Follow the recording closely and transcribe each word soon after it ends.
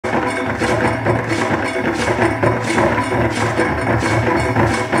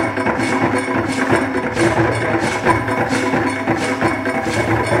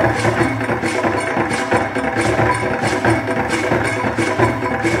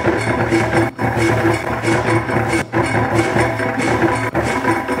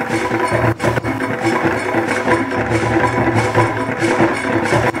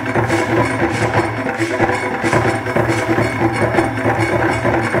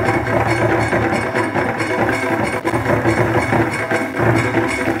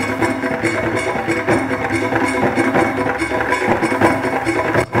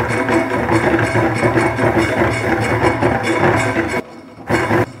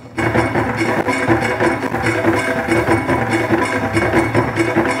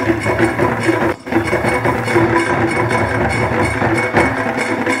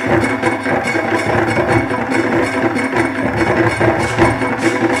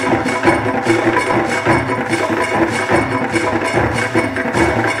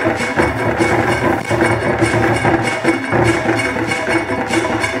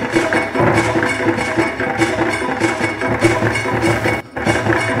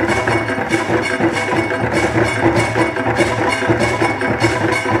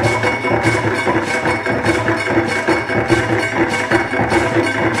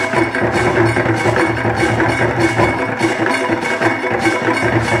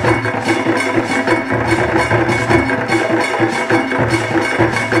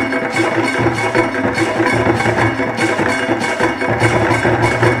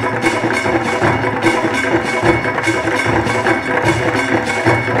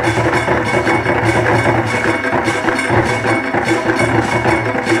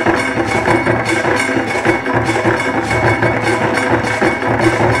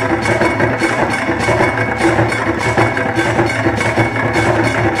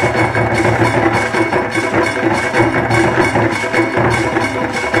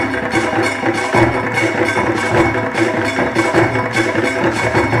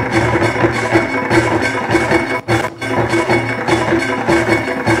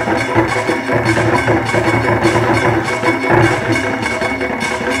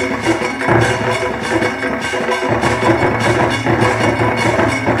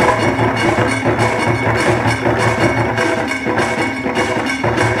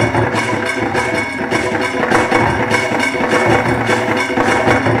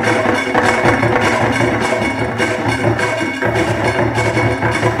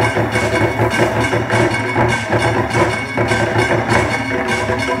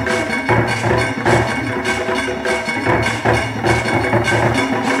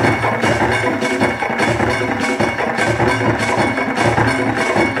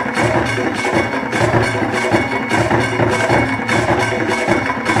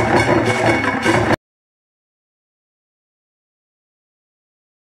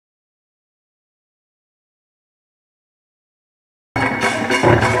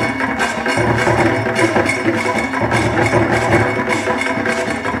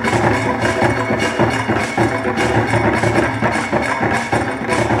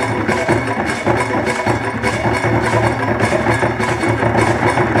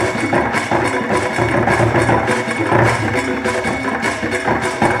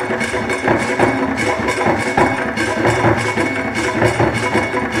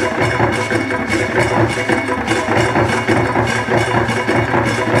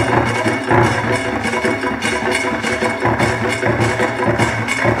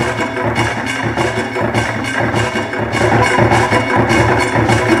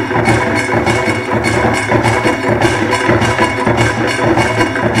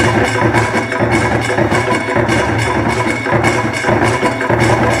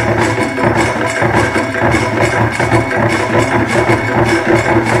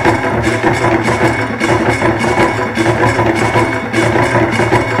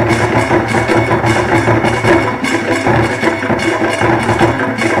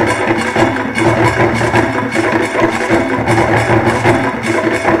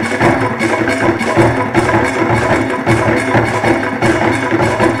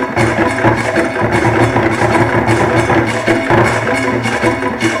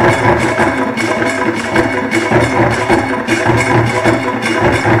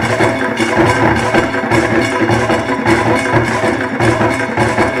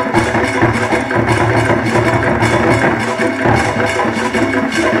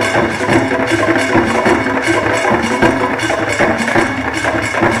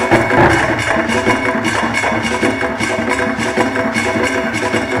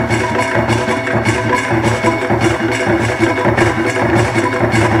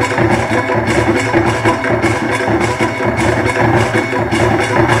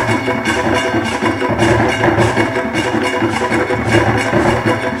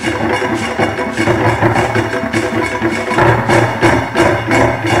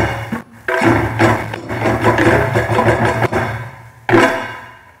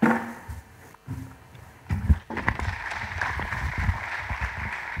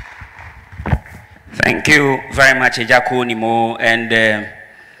Thank you very much, Ejaku Nimo, and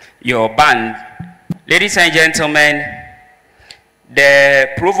your band. Ladies and gentlemen, the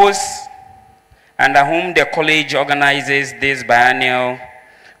provost under whom the college organizes this biennial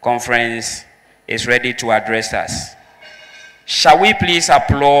conference is ready to address us. Shall we please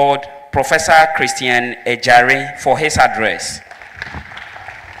applaud Professor Christian Ejare for his address?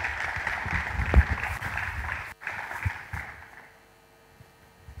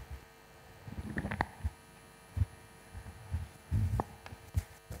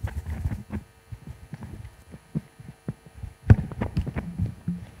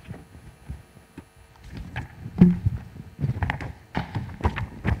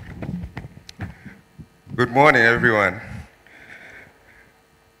 Good morning, everyone.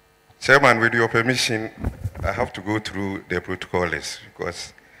 Chairman, with your permission, I have to go through the protocol list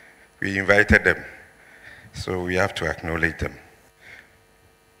because we invited them, so we have to acknowledge them.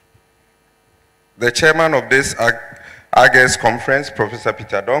 The chairman of this August conference, Professor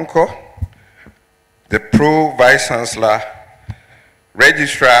Peter Donko, the Pro Vice Chancellor,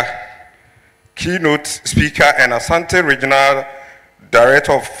 Registrar, keynote speaker, and Asante Regional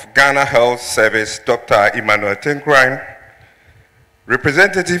Director of Ghana Health Service, Dr. Emmanuel Tenkrine,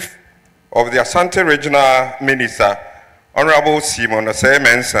 representative of the Asante Regional Minister, Honorable Simon Osei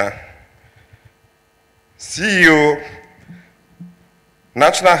Mensah, CEO,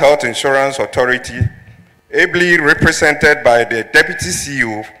 National Health Insurance Authority, ably represented by the Deputy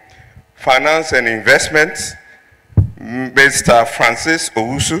CEO, Finance and Investments, Mr. Francis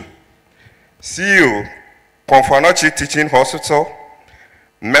Owusu, CEO, Konfanochi Teaching Hospital,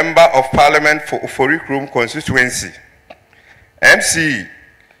 Member of Parliament for Oforikrum Constituency, MC,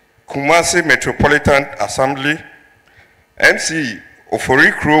 Kumasi Metropolitan Assembly, MC,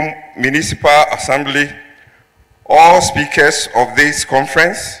 Oforikrum Municipal Assembly, all speakers of this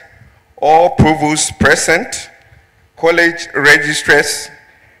conference, all provosts present, college registrars,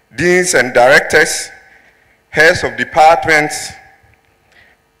 deans and directors, heads of departments,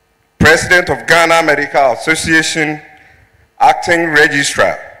 President of Ghana Medical Association, Acting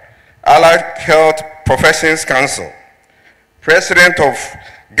Registrar, Allied Health Professions Council, President of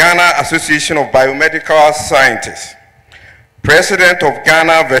Ghana Association of Biomedical Scientists, President of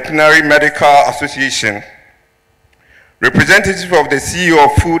Ghana Veterinary Medical Association, representative of the CEO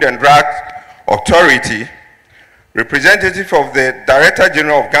of Food and Drug Authority, representative of the Director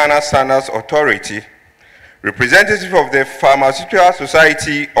General of Ghana Standards Authority, representative of the Pharmaceutical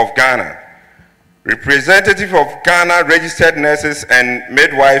Society of Ghana, representative of Ghana Registered Nurses and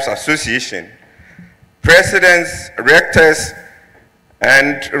Midwives Association, presidents, rectors,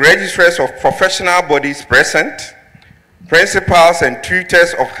 and registrars of professional bodies present, principals and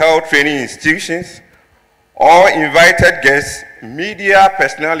tutors of health training institutions, all invited guests, media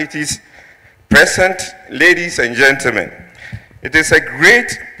personalities present, ladies and gentlemen. It is a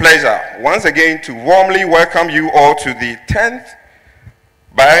great pleasure once again to warmly welcome you all to the 10th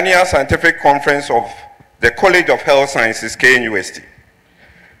Biennial Scientific Conference of the College of Health Sciences, KNUSTas.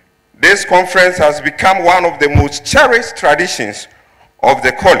 This conference has become one of the most cherished traditions of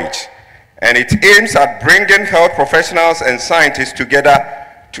the college, and it aims at bringing health professionals and scientists together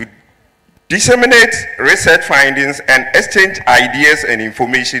to disseminate research findings and exchange ideas and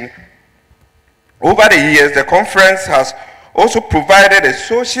information. Over the years, the conference has also provided a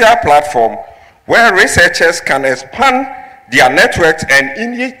social platform where researchers can expand their networks and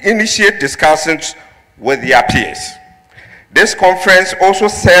initiate discussions with their peers. This conference also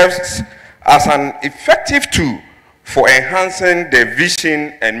serves as an effective tool for enhancing the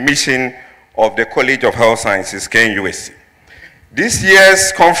vision and mission of the College of Health Sciences, KNUST. This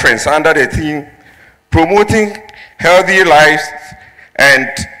year's conference, under the theme, Promoting Healthy Lives and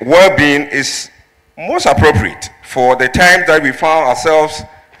Wellbeing, is most appropriate for the time that we found ourselves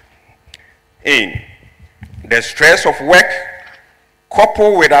in. The stress of work,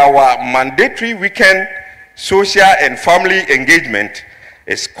 coupled with our mandatory weekend social and family engagement,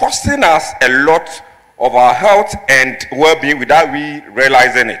 is costing us a lot of our health and well-being without we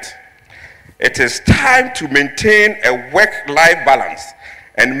realizing it. It is time to maintain a work-life balance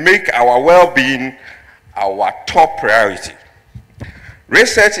and make our well-being our top priority.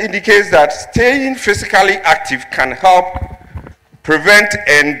 Research indicates that staying physically active can help prevent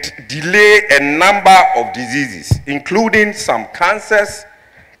and delay a number of diseases, including some cancers,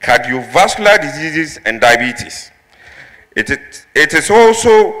 cardiovascular diseases, and diabetes. It is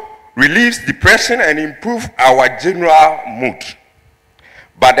also relieves depression and improves our general mood.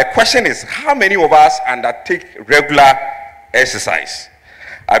 But the question is, how many of us undertake regular exercise?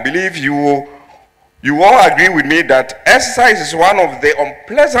 I believe you all agree with me that exercise is one of the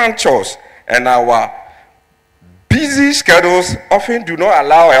unpleasant chores, and our busy schedules often do not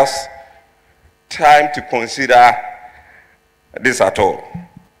allow us time to consider this at all.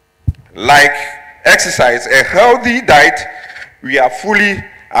 Like exercise, a healthy diet, we are fully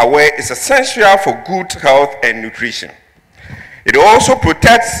aware, is essential for good health and nutrition. It also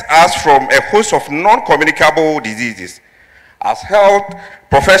protects us from a host of non-communicable diseases. As health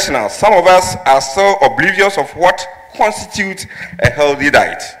professionals, some of us are still oblivious of what constitutes a healthy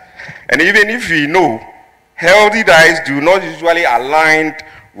diet. And even if we know, healthy diets do not usually align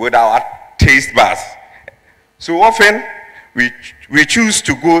with our taste buds. So often, we choose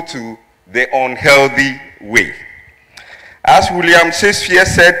to go to the unhealthy way. As William Shakespeare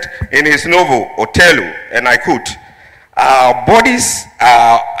said in his novel, Othello, and I quote, "Our bodies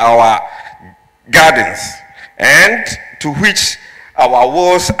are our gardens, and to which our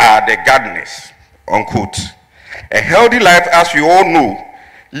walls are the gardeners," unquote. A healthy life, as we all know,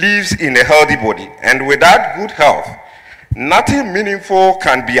 lives in a healthy body, and without good health, nothing meaningful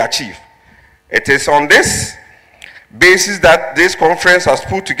can be achieved. It is on this basis that this conference has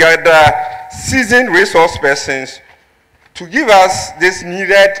put together seasoned resource persons to give us this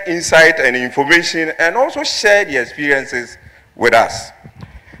needed insight and information, and also share the experiences with us.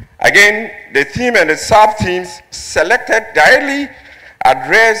 Again, the theme and the sub-themes selected directly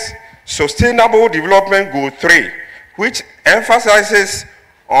address Sustainable Development Goal 3, which emphasizes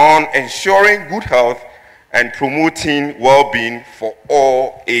on ensuring good health and promoting well-being for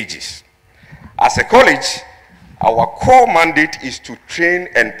all ages. As a college, our core mandate is to train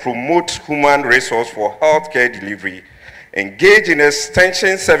and promote human resource for healthcare delivery, engage in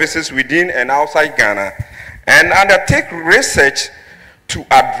extension services within and outside Ghana, and undertake research to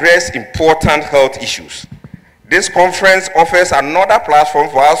address important health issues. This conference offers another platform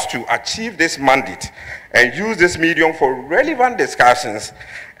for us to achieve this mandate and use this medium for relevant discussions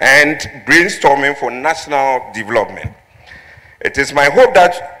and brainstorming for national development. It is my hope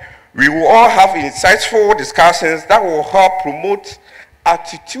that we will all have insightful discussions that will help promote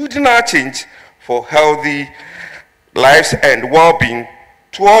attitudinal change for healthy lives and well-being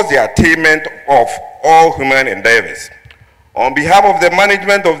towards the attainment of all human endeavors. On behalf of the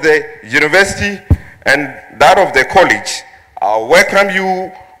management of the university and that of the college, I welcome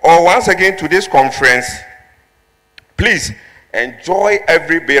you all once again to this conference. Please enjoy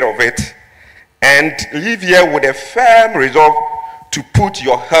every bit of it and leave here with a firm resolve to put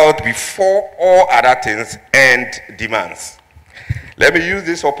your health before all other things and demands. Let me use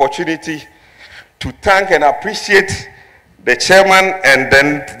this opportunity to thank and appreciate the chairman and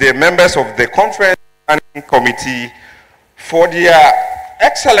then the members of the conference planning committee for their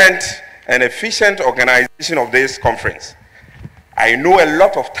excellent and efficient organization of this conference. I know a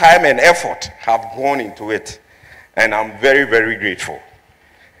lot of time and effort have gone into it, and I'm very, very grateful.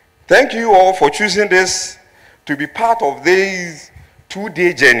 Thank you all for choosing this to be part of this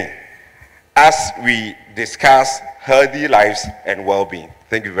two-day journey as we discuss healthy lives and well-being.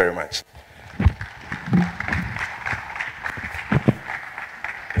 Thank you very much.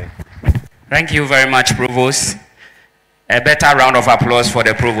 Thank you very much, Provost. A better round of applause for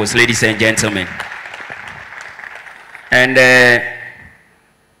the Provost, ladies and gentlemen. And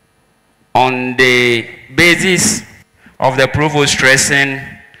on the basis of the Provost stressing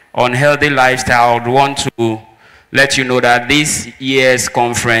on healthy lifestyle, I would want to let you know that this year's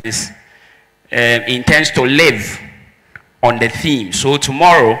conference intends to live on the theme. So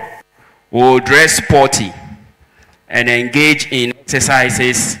tomorrow, we'll dress sporty and engage in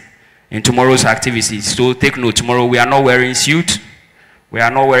exercises in tomorrow's activities. So take note, tomorrow we are not wearing suit, we are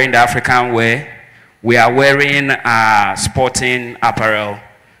not wearing the African wear, we are wearing sporting apparel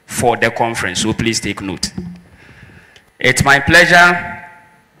for the conference, so please take note. It's my pleasure,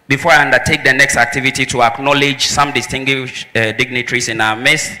 before I undertake the next activity, to acknowledge some distinguished dignitaries in our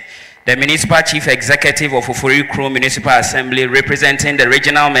midst. The Municipal Chief Executive of Ofori-Kro Municipal Assembly, representing the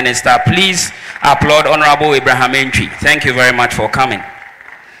Regional Minister. Please applaud Honorable Abraham Entry. Thank you very much for coming.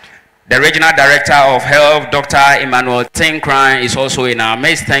 The Regional Director of Health, Dr. Emmanuel Tinkran, is also in our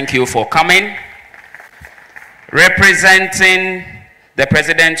midst. Thank you for coming. Representing the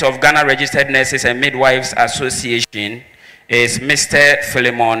President of Ghana Registered Nurses and Midwives Association is Mr.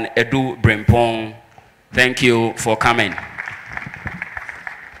 Philemon Edu Brimpong. Thank you for coming.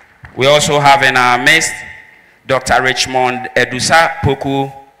 We also have in our midst Dr. Richmond Edusa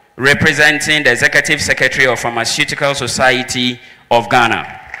Poku, representing the Executive Secretary of Pharmaceutical Society of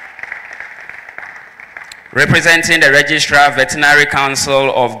Ghana. Representing the Registrar Veterinary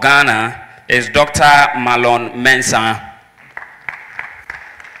Council of Ghana is Dr. Malon Mensah.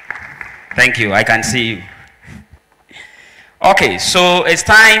 Thank you, I can see you. Okay, so it's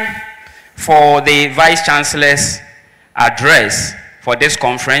time for the Vice Chancellor's address for this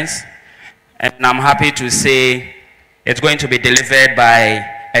conference, and I'm happy to say it's going to be delivered by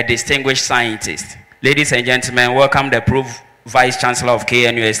a distinguished scientist. Ladies and gentlemen, welcome the Provost Vice Chancellor of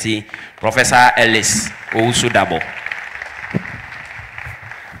KNUST, Professor Ellis Owusu-Dabo.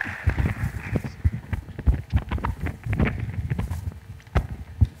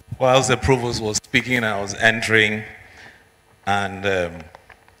 Whilst the Provost was speaking, I was entering, and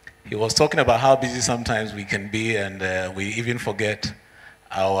he was talking about how busy sometimes we can be, and we even forget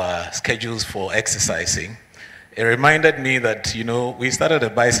our schedules for exercising. It reminded me that, you know, we started a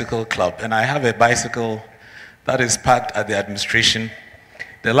bicycle club, and I have a bicycle that is parked at the administration.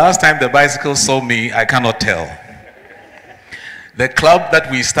 The last time the bicycle saw me, I cannot tell. The club that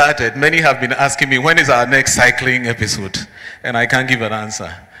we started, many have been asking me, when is our next cycling episode? And I can't give an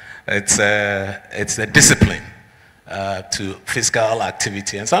answer. It's a discipline to physical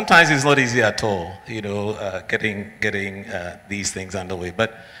activity. And sometimes it's not easy at all, you know, getting these things underway.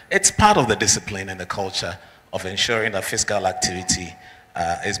 But it's part of the discipline and the culture of ensuring that physical activity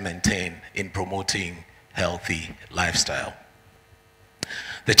is maintained in promoting healthy lifestyle.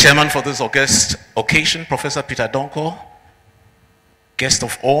 The chairman for this august occasion, Professor Peter Donko, guest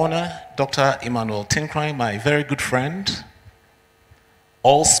of honor, Dr. Emmanuel Tinkrine, my very good friend,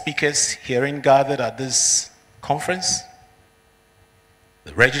 all speakers herein gathered at this conference,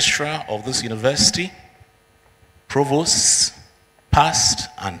 the registrar of this university, provosts, past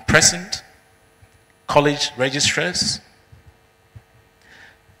and present, college registrars,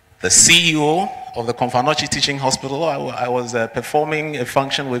 the CEO of the Konfanochi Teaching Hospital. I was performing a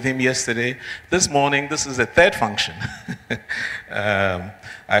function with him yesterday. This morning, this is the third function.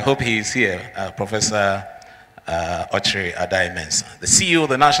 I hope he is here, Professor Ochre Adai-Mensah, the CEO of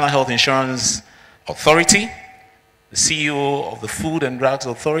the National Health Insurance Authority, the CEO of the Food and Drugs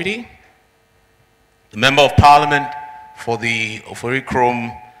Authority, the Member of Parliament for the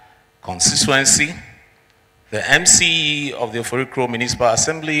Oforikrom constituency, the MCE of the Oforikrom Municipal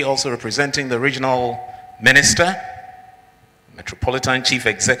Assembly, also representing the regional minister, Metropolitan Chief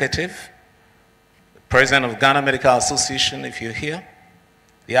Executive, the President of Ghana Medical Association, if you're here,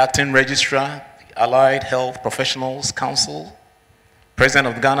 the Acting Registrar, the Allied Health Professionals Council, President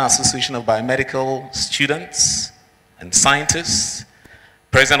of the Ghana Association of Biomedical Students and Scientists,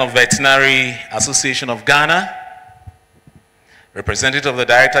 President of Veterinary Association of Ghana, representative of the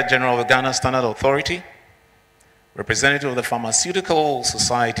Director General of the Ghana Standard Authority, representative of the Pharmaceutical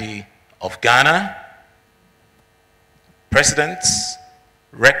Society of Ghana, presidents,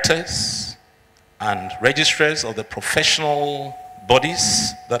 rectors, and registrars of the professional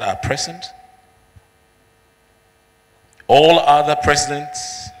bodies that are present, all other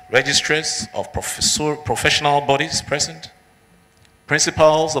presidents, registrars of professional bodies present,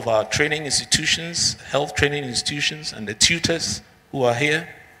 principals of our training institutions, health training institutions, and the tutors who are here,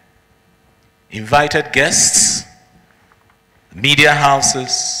 invited guests, media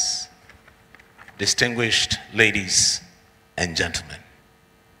houses, distinguished ladies and gentlemen.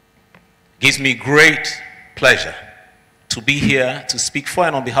 It gives me great pleasure to be here to speak for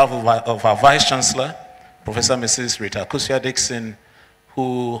and on behalf of our Vice Chancellor, Professor Mrs. Rita Akosua-Dickson,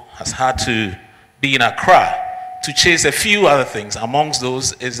 who has had to be in Accra to chase a few other things. Amongst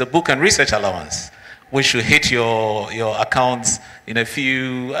those is the book and research allowance, which should hit your accounts in a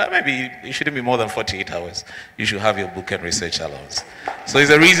few, maybe it shouldn't be more than 48 hours. You should have your book and research allowance. So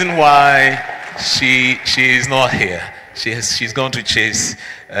it's a reason why she is not here. She's going to chase.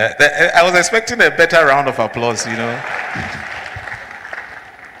 I was expecting a better round of applause, you know.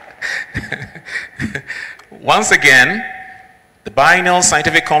 Once again, the Biennial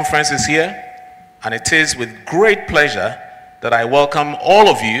Scientific Conference is here, and it is with great pleasure that I welcome all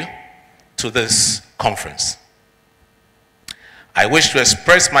of you to this conference. I wish to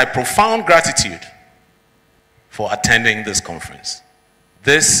express my profound gratitude for attending this conference.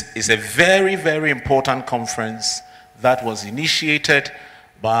 This is a very, very important conference that was initiated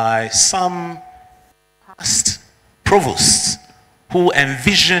by some past provosts who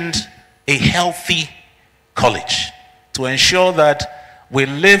envisioned a healthy college to ensure that we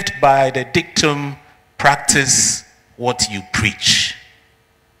lived by the dictum, practice what you preach.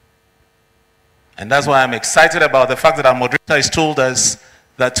 And that's why I'm excited about the fact that our moderator has told us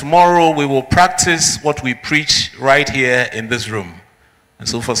that tomorrow we will practice what we preach right here in this room. And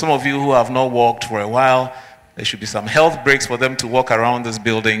so for some of you who have not walked for a while, there should be some health breaks for them to walk around this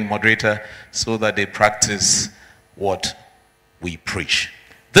building, moderator, so that they practice what we preach.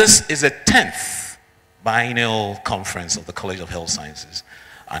 This is the 10th biennial conference of the College of Health Sciences,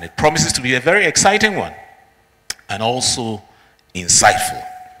 and it promises to be a very exciting one and also insightful.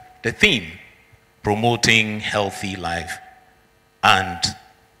 The theme, promoting healthy life and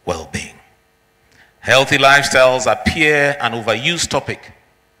well-being. Healthy lifestyles appear an overused topic,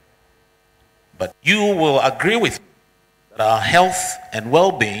 but you will agree with me that our health and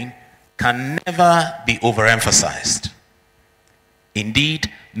well-being can never be overemphasized.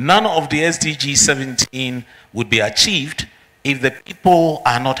 Indeed, none of the SDG 17 would be achieved if the people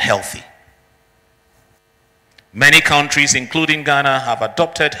are not healthy. Many countries, including Ghana, have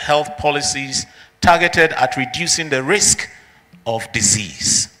adopted health policies targeted at reducing the risk of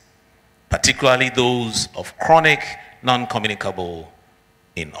disease, particularly those of chronic, non-communicable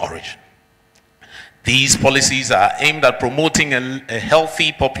in origin. These policies are aimed at promoting a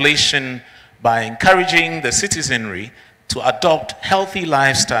healthy population by encouraging the citizenry to adopt healthy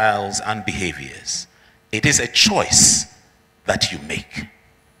lifestyles and behaviors. It is a choice that you make.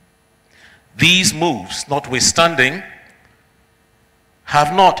 These moves, notwithstanding,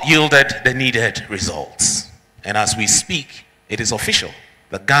 have not yielded the needed results. And as we speak, it is official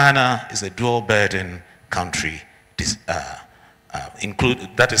that Ghana is a dual burden country that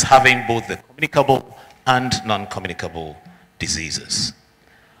is having both the communicable and non-communicable diseases.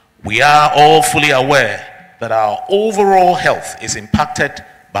 We are all fully aware that our overall health is impacted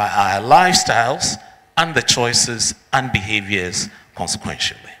by our lifestyles and the choices and behaviors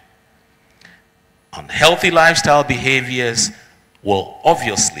consequentially. Unhealthy lifestyle behaviors will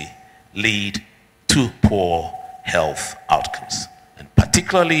obviously lead to poor health outcomes, and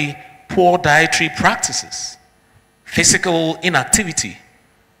particularly poor dietary practices, physical inactivity,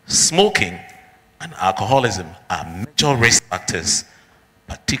 smoking, and alcoholism are major risk factors,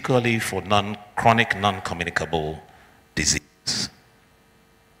 particularly for chronic, non-communicable disease.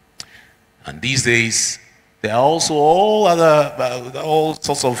 And these days, there are also all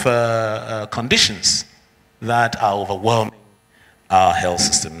sorts of conditions that are overwhelming our health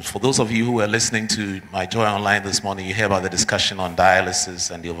systems. For those of you who are listening to my Joy Online this morning, you hear about the discussion on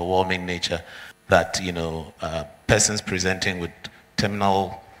dialysis and the overwhelming nature that, persons presenting with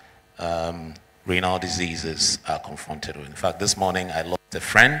terminal renal diseases are confronted with. In fact, this morning I lost a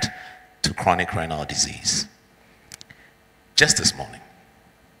friend to chronic renal disease. Just this morning.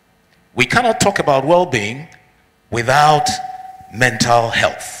 We cannot talk about well-being without mental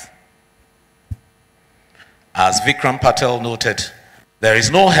health. As Vikram Patel noted, there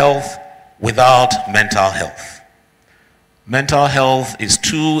is no health without mental health. Mental health is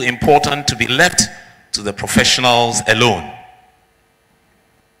too important to be left to the professionals alone.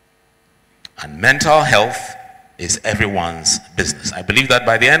 And mental health is everyone's business. I believe that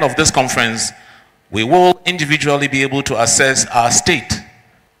by the end of this conference, we will individually be able to assess our state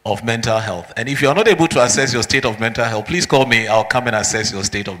of mental health. And if you are not able to assess your state of mental health, please call me. I'll come and assess your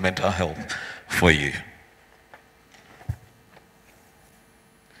state of mental health for you.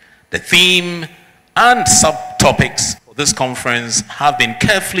 The theme and subtopics for this conference have been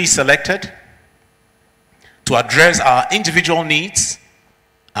carefully selected to address our individual needs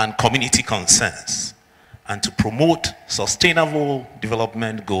and community concerns, and to promote Sustainable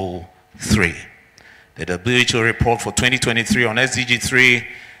Development Goal 3. The WHO report for 2023 on SDG 3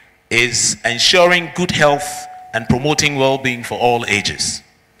 is ensuring good health and promoting well-being for all ages.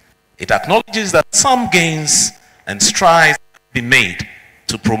 It acknowledges that some gains and strides have been made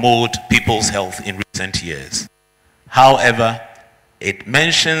to promote people's health in recent years. However, it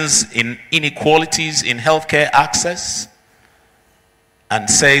mentions inequalities in healthcare access and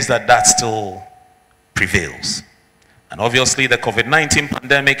says that that still prevails. And obviously the COVID-19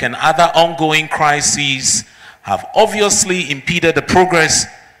 pandemic and other ongoing crises have obviously impeded the progress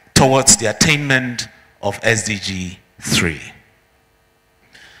towards the attainment of SDG 3.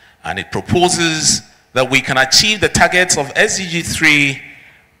 And it proposes that we can achieve the targets of SDG 3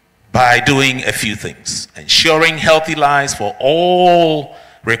 by doing a few things. Ensuring healthy lives for all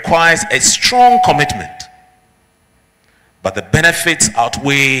requires a strong commitment, but the benefits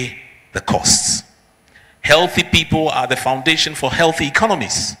outweigh the costs. Healthy people are the foundation for healthy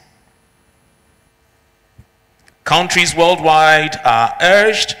economies. Countries worldwide are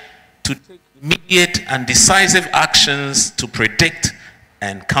urged to take immediate and decisive actions to predict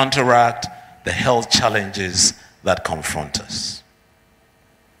and counteract the health challenges that confront us.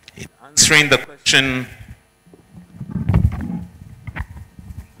 In answering the question,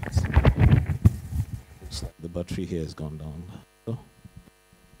 the battery here has gone down.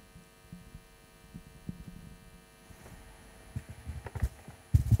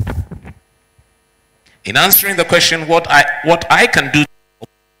 In answering the question, what I can do,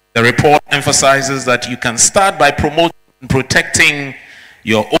 the report emphasizes that you can start by promoting and protecting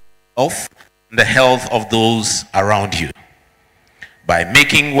your own health and the health of those around you. by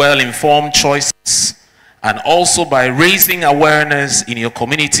making well-informed choices, and also by raising awareness in your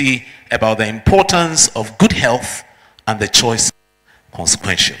community about the importance of good health and the choice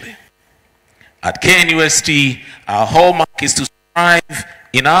consequentially. At KNUST, our hallmark is to strive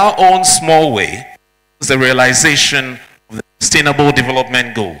in our own small way the realization of the Sustainable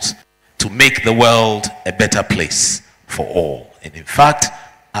Development Goals to make the world a better place for all. And in fact,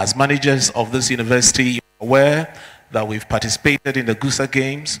 as managers of this university, you're aware that we've participated in the GUSA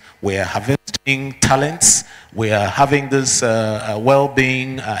Games. We are harvesting talents. We are having this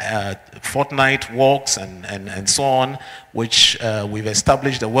well-being fortnight walks and so on, which we've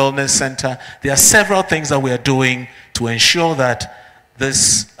established a wellness center. There are several things that we are doing to ensure that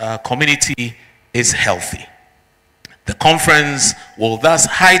this community is healthy. The conference will thus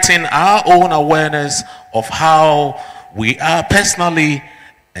heighten our own awareness of how we are personally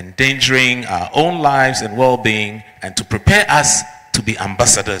endangering our own lives and well-being, and to prepare us to be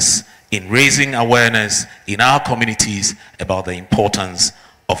ambassadors in raising awareness in our communities about the importance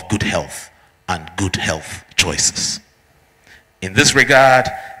of good health and good health choices. In this regard,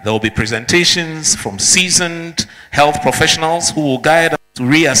 there will be presentations from seasoned health professionals who will guide us to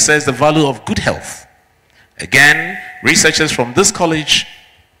reassess the value of good health. Again, researchers from this college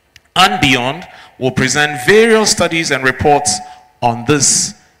and beyond will present various studies and reports on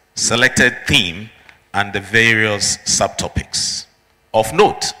this selected theme and the various subtopics. Of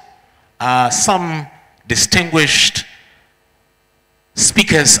note are some distinguished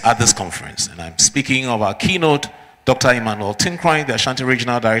speakers at this conference, and I'm speaking of our keynote, Dr. Emmanuel Tinkroin, the Ashanti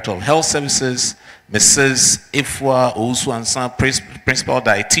Regional Director of Health Services, Mrs. Ifwa Owusu-Ansah, Principal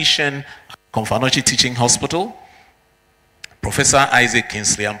Dietitian at Komfanochi Teaching Hospital, Professor Isaac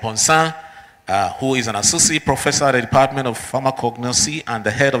Kingsley Amponsa, who is an Associate Professor at the Department of Pharmacognosy and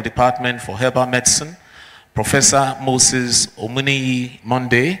the Head of Department for Herbal Medicine, Professor Moses Omuniyi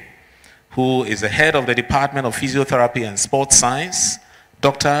Monday, who is the Head of the Department of Physiotherapy and Sports Science,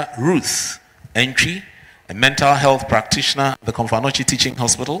 Dr. Ruth Entry, a mental health practitioner at the Komfanochi Teaching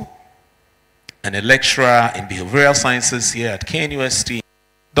Hospital, and a lecturer in behavioral sciences here at KNUST,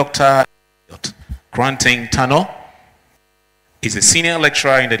 Dr. Granting Tano, is a senior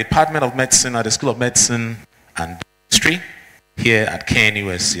lecturer in the Department of Medicine at the School of Medicine and Dentistry here at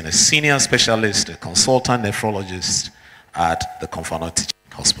KNUST, and a senior specialist, a consultant nephrologist at the Komfanochi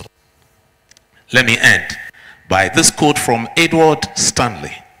Teaching Hospital. Let me end by this quote from Edward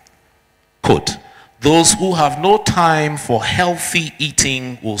Stanley. Quote, "Those who have no time for healthy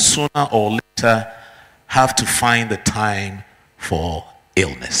eating will sooner or later have to find the time for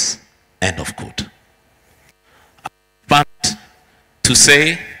illness." End of quote. But to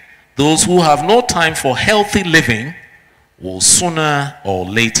say, those who have no time for healthy living will sooner or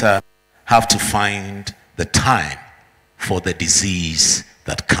later have to find the time for the disease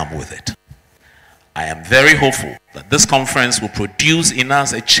that come with it. I am very hopeful that this conference will produce in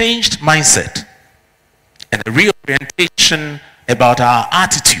us a changed mindset and a reorientation about our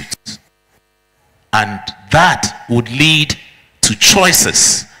attitudes, and that would lead to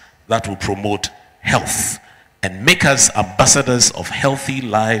choices that will promote health and make us ambassadors of healthy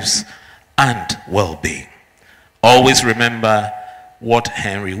lives and well-being. Always remember what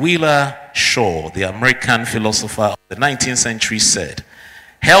Henry Wheeler Shaw, the American philosopher of the 19th century, said: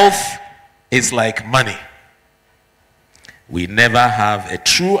 health is like money. We never have a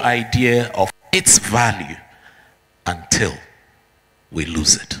true idea of its value until we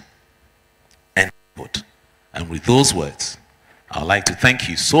lose it. End quote. And with those words, I'd like to thank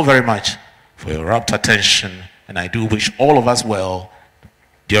you so very much for your rapt attention, and I do wish all of us well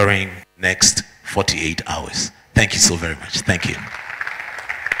during next 48 hours. Thank you so very much. Thank you.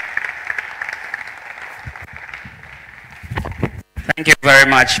 Thank you very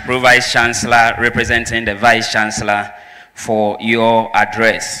much, Pro Vice Chancellor, representing the Vice Chancellor, for your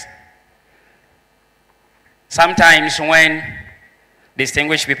address. Sometimes when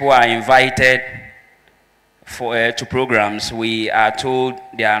distinguished people are invited to programs, we are told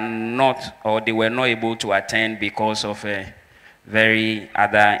they are not, or they were not able to attend because of a very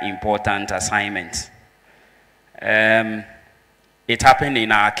other important assignment. It happened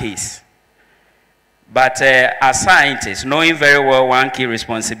in our case. But as scientists, knowing very well one key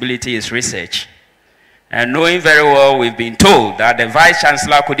responsibility is research, and knowing very well we've been told that the Vice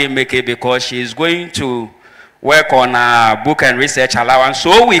Chancellor couldn't make it because she is going to work on a book and research allowance,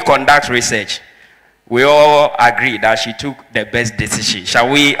 so we conduct research. We all agree that she took the best decision. Shall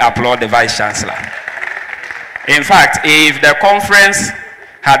we applaud the Vice Chancellor? In fact, if the conference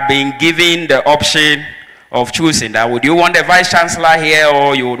had been given the option of choosing that, would you want the Vice Chancellor here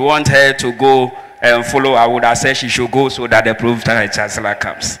or you would want her to go follow, I would have said she should go so that the Pro-Chancellor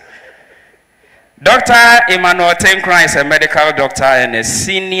comes. Dr. Emmanuel Tenkran is a medical doctor and a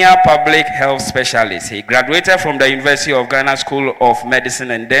senior public health specialist. He graduated from the University of Ghana School of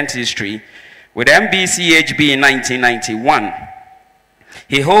Medicine and Dentistry with MBCHB in 1991.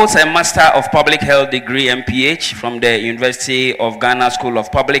 He holds a Master of Public Health degree MPH from the University of Ghana School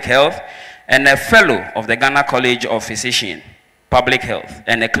of Public Health and a Fellow of the Ghana College of Physicians, Public Health,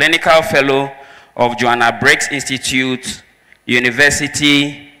 and a Clinical Fellow of Joanna Briggs Institute,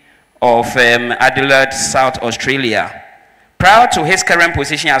 University of Adelaide, South Australia. Prior to his current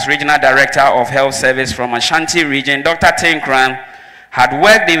position as Regional Director of Health Service from Ashanti Region, Dr. Tenkran had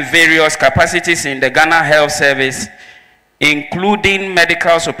worked in various capacities in the Ghana Health Service, including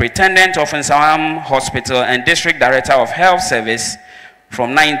Medical Superintendent of Nsawam Hospital and District Director of Health Service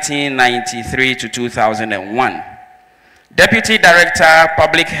from 1993 to 2001. Deputy Director,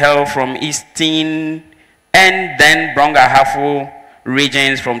 Public Health from Eastern and then Brong-Ahafo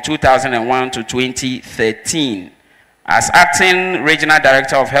regions from 2001 to 2013. As Acting Regional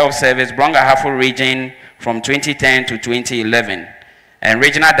Director of Health Service, Brong-Ahafo region from 2010 to 2011. And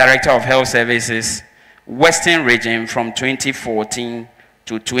Regional Director of Health Services, Western region from 2014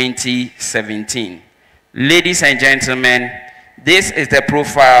 to 2017. Ladies and gentlemen, this is the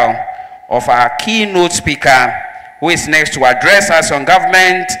profile of our keynote speaker who is next to address us on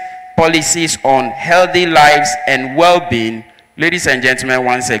government policies on healthy lives and well-being. Ladies and gentlemen,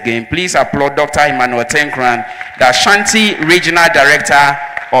 once again, please applaud Dr. Emmanuel Tenkran, the Ashanti Regional Director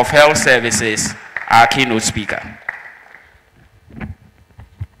of Health Services, our keynote speaker.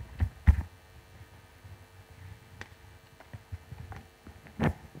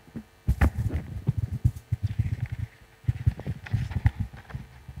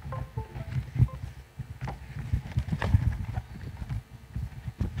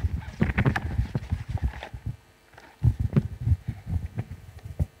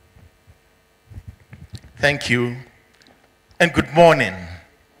 Thank you, and good morning.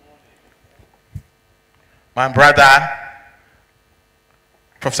 My brother,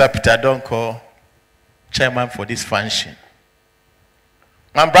 Professor Peter Donko, Chairman for this function.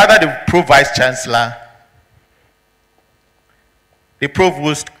 My brother, the Pro-Vice Chancellor, the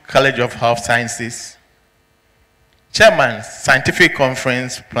Provost College of Health Sciences, Chairman, Scientific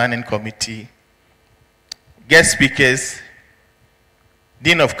Conference Planning Committee, guest speakers,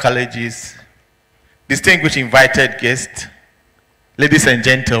 Dean of Colleges, distinguished invited guests, ladies and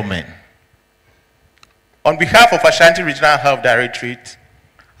gentlemen. On behalf of Ashanti Regional Health Directorate,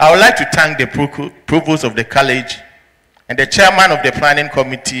 I would like to thank the Provost of the College and the Chairman of the Planning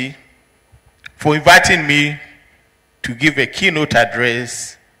Committee for inviting me to give a keynote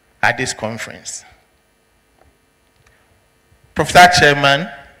address at this conference. Professor Chairman,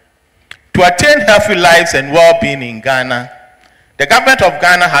 to attain healthy lives and well-being in Ghana, the government of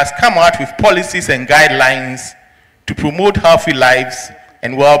Ghana has come out with policies and guidelines to promote healthy lives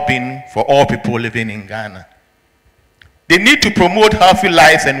and well-being for all people living in Ghana. The need to promote healthy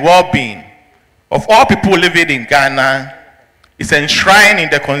lives and well-being of all people living in Ghana is enshrined in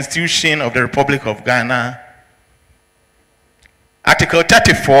the Constitution of the Republic of Ghana, Article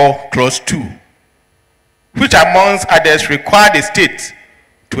 34, Clause 2, which amongst others require the state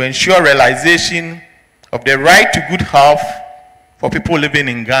to ensure realization of the right to good health for people living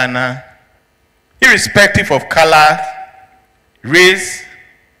in Ghana, irrespective of color, race,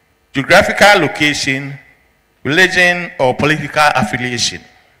 geographical location, religion, or political affiliation.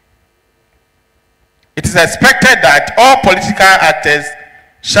 It is expected that all political actors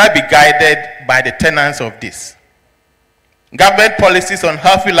shall be guided by the tenets of this. Government policies on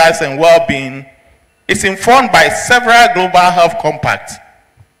healthy lives and well-being is informed by several global health compacts,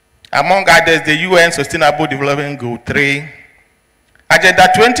 among others the UN Sustainable Development Goal 3,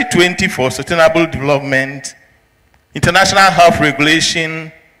 Agenda 2020 for Sustainable Development, International Health Regulation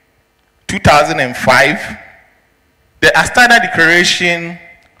 2005, the Astana Declaration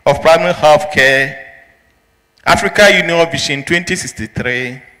of Primary Health Care, Africa Union Vision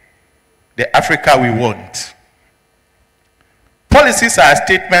 2063, the Africa we want. Policies are a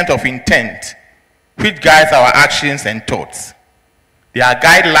statement of intent which guides our actions and thoughts. They are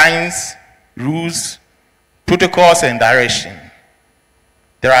guidelines, rules, protocols, and direction.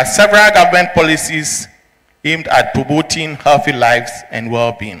 There are several government policies aimed at promoting healthy lives and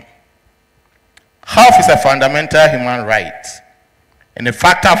well-being. Health is a fundamental human right and a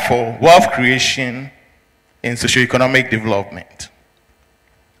factor for wealth creation and socioeconomic development.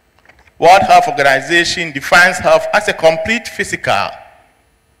 World Health Organization defines health as a complete physical,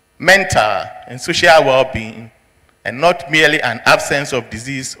 mental, and social well-being, and not merely an absence of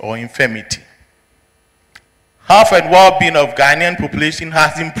disease or infirmity. health and well-being of Ghanaian population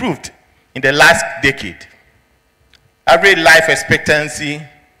has improved in the last decade. Average life expectancy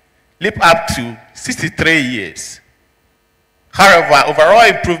leaped up to 63 years. However, overall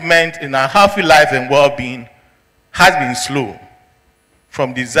improvement in our healthy life and well-being has been slow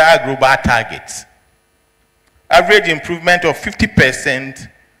from desired global targets. Average improvement of 50%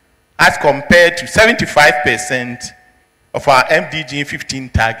 as compared to 75% of our MDG 15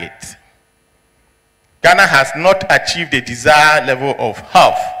 targets. Ghana has not achieved the desired level of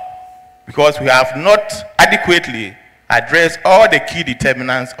health because we have not adequately addressed all the key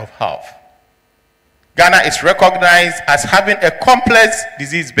determinants of health. Ghana is recognized as having a complex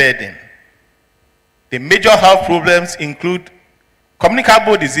disease burden. The major health problems include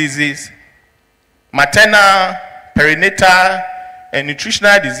communicable diseases, maternal, perinatal, and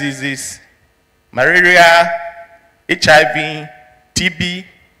nutritional diseases, malaria, HIV, TB,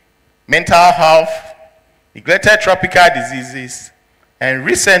 mental health, neglected tropical diseases, and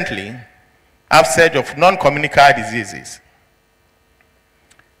recently, upsurge of non-communicable diseases.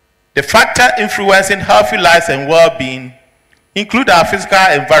 The factors influencing healthy lives and well-being include our physical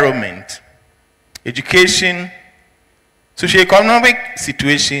environment, education, socioeconomic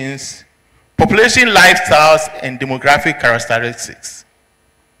situations, population lifestyles, and demographic characteristics.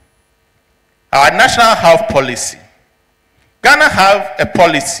 Our national health policy. Ghana has a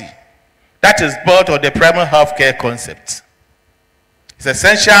policy that is built on the primary health care concept. It's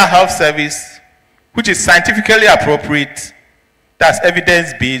essential health service which is scientifically appropriate, that's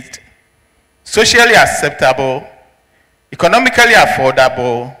evidence-based, socially acceptable, economically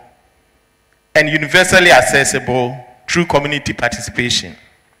affordable, and universally accessible through community participation.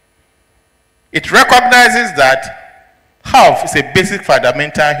 It recognizes that health is a basic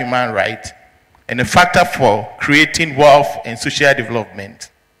fundamental human right and a factor for creating wealth and social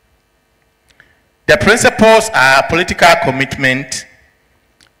development. The principles are political commitment,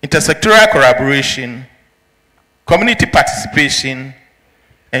 intersectoral collaboration, community participation,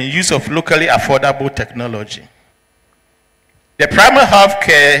 and use of locally affordable technology. The primary health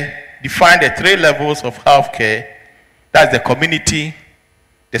care defines the 3 levels of health care. That's the community,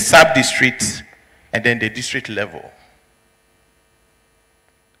 the sub-district, and then the district level.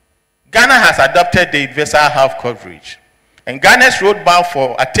 Ghana has adopted the universal health coverage, and Ghana's roadmap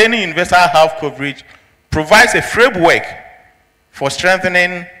for attaining universal health coverage provides a framework for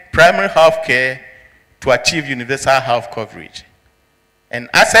strengthening primary health care to achieve universal health coverage and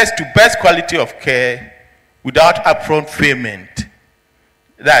access to best quality of care without upfront payment.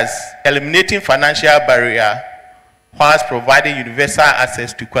 That's eliminating financial barrier whilst providing universal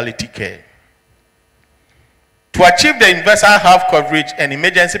access to quality care. To achieve the universal health coverage and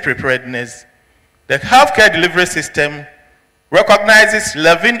emergency preparedness, the healthcare delivery system recognizes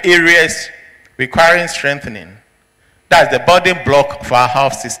 11 areas requiring strengthening. That's the building block of our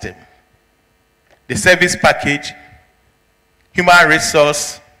health system. The service package, human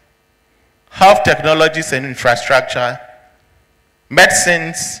resource, health technologies and infrastructure,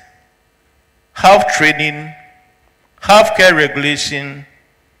 medicines, health training, healthcare regulation,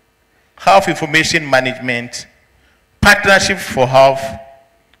 health information management, partnership for health,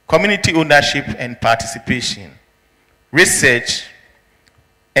 community ownership and participation, research,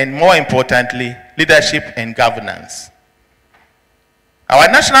 and more importantly, leadership and governance. Our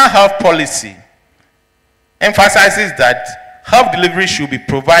national health policy emphasizes that health delivery should be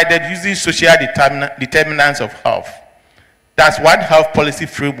provided using social determinants of health. That's one health policy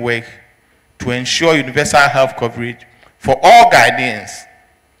framework to ensure universal health coverage for all Ghanaians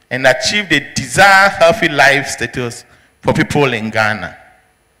and achieve the desired healthy life status for people in Ghana.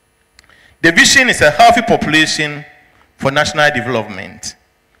 The vision is a healthy population for national development,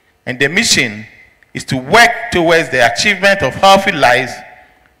 and the mission is to work towards the achievement of healthy lives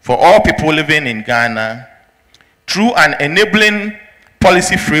for all people living in Ghana through an enabling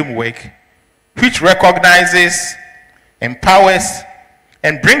policy framework which recognizes, empowers,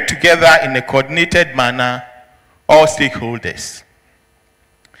 and brings together in a coordinated manner all stakeholders.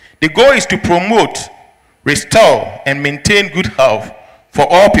 The goal is to promote, restore, and maintain good health for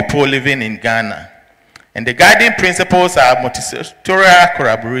all people living in Ghana. And the guiding principles are multisectoral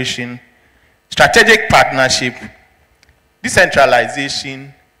collaboration, strategic partnership,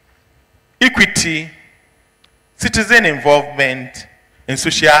 decentralization, equity, citizen involvement, and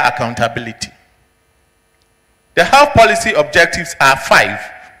social accountability. The health policy objectives are 5.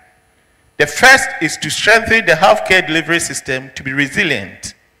 The first is to strengthen the healthcare delivery system to be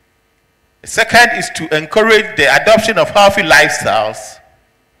resilient. The second is to encourage the adoption of healthy lifestyles.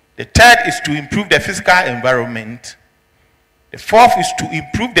 The third is to improve the physical environment. The fourth is to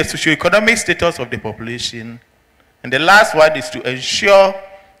improve the socioeconomic status of the population. And the last one is to ensure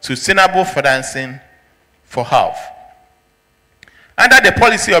sustainable financing for health. Under the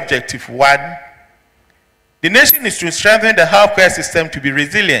policy objective 1, the nation is to strengthen the healthcare system to be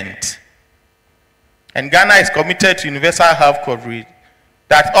resilient. And Ghana is committed to universal health coverage,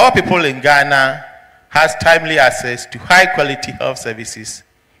 that all people in Ghana has timely access to high quality health services,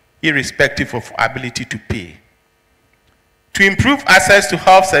 irrespective of ability to pay. To improve access to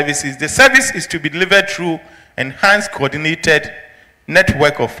health services, the service is to be delivered through enhanced coordinated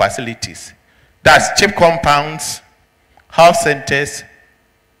network of facilities. That's CHIP compounds, health centers,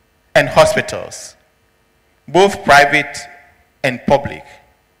 and hospitals, both private and public,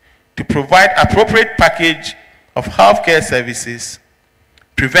 to provide appropriate package of healthcare services,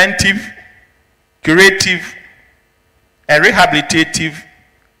 preventive, curative, and rehabilitative,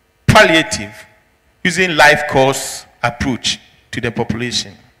 palliative, using life course approach to the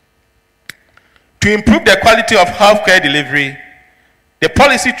population. To improve the quality of healthcare delivery, the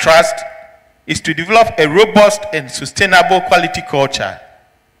policy thrust is to develop a robust and sustainable quality culture,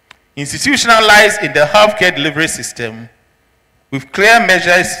 institutionalized in the healthcare delivery system, with clear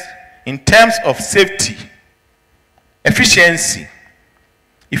measures in terms of safety, efficiency,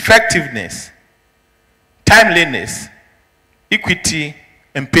 effectiveness, timeliness, equity,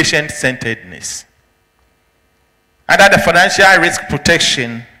 and patient-centeredness. Under the financial risk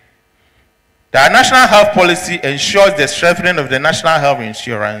protection, the national health policy ensures the strengthening of the national health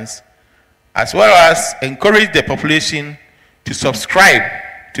insurance, as well as encourage the population to subscribe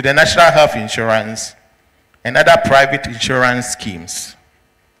to the national health insurance and other private insurance schemes.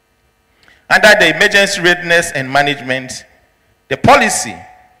 Under the emergency readiness and management, the policy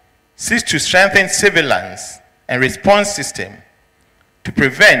seeks to strengthen surveillance and response system to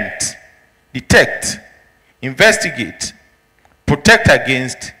prevent, detect, investigate, protect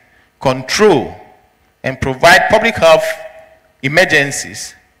against, control, and provide public health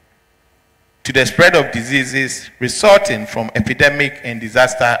emergencies to the spread of diseases resulting from epidemic and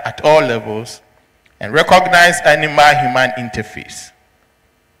disaster at all levels, and recognize animal-human interface.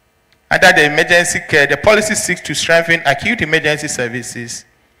 Under the emergency care, the policy seeks to strengthen acute emergency services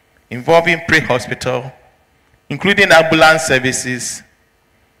involving pre-hospital, including ambulance services,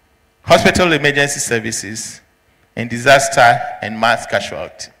 hospital emergency services, and disaster and mass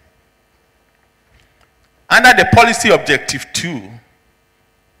casualty. Under the policy objective 2,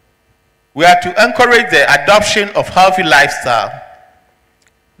 we are to encourage the adoption of healthy lifestyle.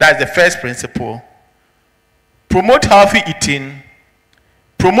 That's the first principle. Promote healthy eating,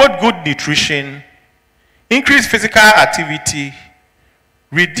 promote good nutrition, increase physical activity,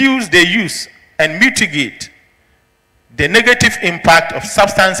 reduce the use and mitigate the negative impact of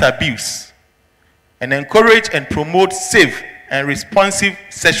substance abuse, and encourage and promote safe and responsive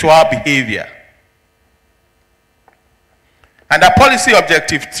sexual behavior. Under policy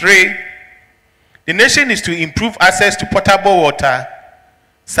objective 3, the nation is to improve access to potable water,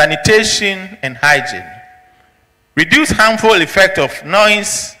 sanitation, and hygiene, reduce harmful effect of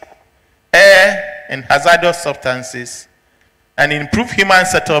noise, air, and hazardous substances, and improve human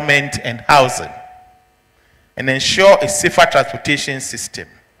settlement and housing, and ensure a safer transportation system.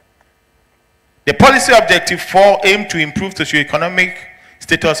 The policy objective 4 aims to improve socioeconomic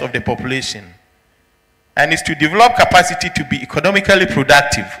status of the population, and is to develop capacity to be economically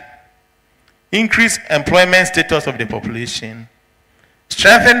productive, increase employment status of the population,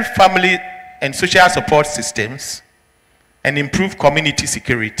 strengthen family and social support systems, and improve community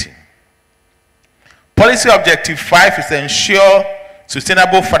security. Policy objective 5 is to ensure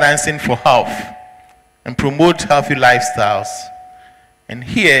sustainable financing for health and promote healthy lifestyles. And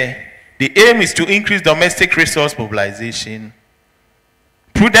here, the aim is to increase domestic resource mobilization,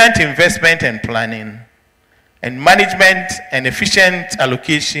 prudent investment and planning, and management and efficient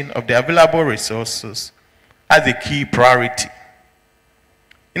allocation of the available resources as a key priority.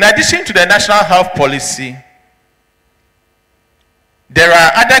 In addition to the national health policy, there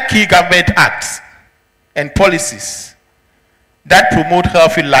are other key government acts and policies that promote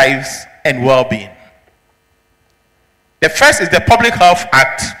healthy lives and well-being. The first is the Public Health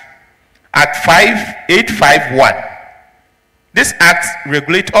Act, Act 5851. This act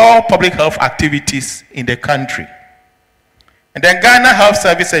regulates all public health activities in the country. And then Ghana Health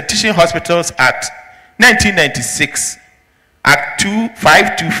Service and Teaching Hospitals Act 1996, Act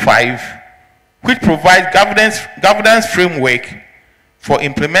 2525, which provides governance framework for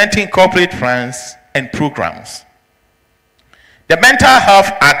implementing corporate plans and programs. The Mental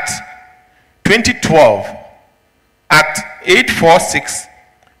Health Act 2012, Act 846,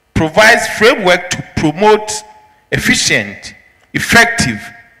 provides framework to promote efficient, effective,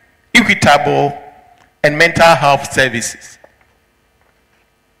 equitable, and mental health services.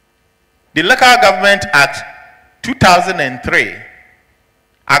 The Local Government Act 2003,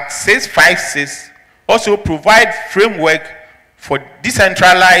 Act 656, also provides framework for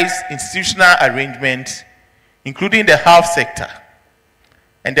decentralized institutional arrangements, including the health sector.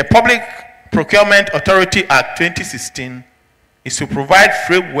 And the Public Procurement Authority Act 2016 is to provide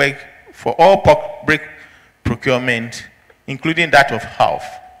framework for all public procurement, including that of health.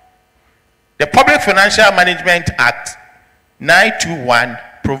 The Public Financial Management Act 921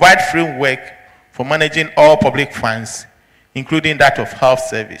 provides framework for managing all public funds, including that of health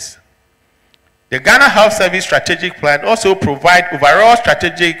service. The Ghana Health Service Strategic Plan also provides overall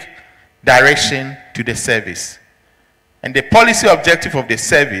strategic direction to the service. And the policy objective of the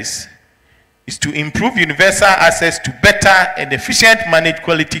service is to improve universal access to better and efficient managed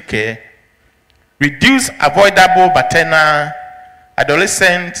quality care, reduce avoidable maternal,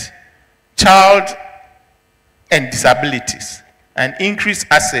 adolescent, child, and disabilities, and increase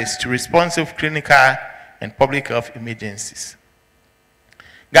access to responsive clinical and public health emergencies.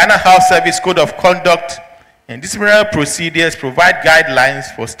 Ghana Health Service Code of Conduct and disciplinary procedures provide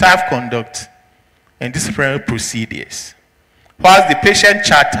guidelines for staff conduct and disciplinary procedures, whilst the Patient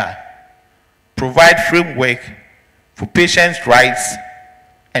Charter provides framework for patients' rights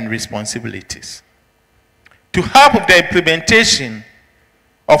and responsibilities. To help with the implementation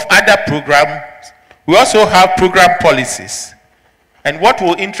of other programs, we also have program policies. And what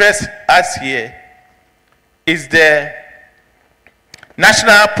will interest us here is the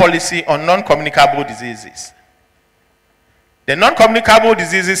National Policy on Non-Communicable Diseases. The non-communicable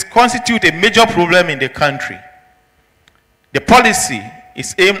diseases constitute a major problem in the country. The policy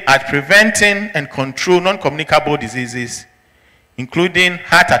is aimed at preventing and controlling non-communicable diseases, including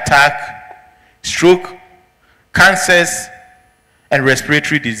heart attack, stroke, cancers, and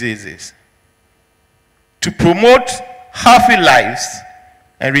respiratory diseases. To promote healthy lives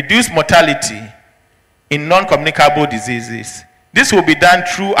and reduce mortality in non-communicable diseases, this will be done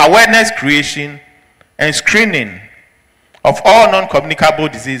through awareness creation and screening of all non-communicable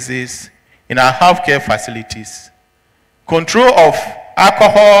diseases in our healthcare facilities, control of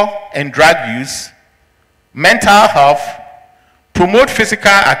alcohol and drug use, mental health, promote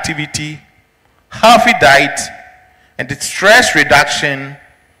physical activity, healthy diet, and stress reduction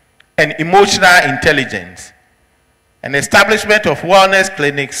and emotional intelligence, and establishment of wellness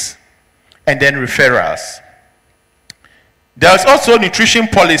clinics, and then referrals. There is also nutrition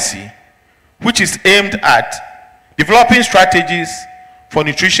policy, which is aimed at developing strategies for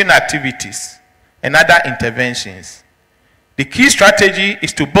nutrition activities and other interventions. The key strategy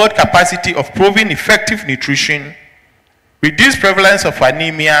is to build capacity of proving effective nutrition, reduce prevalence of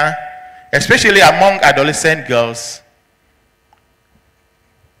anemia, especially among adolescent girls,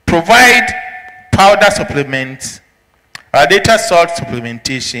 provide powder supplements, iodinated salt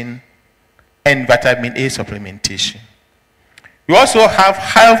supplementation, and vitamin A supplementation. We also have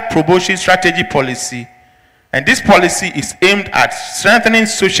health promotion strategy policy, and this policy is aimed at strengthening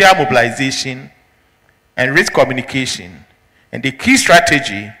social mobilization and risk communication. And the key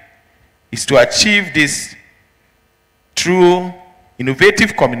strategy is to achieve this through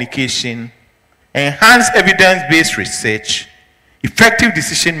innovative communication, enhanced evidence-based research, effective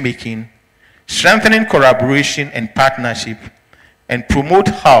decision-making, strengthening collaboration and partnership, and promote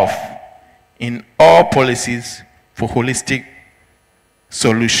health in all policies for holistic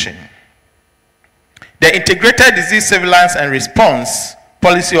solution. The Integrated Disease Surveillance and Response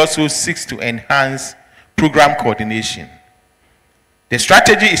policy also seeks to enhance program coordination. The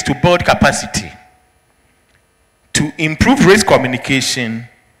strategy is to build capacity, to improve risk communication,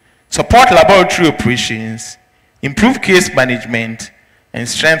 support laboratory operations, improve case management, and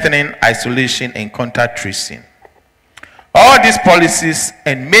strengthening isolation and contact tracing. All these policies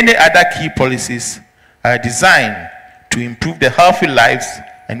and many other key policies are designed to improve the healthy lives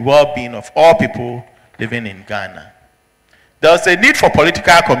and well-being of all people living in Ghana. There is a need for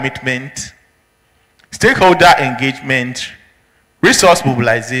political commitment, stakeholder engagement, resource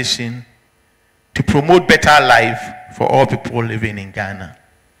mobilization to promote better life for all people living in Ghana.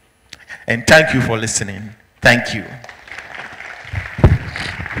 And thank you for listening. Thank you.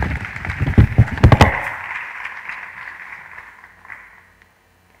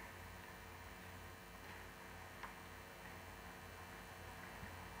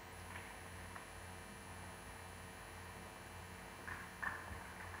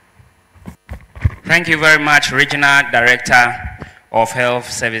 Thank you very much, Regional Director of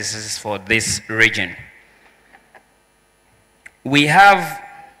Health Services for this region. We have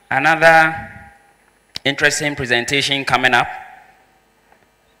another interesting presentation coming up.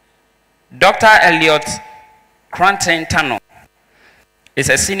 Dr. Elliot Cranton-Tano is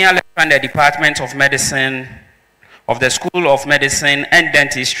a senior lecturer in the Department of Medicine of the School of Medicine and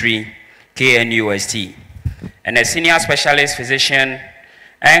Dentistry, KNUST, and a senior specialist physician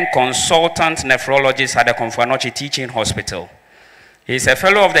and consultant nephrologist at the Komfo-Anokye Teaching Hospital. He is a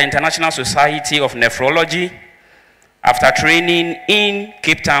fellow of the International Society of Nephrology after training in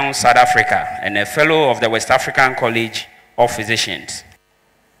Cape Town, South Africa, and a fellow of the West African College of Physicians.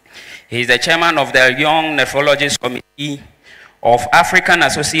 He is the chairman of the Young Nephrologists Committee of African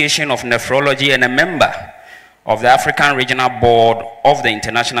Association of Nephrology and a member of the African Regional Board of the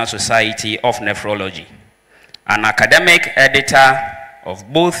International Society of Nephrology, an academic editor of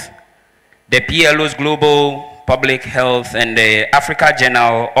both the PLO's Global Public Health and the Africa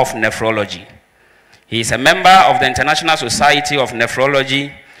Journal of Nephrology. He is a member of the International Society of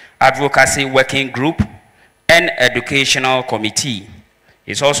Nephrology Advocacy Working Group and Educational Committee.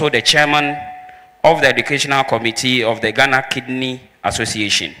 He is also the chairman of the Educational Committee of the Ghana Kidney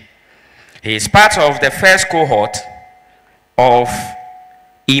Association. He is part of the first cohort of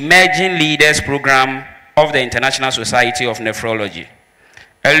Emerging Leaders Program of the International Society of Nephrology.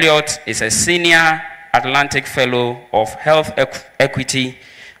 Elliot is a senior Atlantic Fellow of Health Equity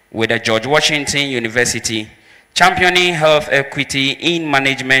with the George Washington University, championing health equity in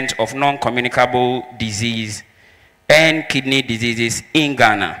management of non-communicable disease and kidney diseases in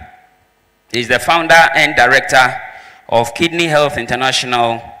Ghana. He is the founder and director of Kidney Health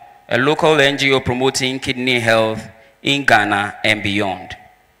International, a local NGO promoting kidney health in Ghana and beyond.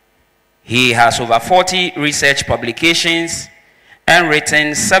 He has over 40 research publications and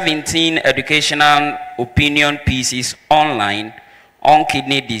written 17 educational opinion pieces online on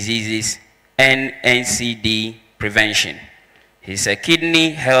kidney diseases and NCD prevention. He's a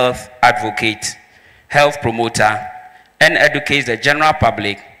kidney health advocate, health promoter, and educates the general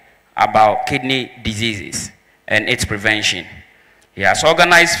public about kidney diseases and its prevention. He has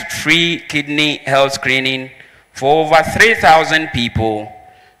organized free kidney health screening for over 3,000 people,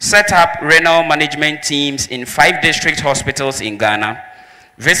 set up renal management teams in 5 district hospitals in Ghana,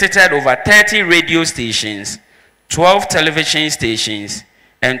 visited over 30 radio stations, 12 television stations,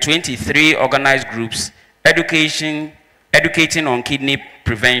 and 23 organized groups educating on kidney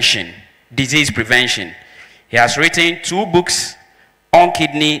prevention, disease prevention. He has written 2 books on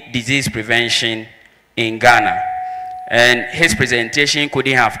kidney disease prevention in Ghana. And his presentation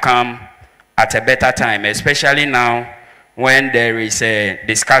couldn't have come at a better time, especially now when there is a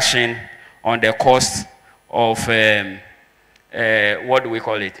discussion on the cost of, what do we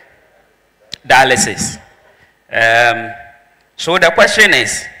call it? Dialysis. So the question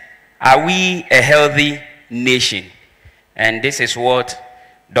is, are we a healthy nation? And this is what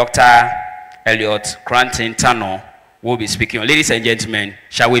Dr. Elliot Cranton-Tano will be speaking on. Ladies and gentlemen,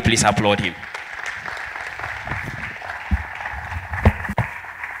 shall we please applaud him?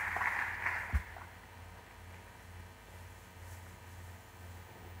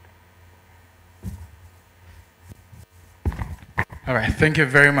 All right, thank you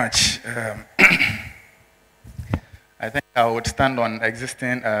very much. I think I would stand on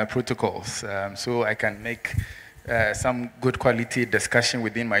existing protocols so I can make some good quality discussion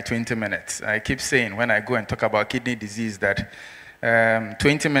within my 20 minutes. I keep saying when I go and talk about kidney disease that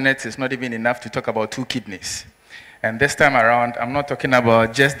 20 minutes is not even enough to talk about 2 kidneys. And this time around, I'm not talking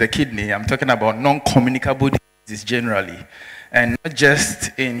about just the kidney, I'm talking about non-communicable diseases generally. And not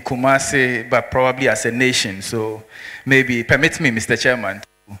just in Kumasi, but probably as a nation. So maybe permit me, Mr. Chairman,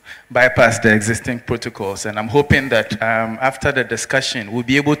 to bypass the existing protocols. And I'm hoping that after the discussion, we'll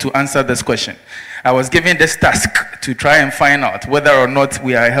be able to answer this question. I was given this task to try and find out whether or not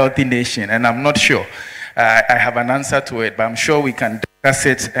we are a healthy nation, and I'm not sure. I have an answer to it, but I'm sure we can discuss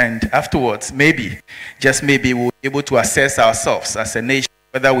it, and afterwards, maybe, just maybe, we'll be able to assess ourselves as a nation,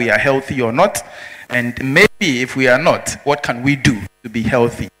 whether we are healthy or not, and maybe if we are not, what can we do to be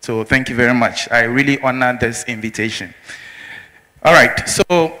healthy? So thank you very much. I really honor this invitation. All right,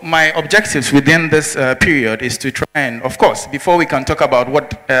 so my objectives within this period is to try and, of course, before we can talk about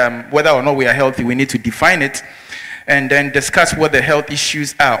what, whether or not we are healthy, we need to define it, and then discuss what the health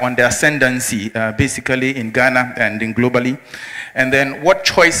issues are on the ascendancy, basically in Ghana and in globally, and then what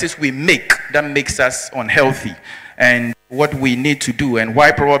choices we make that makes us unhealthy, and what we need to do, and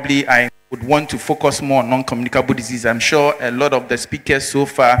why probably I would want to focus more on non-communicable disease. I'm sure a lot of the speakers so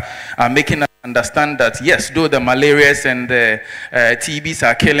far are making us understand that, yes, though the malarias and the TBs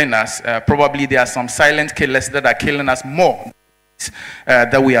are killing us, probably there are some silent killers that are killing us more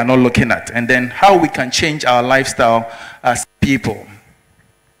that we are not looking at, and then how we can change our lifestyle as people.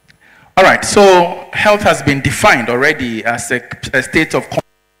 All right, so health has been defined already as a state of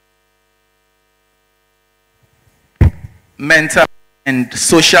mental and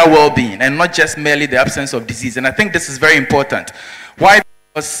social well-being, and not just merely the absence of disease. And I think this is very important. Why?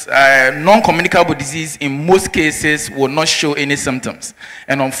 Because non-communicable disease in most cases will not show any symptoms.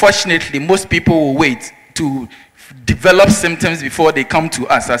 And unfortunately, most people will wait to develop symptoms before they come to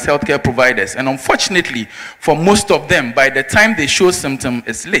us as healthcare providers. And unfortunately, for most of them, by the time they show symptoms,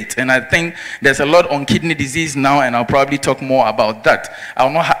 it's late. And I think there's a lot on kidney disease now, and I'll probably talk more about that.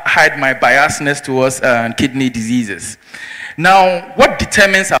 I'll not hide my biasness towards kidney diseases. Now, what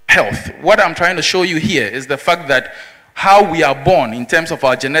determines our health? What I'm trying to show you here is the fact that how we are born in terms of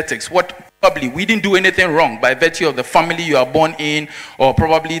our genetics, what probably we didn't do anything wrong by virtue of the family you are born in, or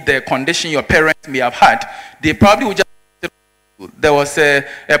probably the condition your parents may have had. They probably would just... There was a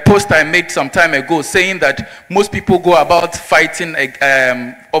post I made some time ago saying that most people go about fighting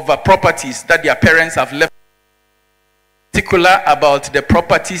over properties that their parents have left, particular about the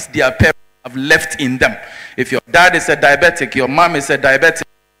properties their parents have left in them. If your dad is a diabetic, your mom is a diabetic,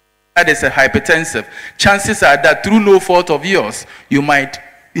 that is a hypertensive, chances are that through no fault of yours, you might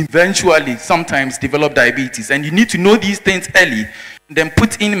eventually sometimes develop diabetes. And you need to know these things early, and then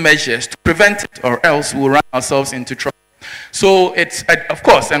put in measures to prevent it, or else we'll run ourselves into trouble. So it's, of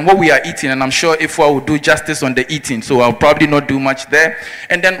course, and what we are eating, and I'm sure if I will do justice on the eating, so I'll probably not do much there.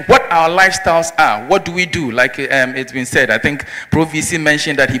 And then what our lifestyles are, what do we do? Like it's been said, I think Prof. VC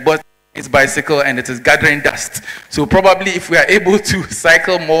mentioned that he bought his bicycle and it is gathering dust. So probably if we are able to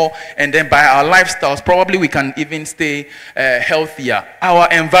cycle more, and then by our lifestyles, probably we can even stay healthier.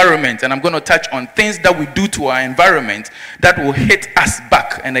 Our environment, and I'm going to touch on things that we do to our environment that will hit us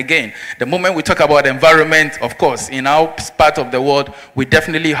back. And again, the moment we talk about environment, of course, in our part of the world, we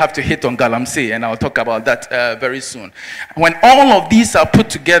definitely have to hit on Galamsey, and I'll talk about that very soon. When all of these are put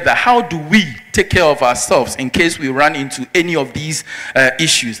together, how do we take care of ourselves in case we run into any of these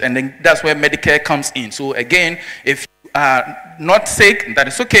issues? And then that's where Medicare comes in. So again, if you are not sick, that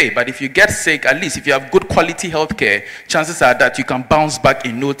is okay. But if you get sick, at least if you have good quality health care, chances are that you can bounce back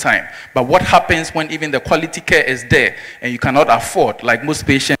in no time. But what happens when even the quality care is there and you cannot afford, like most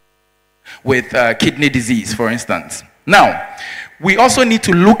patients with kidney disease, for instance? Now, we also need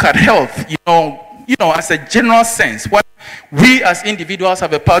to look at health, you know, as a general sense. What we as individuals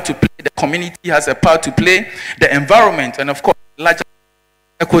have a part to play, the community has a part to play, the environment, and of course, larger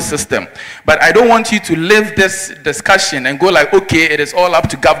ecosystem. But I don't want you to leave this discussion and go like, okay, it is all up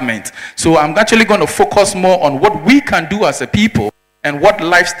to government. So I'm actually going to focus more on what we can do as a people and what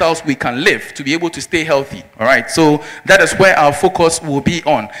lifestyles we can live to be able to stay healthy. All right, so that is where our focus will be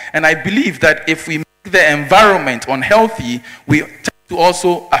on. And I believe that if we make the environment unhealthy, we to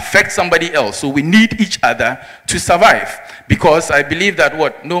also affect somebody else. So we need each other to survive, because I believe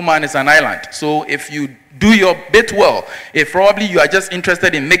that no man is an island. So if you do your bit well, if probably you are just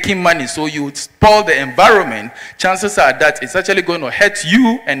interested in making money, so you spoil the environment, chances are that it's actually going to hurt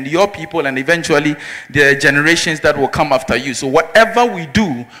you and your people, and eventually the generations that will come after you. So whatever we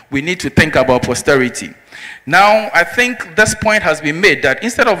do, we need to think about posterity. Now, I think this point has been made that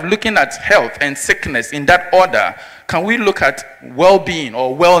instead of looking at health and sickness in that order, can we look at well-being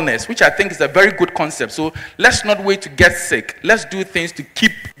or wellness, which I think is a very good concept. So let's not wait to get sick. Let's do things to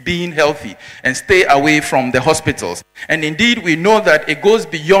keep being healthy and stay away from the hospitals. And indeed, we know that it goes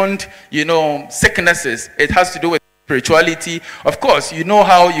beyond, sicknesses. It has to do with spirituality. Of course, you know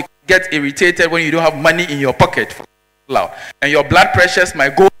how you get irritated when you don't have money in your pocket, and your blood pressures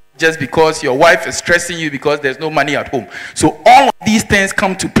might go just because your wife is stressing you because there's no money at home. So all of these things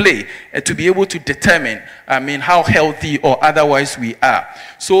come to play to be able to determine, how healthy or otherwise we are.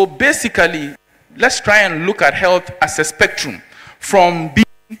 So basically, let's try and look at health as a spectrum, from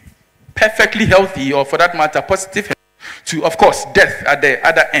being perfectly healthy, or for that matter, positive health, to, of course, death at the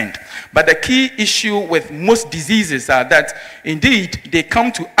other end. But the key issue with most diseases are that, indeed, they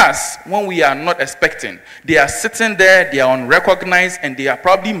come to us when we are not expecting. They are sitting there, they are unrecognized, and they are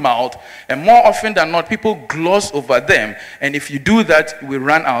probably mild. And more often than not, people gloss over them. And if you do that, we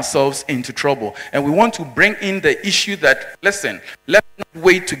run ourselves into trouble. And we want to bring in the issue that, listen, let's not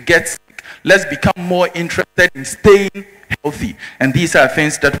wait to get sick. Let's become more interested in staying healthy. And these are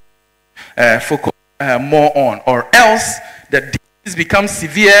things that we focus more on, or else the disease becomes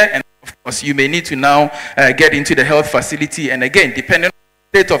severe, and of course you may need to now get into the health facility. And again, depending on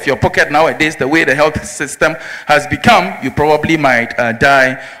the state of your pocket nowadays, the way the health system has become, you probably might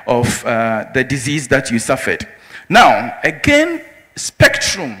die of the disease that you suffered. Now, again,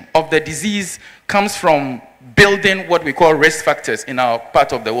 spectrum of the disease comes from building what we call risk factors in our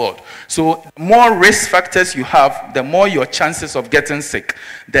part of the world. So the more risk factors you have, the more your chances of getting sick.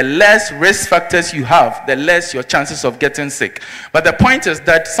 The less risk factors you have, the less your chances of getting sick. But the point is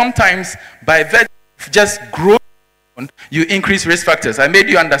that sometimes by virtue of just growing you increase risk factors. I made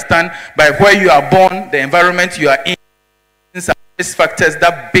you understand by where you are born, the environment you are in, risk factors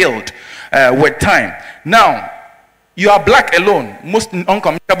that build with time. Now, you are black alone. Most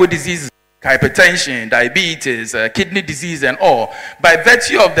uncommunicable diseases, hypertension, diabetes, kidney disease, and all, by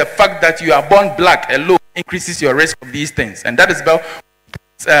virtue of the fact that you are born black alone, increases your risk of these things. And that is about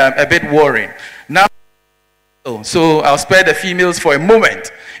a bit worrying. Now, so I'll spare the females for a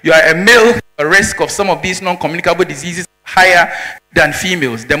moment. You are a male, the risk of some of these non-communicable diseases higher than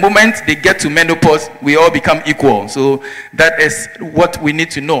females. The moment they get to menopause, we all become equal. So that is what we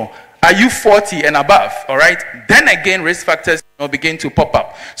need to know. Are you 40 and above, all right? Then again, risk factors begin to pop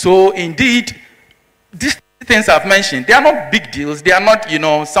up. So indeed, these things I've mentioned, they are not big deals. They are not,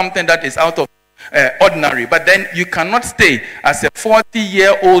 something that is out of ordinary. But then you cannot stay as a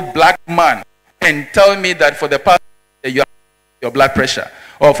 40-year-old black man and tell me that for the past year you have your blood pressure,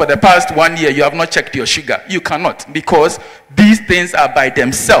 or for the past 1 year you have not checked your sugar. You cannot, because these things are by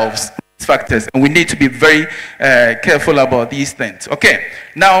themselves factors, and we need to be very careful about these things. Okay,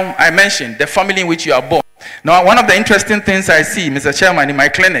 now I mentioned the family in which you are born. Now, one of the interesting things I see, Mr. Chairman, in my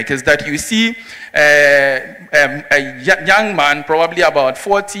clinic is that you see a young man, probably about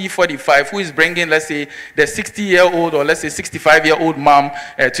 40, 45, who is bringing, let's say, the 60-year-old or let's say 65-year-old mom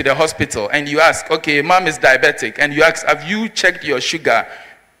to the hospital. And you ask, okay, mom is diabetic. And you ask, have you checked your sugar,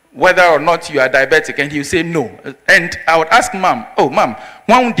 whether or not you are diabetic? And you say no. And I would ask mom, oh, mom,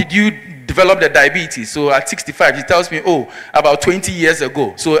 when did you develop the diabetes? So at 65, she tells me, oh, about 20 years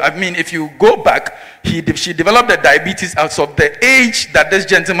ago. So, I mean, if you go back, she developed the diabetes as of the age that this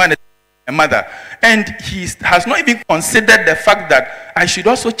gentleman is a mother. And he has not even considered the fact that I should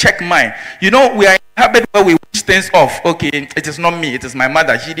also check mine. We are in a habit where we wish things off. Okay, it is not me, it is my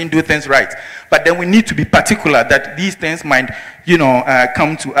mother. She didn't do things right. But then we need to be particular that these things might,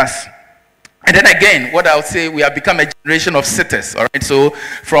 come to us. And then again, what I'll say, we have become a generation of sitters, all right? So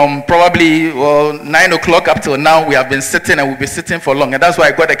from probably 9 o'clock up till now, we have been sitting, and we'll be sitting for long. And that's why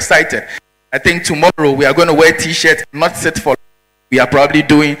I got excited. I think tomorrow we are going to wear T-shirts, not sit for long. We are probably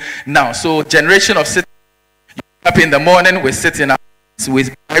doing now. So generation of sitters, up in the morning, we sit in our we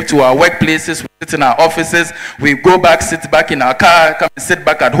drive to our workplaces, we sit in our offices, we go back, sit back in our car, come and sit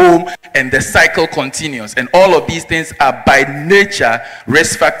back at home, and the cycle continues. And all of these things are by nature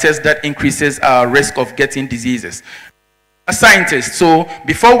risk factors that increases our risk of getting diseases. As scientists, so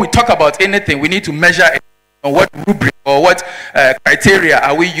before we talk about anything, we need to measure what rubric or what criteria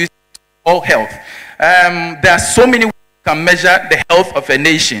are we using for health. There are so many ways we can measure the health of a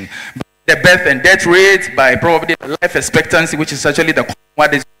nation. The birth and death rate, by probably the life expectancy, which is actually the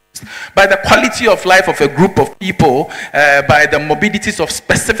what is used, by the quality of life of a group of people, by the morbidities of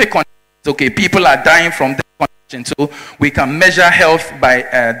specific conditions. Okay, people are dying from this condition, so we can measure health by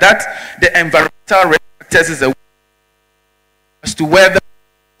that. The environmental risk factors is a way as to whether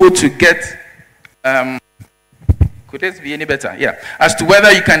able to get could this be any better? Yeah, as to whether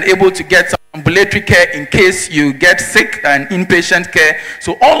you can able to get some ambulatory care in case you get sick, and inpatient care.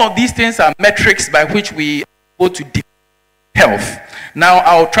 So all of these things are metrics by which we go to define health. Now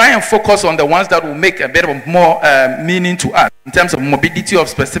I'll try and focus on the ones that will make a bit of more meaning to us in terms of morbidity of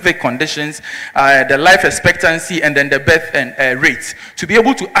specific conditions, the life expectancy, and then the birth and rates, to be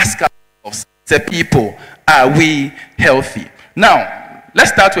able to ask ourselves, the people, are we healthy? Now,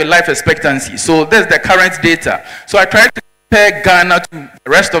 let's start with life expectancy. So there's the current data. So I tried to compare Ghana to the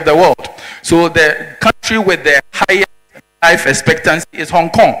rest of the world. So the country with the highest life expectancy is Hong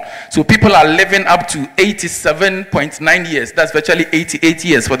Kong. So people are living up to 87.9 years. That's virtually 88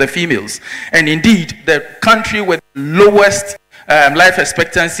 years for the females. And indeed, the country with lowest life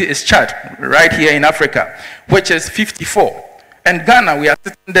expectancy is Chad, right here in Africa, which is 54. And Ghana, we are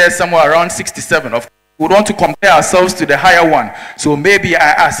sitting there somewhere around 67. Of we want to compare ourselves to the higher one. So maybe I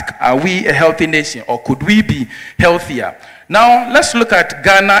ask, are we a healthy nation, or could we be healthier? Now, let's look at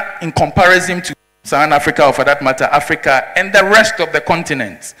Ghana in comparison to Southern Africa, or for that matter, Africa, and the rest of the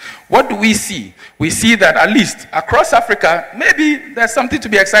continent. What do we see? We see that at least across Africa, maybe there's something to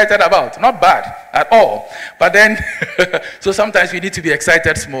be excited about. Not bad at all. But then, so sometimes we need to be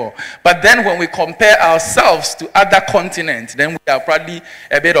excited small. But then when we compare ourselves to other continents, then we are probably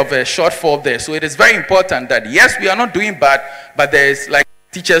a bit of a shortfall there. So it is very important that, yes, we are not doing bad, but there is, like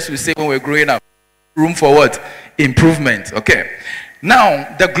teachers will say when we're growing up, room for what? Improvement. Okay.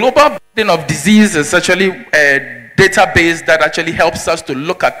 Now, the global burden of disease is actually a database that actually helps us to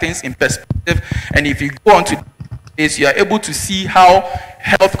look at things in perspective. And if you go on to this, you are able to see how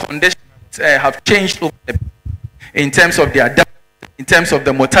health conditions have changed over in terms of their in terms of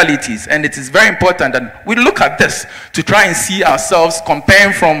the mortalities. And it is very important that we look at this to try and see ourselves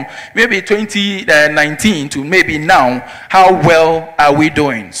comparing from maybe 2019 to maybe now, how well are we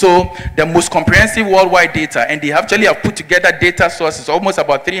doing? So the most comprehensive worldwide data, and they actually have put together data sources, almost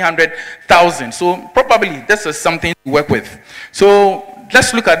about 300,000. So probably this is something to work with. So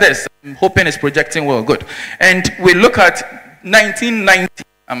let's look at this. I'm hoping it's projecting well, good. And we look at 1990.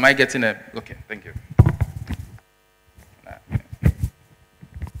 Am I getting a, okay, thank you.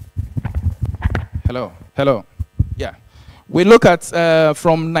 Hello. Yeah. We look at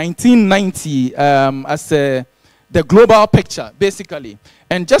from 1990 as the global picture, basically.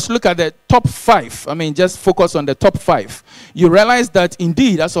 And just look at the top 5. I mean, just focus on the top 5. You realize that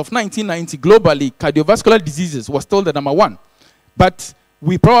indeed, as of 1990, globally, cardiovascular diseases was still the #1. But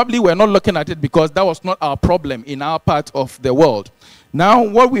we probably were not looking at it because that was not our problem in our part of the world. Now,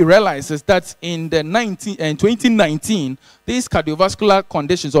 what we realize is that in 2019, these cardiovascular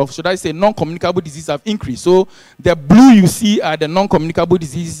conditions, or should I say non-communicable diseases, have increased. So the blue you see are the non-communicable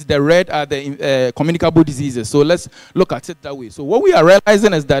diseases, the red are the communicable diseases. So let's look at it that way. So what we are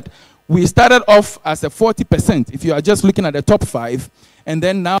realizing is that we started off as a 40%, if you are just looking at the top 5, and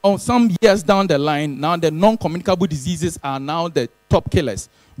then now, some years down the line, now the non-communicable diseases are now the top killers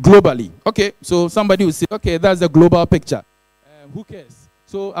globally. Okay, so somebody will say, okay, that's the global picture. Who cares?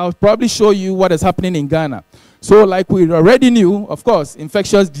 So I'll probably show you what is happening in Ghana. So like we already knew, of course,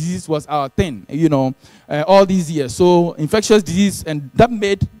 infectious disease was our thing, you know, all these years. So infectious disease, and that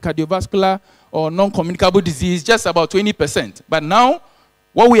made cardiovascular or non-communicable disease just about 20%. But now,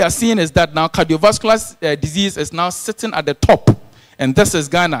 what we are seeing is that now cardiovascular disease is now sitting at the top. And this is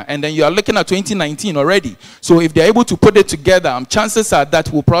Ghana. And then you are looking at 2019 already. So if they're able to put it together, chances are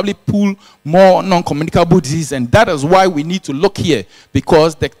that we'll probably pull more non-communicable disease. And that is why we need to look here.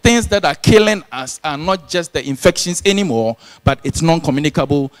 Because the things that are killing us are not just the infections anymore, but it's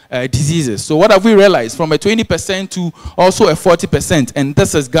non-communicable diseases. So what have we realized? From a 20% to also a 40%. And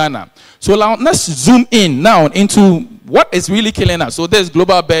this is Ghana. So now let's zoom in now into what is really killing us. So there's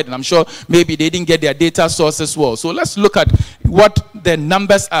global bird, and I'm sure maybe they didn't get their data source as well. So let's look at what the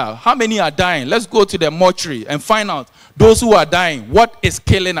numbers are. How many are dying? Let's go to the mortuary and find out those who are dying, what is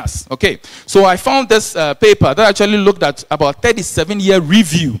killing us. Okay, so I found this paper that actually looked at about 37-year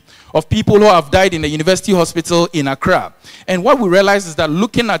review of people who have died in the university hospital in Accra. And what we realized is that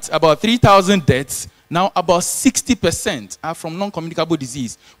looking at about 3,000 deaths, now about 60% are from non-communicable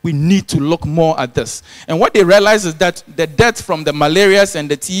disease. We need to look more at this. And what they realize is that the deaths from the malarias and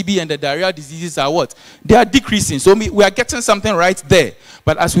the TB and the diarrhea diseases are what? They are decreasing. So we are getting something right there.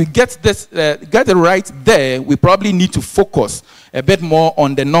 But as we get this, get it right there, we probably need to focus a bit more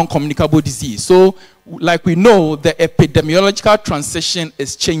on the non-communicable disease. So like we know, the epidemiological transition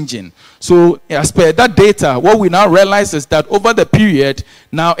is changing. So as per that data, what we now realize is that over the period,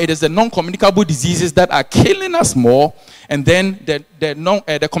 now it is the non-communicable diseases that are killing us more, and then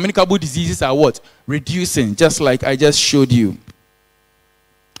the communicable diseases are what? Reducing, just like I just showed you.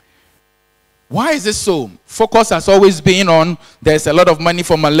 Why is this so? Focus has always been on there's a lot of money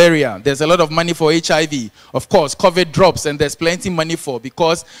for malaria, there's a lot of money for HIV. Of course, COVID drops and there's plenty money for,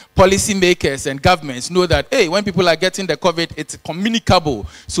 because policymakers and governments know that, hey, when people are getting the COVID, it's communicable,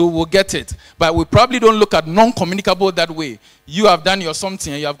 so we'll get it. But we probably don't look at non-communicable that way. You have done your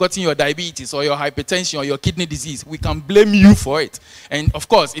something, you have gotten your diabetes or your hypertension or your kidney disease. We can blame you for it. And of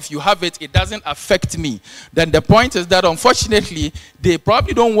course, if you have it, it doesn't affect me. Then the point is that unfortunately, they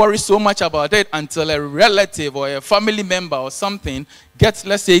probably don't worry so much about it until a relative or a family member or something gets,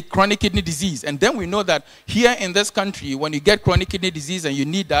 let's say, chronic kidney disease. And then we know that here in this country, when you get chronic kidney disease and you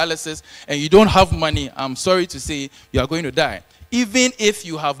need dialysis and you don't have money, I'm sorry to say, you are going to die. Even if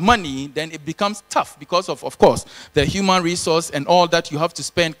you have money, then it becomes tough because of course, the human resource and all that you have to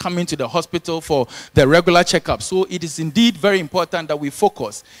spend coming to the hospital for the regular checkup. So it is indeed very important that we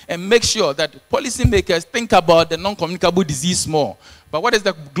focus and make sure that policymakers think about the non-communicable disease more. But what is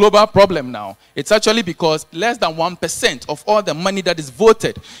the global problem now? It's actually because less than 1% of all the money that is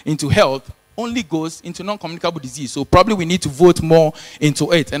voted into health only goes into non-communicable disease. So probably we need to vote more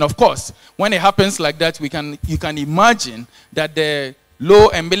into it. And of course, when it happens like that, you can imagine that the low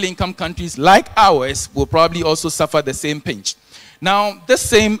and middle income countries like ours will probably also suffer the same pinch. Now, this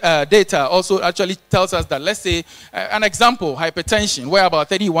same data also actually tells us that, let's say, an example, hypertension, where about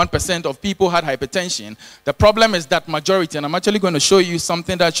 31% of people had hypertension. The problem is that majority, and I'm actually going to show you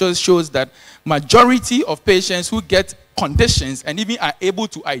something that shows that majority of patients who get conditions and even are able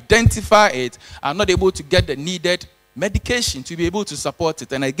to identify it are not able to get the needed medication to be able to support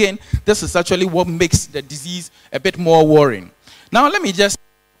it. And again, this is actually what makes the disease a bit more worrying. Now, let me just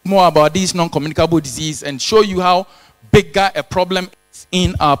talk more about these non-communicable disease and show you how bigger a problem is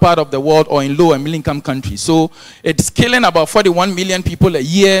in our part of the world or in low and middle income countries. So it's killing about 41 million people a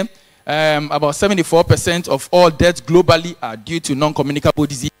year. About 74% of all deaths globally are due to non-communicable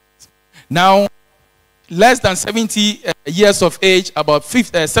diseases. Now, less than 70 years of age, about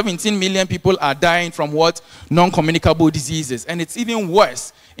 17 million people are dying from what? Non-communicable diseases. And it's even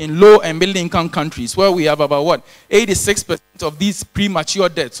worse in low and middle income countries, where we have about what? 86% of these premature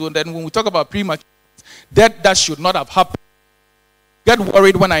deaths. So then when we talk about premature death, that should not have happened. I get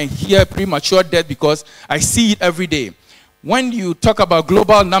worried when I hear premature death because I see it every day. When you talk about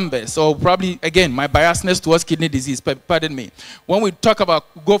global numbers, or probably, again, my biasness towards kidney disease, pardon me. When we talk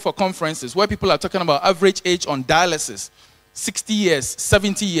about, go for conferences where people are talking about average age on dialysis, 60 years,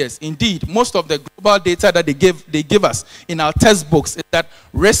 70 years. Indeed, most of the global data that they give us in our textbooks is that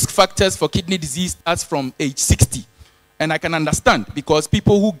risk factors for kidney disease starts from age 60. And I can understand because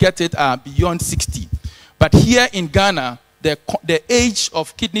people who get it are beyond 60. But here in Ghana, the age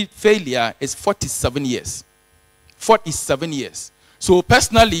of kidney failure is 47 years. 47 years. So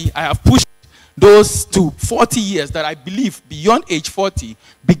personally, I have pushed those to 40 years that I believe beyond age 40,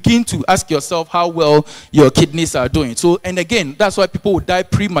 begin to ask yourself how well your kidneys are doing. So, and again, that's why people would die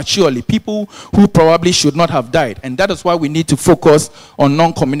prematurely, people who probably should not have died. And that is why we need to focus on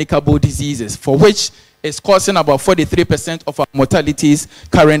non-communicable diseases, for which is causing about 43% of our mortalities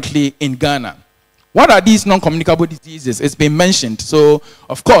currently in Ghana. What are these non-communicable diseases? It's been mentioned. So,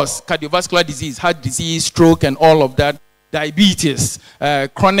 of course, cardiovascular disease, heart disease, stroke, and all of that, diabetes,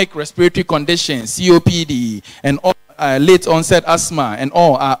 chronic respiratory conditions, COPD, and all, late onset asthma, and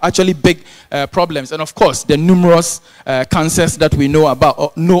all are actually big problems. And of course, the numerous cancers that we know about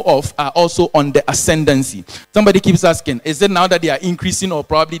or know of are also on the ascendancy. Somebody keeps asking, is it now that they are increasing, or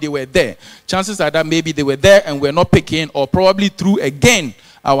probably they were there? Chances are that maybe they were there and we're not picking, or probably through, again,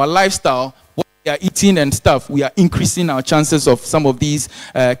 our lifestyle, what we are eating and stuff, we are increasing our chances of some of these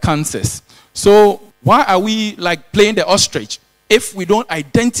cancers. So why are we like playing the ostrich? If we don't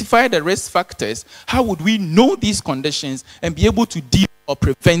identify the risk factors, how would we know these conditions and be able to deal or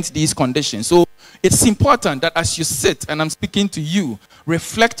prevent these conditions? So it's important that as you sit, and I'm speaking to you,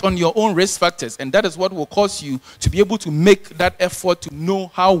 reflect on your own risk factors, and that is what will cause you to be able to make that effort to know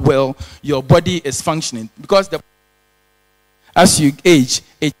how well your body is functioning. Because as you age,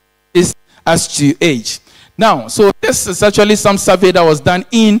 it is as you age. Now, so this is actually some survey that was done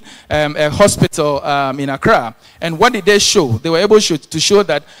in a hospital in Accra. And what did they show? They were able to show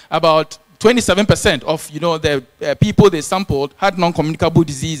that about 27% of the people they sampled had non-communicable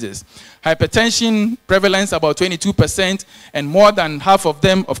diseases. Hypertension prevalence about 22%, and more than half of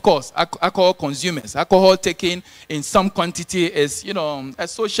them, of course, alcohol consumers. Alcohol taken in some quantity is, a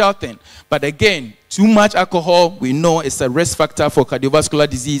social thing. But again, too much alcohol, we know, is a risk factor for cardiovascular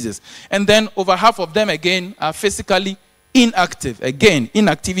diseases. And then over half of them, again, are physically inactive. Again,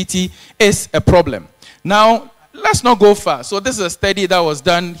 inactivity is a problem. Now, let's not go far. So this is a study that was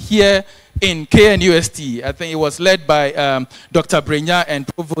done here in KNUST. I think it was led by Dr. Brenya, and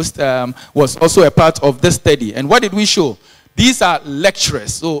Provost was also a part of this study. And what did we show? These are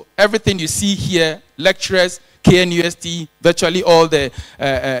lecturers. So everything you see here, lecturers, KNUST, virtually all the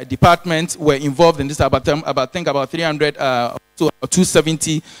departments were involved in this. About 300 to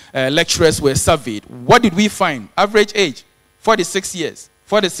 270 lecturers were surveyed. What did we find? Average age, 46 years.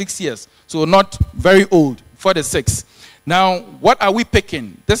 46 years. So not very old. 46. Now, what are we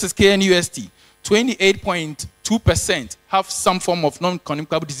picking? This is KNUST. 28.2% have some form of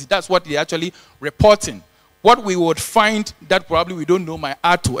non-communicable disease. That's what they're actually reporting. What we would find that probably we don't know might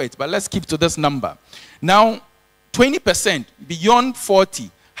add to it, but let's keep to this number. Now, 20% beyond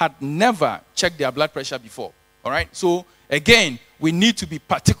 40 had never checked their blood pressure before. All right? So, again, we need to be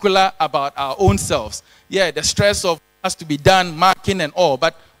particular about our own selves. Yeah, the stress of has to be done, marking and all,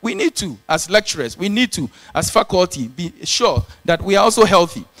 but we need to, as lecturers, we need to, as faculty, be sure that we are also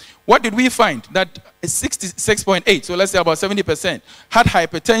healthy. What did we find? That 66.8, so let's say about 70%, had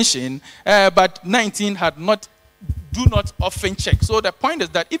hypertension, but 19 had do not often check. So the point is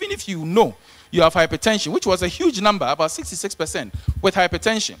that even if you know you have hypertension, which was a huge number, about 66% with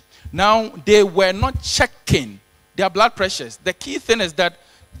hypertension, now they were not checking their blood pressures. The key thing is that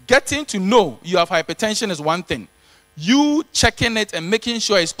getting to know you have hypertension is one thing. You checking it and making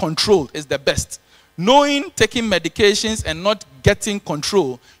sure it's controlled is the best. Knowing taking medications and not getting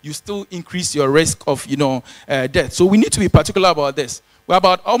control, you still increase your risk of, death. So we need to be particular about this. Well,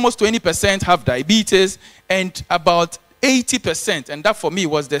 about almost 20% have diabetes, and about 80%, and that for me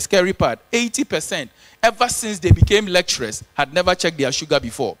was the scary part, 80%, ever since they became lecturers, had never checked their sugar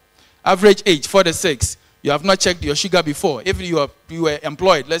before. Average age, 46. You have not checked your sugar before. If you were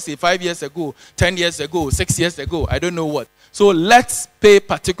employed, let's say 5 years ago, 10 years ago, 6 years ago, I don't know what. So let's pay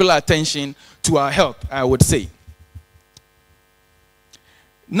particular attention to our health, I would say.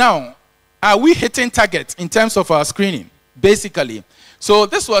 Now, are we hitting targets in terms of our screening? Basically. So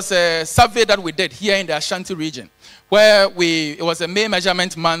this was a survey that we did here in the Ashanti region, where it was a May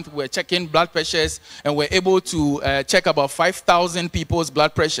measurement month. We're checking blood pressures, and we're able to check about 5,000 people's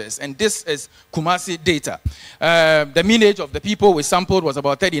blood pressures. And this is Kumasi data. The mean age of the people we sampled was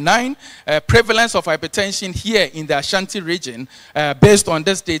about 39. Prevalence of hypertension here in the Ashanti region, based on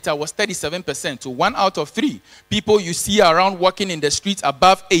this data, was 37%. So 1 out of 3 people you see around walking in the streets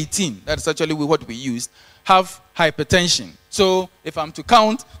above 18, that's actually what we used, have hypertension. So if I'm to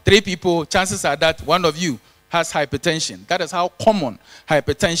count 3 people, chances are that one of you has hypertension. That is how common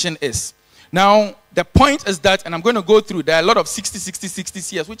hypertension is. Now, the point is that, and I'm going to go through, there are a lot of 60s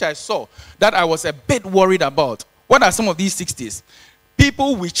here, which I saw that I was a bit worried about. What are some of these 60s?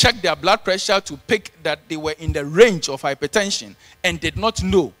 People will check their blood pressure to pick that they were in the range of hypertension and did not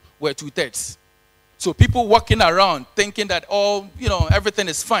know were 2/3. So people walking around thinking that, oh, everything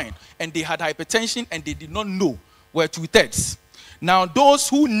is fine, and they had hypertension and they did not know were 2/3. Now, those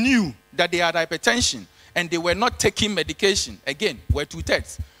who knew that they had hypertension and they were not taking medication, again, were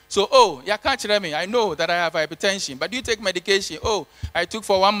 2/3. So, oh, you can't tell me, I know that I have hypertension, but do you take medication? Oh, I took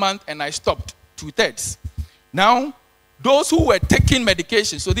for 1 month and I stopped. 2/3. Now, those who were taking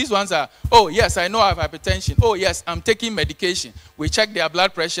medication, so these ones are, oh, yes, I know I have hypertension. Oh, yes, I'm taking medication. We check their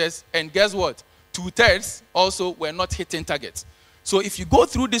blood pressures, and guess what? 2/3 also were not hitting targets. So if you go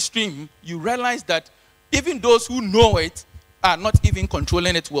through this stream, you realize that even those who know it are not even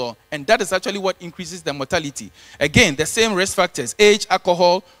controlling it well. And that is actually what increases the mortality. Again, the same risk factors: age,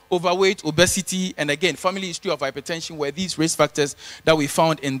 alcohol, overweight, obesity, and again, family history of hypertension were these risk factors that we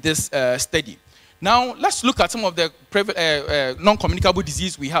found in this study. Now, let's look at some of the non-communicable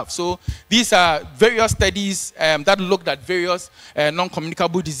disease we have. So these are various studies that looked at various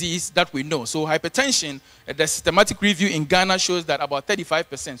non-communicable disease that we know. So hypertension, the systematic review in Ghana shows that about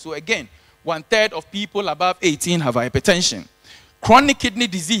 35%. So again, 1/3 of people above 18 have hypertension. Chronic kidney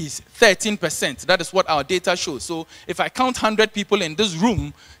disease, 13%. That is what our data shows. So if I count 100 people in this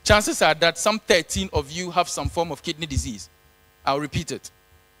room, chances are that some 13 of you have some form of kidney disease. I'll repeat it.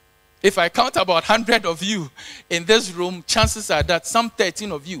 If I count about 100 of you in this room, chances are that some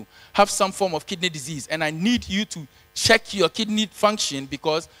 13 of you have some form of kidney disease. And I need you to check your kidney function,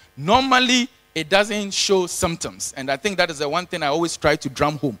 because normally it doesn't show symptoms. And I think that is the one thing I always try to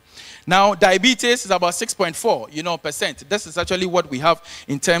drum home. Now, diabetes is about 6.4%. This is actually what we have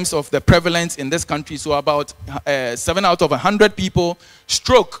in terms of the prevalence in this country. So about 7 out of 100 people.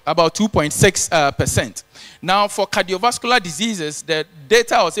 Stroke, about 2.6%. Now, for cardiovascular diseases, the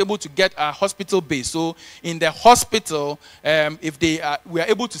data I was able to get are hospital-based. So in the hospital, if we are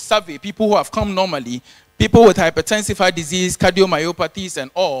able to survey people who have come normally, people with hypertensive heart disease, cardiomyopathies,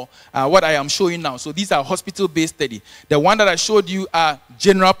 and all, what I am showing now. So these are hospital-based study. The one that I showed you are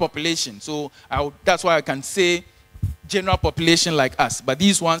general population. So that's why I can say general population like us. But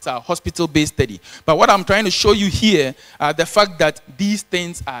these ones are hospital-based study. But what I'm trying to show you here are the fact that these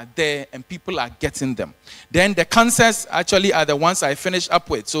things are there and people are getting them. Then the cancers actually are the ones I finished up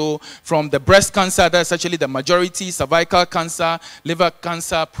with. So from the breast cancer, that's actually the majority: cervical cancer, liver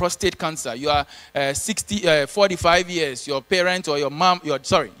cancer, prostate cancer. You are 45 years, your parent or your mom,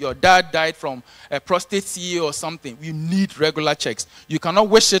 your dad died from prostate CA or something. You need regular checks. You cannot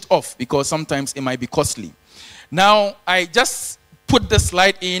wish it off, because sometimes it might be costly. Now, I just put the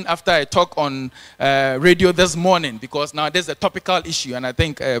slide in after I talked on radio this morning, because now there's a topical issue, and I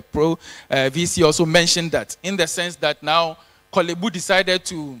think VC also mentioned that, in the sense that now Kolebu decided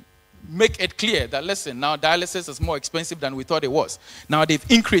to make it clear that, listen, now dialysis is more expensive than we thought it was. Now they've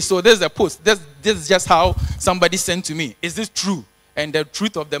increased. So there's a post. This is just how somebody sent to me. Is this true? And the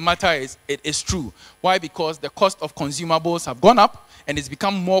truth of the matter is, it is true. Why? Because the cost of consumables have gone up, and it's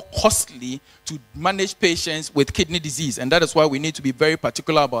become more costly to manage patients with kidney disease. And that is why we need to be very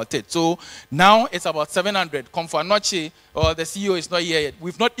particular about it. So now it's about 700. Comfanoche, or the CEO is not here yet.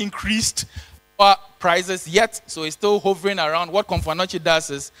 We've not increased our prices yet, so it's still hovering around. What Comfanoche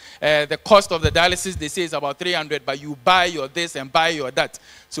does is, the cost of the dialysis, they say, is about 300, but you buy your this and buy your that.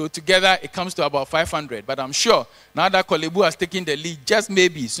 So together, it comes to about 500. But I'm sure, now that Kolebu has taken the lead, just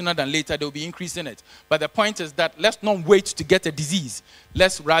maybe sooner than later, they'll be increasing it. But the point is that let's not wait to get a disease.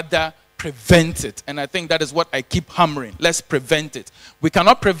 Let's rather prevent it. And I think that is what I keep hammering. Let's prevent it. We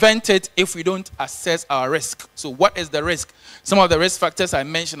cannot prevent it if we don't assess our risk. So what is the risk? Some of the risk factors I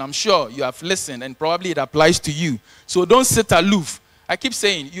mentioned, I'm sure you have listened, and probably it applies to you. So don't sit aloof. I keep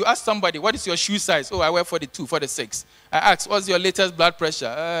saying, you ask somebody, what is your shoe size? Oh, I wear 42, 46. I ask, what's your latest blood pressure?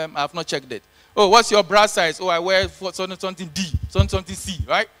 I have not checked it. Oh, what's your bra size? Oh, I wear something D, something C,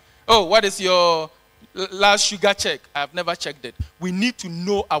 right? Oh, what is your last sugar check? I've never checked it. We need to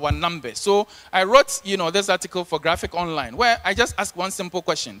know our numbers. So I wrote, this article for Graphic Online where I just ask one simple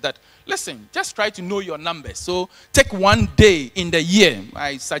question that, listen, just try to know your numbers. So take one day in the year.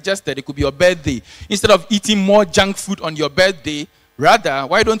 I suggested it could be your birthday. Instead of eating more junk food on your birthday, rather,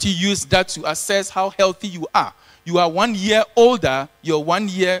 why don't you use that to assess how healthy you are? You are 1 year older, your 1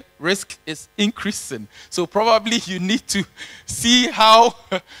 year risk is increasing. So probably you need to see how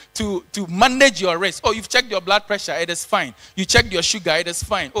to manage your risk. Oh, you've checked your blood pressure, it is fine. You checked your sugar, it is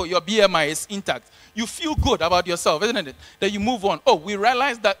fine. Oh, your BMI is intact. You feel good about yourself, isn't it? Then you move on. Oh, we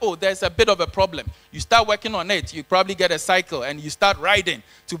realize that, there's a bit of a problem. You start working on it. You probably get a cycle and you start riding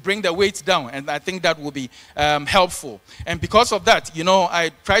to bring the weight down. And I think that will be helpful. And because of that,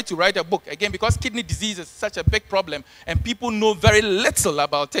 I tried to write a book. Again, because kidney disease is such a big problem and people know very little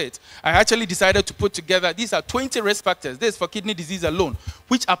about it, I actually decided to put together, these are 20 risk factors. This is for kidney disease alone,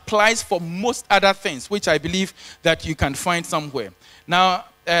 which applies for most other things, which I believe that you can find somewhere. Now,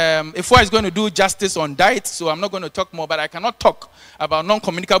 Ifwa is going to do justice on diet, so I'm not going to talk more, but I cannot talk about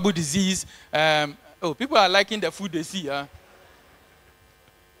non-communicable disease. People are liking the food they see. Huh?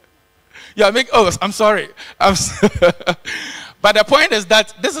 I'm sorry. But the point is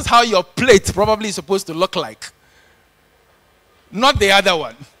that this is how your plate probably is supposed to look like. Not the other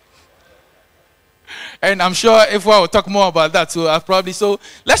one. And I'm sure if we will talk more about that, so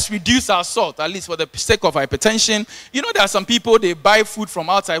let's reduce our salt, at least for the sake of hypertension. There are some people, they buy food from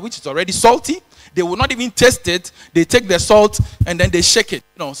outside, which is already salty. They will not even taste it. They take the salt and then they shake it.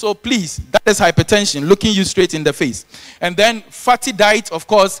 So please, that is hypertension, looking you straight in the face. And then fatty diet, of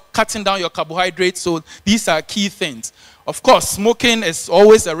course, cutting down your carbohydrates. So these are key things. Of course, smoking is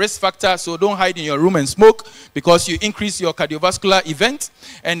always a risk factor, so don't hide in your room and smoke because you increase your cardiovascular event.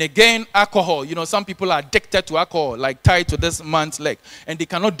 And again, alcohol. Some people are addicted to alcohol, like tied to this man's leg, and they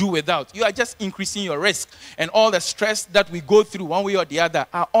cannot do without. You are just increasing your risk. And all the stress that we go through one way or the other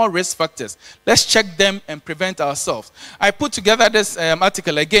are all risk factors. Let's check them and prevent ourselves. I put together this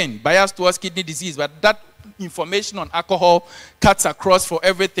article, again, biased towards kidney disease, but that information on alcohol cuts across for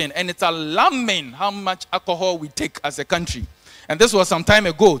everything, and it's alarming how much alcohol we take as a country. And this was some time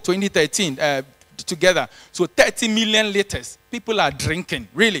ago, 2013, together. So 30 million liters people are drinking,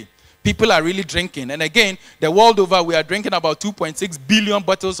 really. People are really drinking. And again, the world over, we are drinking about 2.6 billion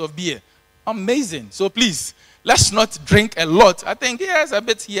bottles of beer. Amazing. So please, let's not drink a lot. I think, yes, a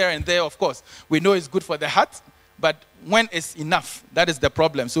bit here and there, of course. We know it's good for the heart, but when it's enough, that is the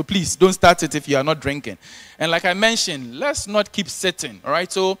problem. So please, don't start it if you are not drinking. And like I mentioned, let's not keep sitting, all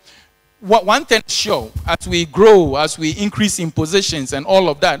right? So one thing sure, as we grow, as we increase in positions and all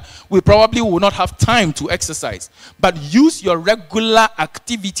of that, we probably will not have time to exercise. But use your regular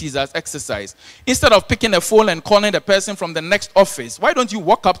activities as exercise. Instead of picking a phone and calling the person from the next office, why don't you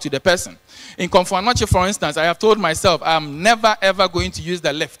walk up to the person? In Konfo-Anokye, for instance, I have told myself I'm never ever going to use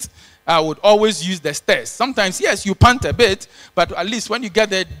the lift. I would always use the stairs. Sometimes, yes, you pant a bit, but at least when you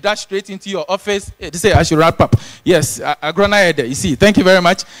get there, dash straight into your office, they say, I should wrap up. Yes, Agrona, you see. Thank you very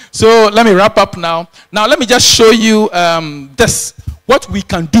much. So let me wrap up now. Now, let me just show you this, what we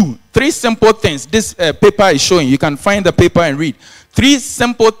can do. 3 simple things. This paper is showing. You can find the paper and read. 3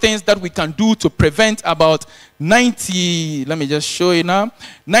 simple things that we can do to prevent about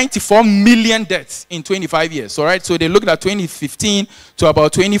 94 million deaths in 25 years, all right? So they looked at 2015 to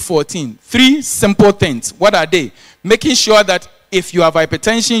about 2014. 3 simple things. What are they? Making sure that if you have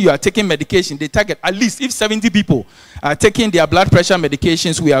hypertension, you are taking medication. They target, at least if 70 people are taking their blood pressure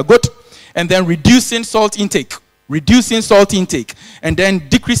medications, we are good. And then reducing salt intake. And then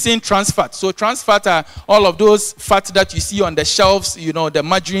decreasing trans fat. So trans fat are all of those fats that you see on the shelves, the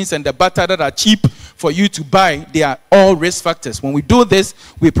margarines and the butter that are cheap for you to buy. They are all risk factors. When we do this,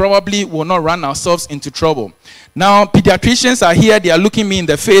 we probably will not run ourselves into trouble. Now, pediatricians are here. They are looking me in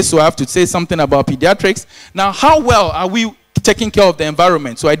the face, so I have to say something about pediatrics. Now, how well are we taking care of the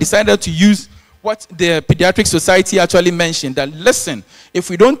environment? So I decided to use what the Pediatric Society actually mentioned, that listen,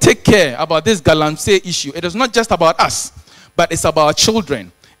 if we don't take care about this galamsey issue, it is not just about us, but it's about our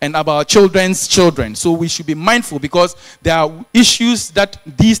children and about children's children. So we should be mindful because there are issues that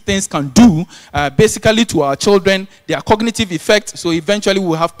these things can do basically to our children. There are cognitive effects, so eventually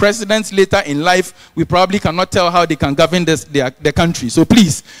we'll have presidents later in life. We probably cannot tell how they can govern the country. So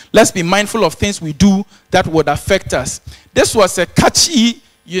please, let's be mindful of things we do that would affect us. This was a catchy,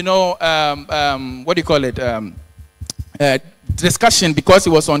 discussion, because it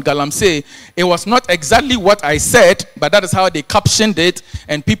was on Galamsey, it was not exactly what I said, but that is how they captioned it,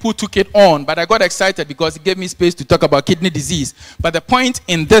 and people took it on. But I got excited because it gave me space to talk about kidney disease. But the point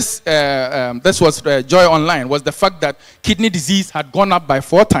in this, this was Joy Online, was the fact that kidney disease had gone up by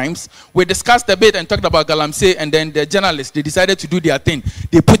 4 times. We discussed a bit and talked about Galamsey, and then the journalists, they decided to do their thing.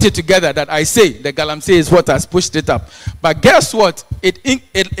 They put it together that I say the Galamsey is what has pushed it up. But guess what?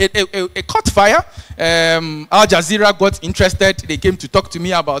 It caught fire. Al Jazeera got interested. They came to talk to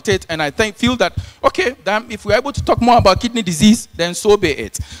me about it, and I feel that, okay, if we're able to talk more about kidney disease, then so be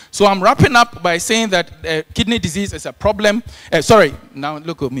it. So I'm wrapping up by saying that kidney disease is a problem. Sorry, now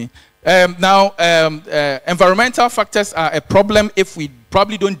look at me. Environmental factors are a problem if we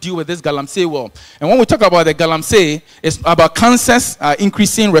probably don't deal with this Galamsey well. And when we talk about the Galamsey, it's about cancers,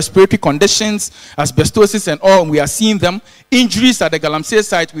 increasing respiratory conditions, asbestosis and all, and we are seeing them. Injuries at the Galamsey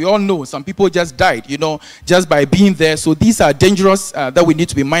site, we all know some people just died, you know, just by being there. So these are dangerous that we need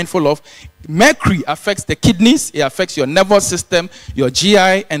to be mindful of. Mercury affects the kidneys, it affects your nervous system, your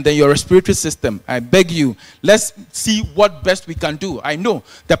GI, and then your respiratory system. I beg you, let's see what best we can do. I know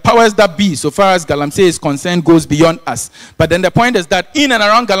the powers that be, so far as Galamsey is concerned, goes beyond us. But then the point is that in and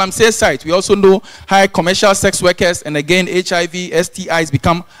around Galamsey site, we also know high commercial sex workers, and again, HIV, STIs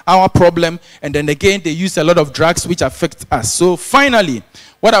become our problem, and then again, they use a lot of drugs which affect us. So finally,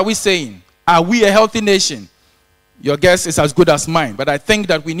 what are we saying? Are we a healthy nation? Your guess is as good as mine, but I think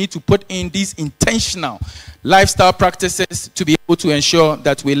that we need to put in these intentional lifestyle practices to be able to ensure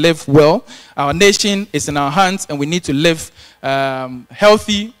that we live well. Our nation is in our hands, and we need to live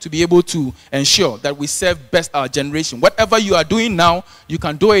healthy to be able to ensure that we serve best our generation. Whatever you are doing now, you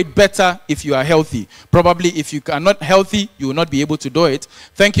can do it better if you are healthy. Probably if you are not healthy, you will not be able to do it.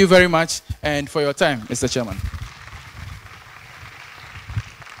 Thank you very much, and for your time, Mr. Chairman.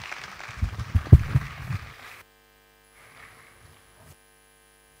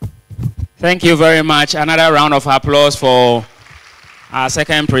 Thank you very much. Another round of applause for our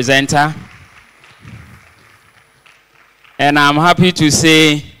second presenter. And I'm happy to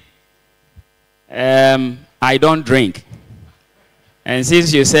say I don't drink. And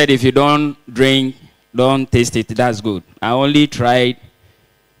since you said if you don't drink, don't taste it, that's good. I only tried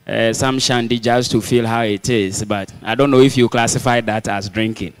some shandy just to feel how it is, but I don't know if you classify that as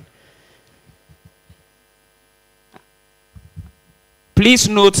drinking. Please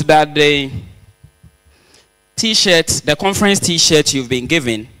note that the T-shirt, the conference T-shirt you've been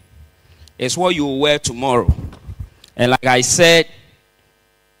given, is what you will wear tomorrow. And like I said,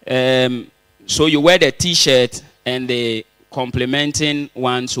 so you wear the T-shirt and the complementing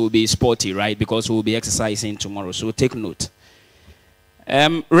ones will be sporty, right? Because we'll be exercising tomorrow, so take note.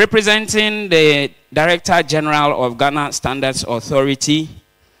 Representing the Director General of Ghana Standards Authority,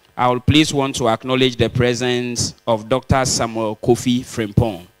 I will please want to acknowledge the presence of Dr. Samuel Kofi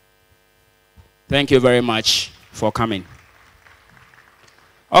Frimpong. Thank you very much for coming.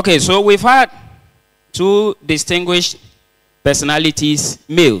 Okay, so we've had 2 distinguished personalities,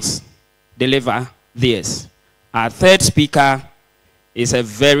 males, deliver theirs. Our third speaker is a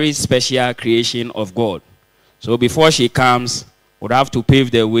very special creation of God. So before she comes, we'll have to pave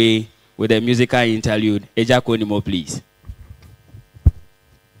the way with a musical interlude. Eja Konimo, please.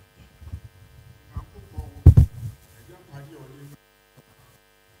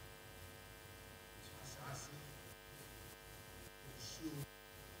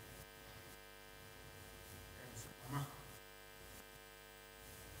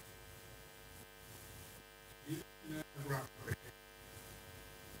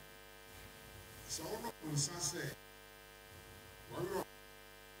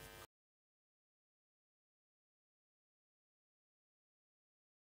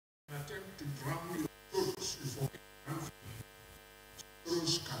 Attempt to drown your sorrows before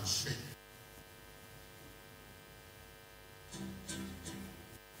sorrows can sing.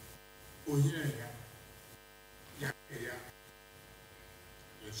 Oh yeah. Yes,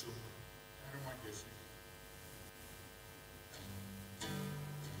 I don't want this.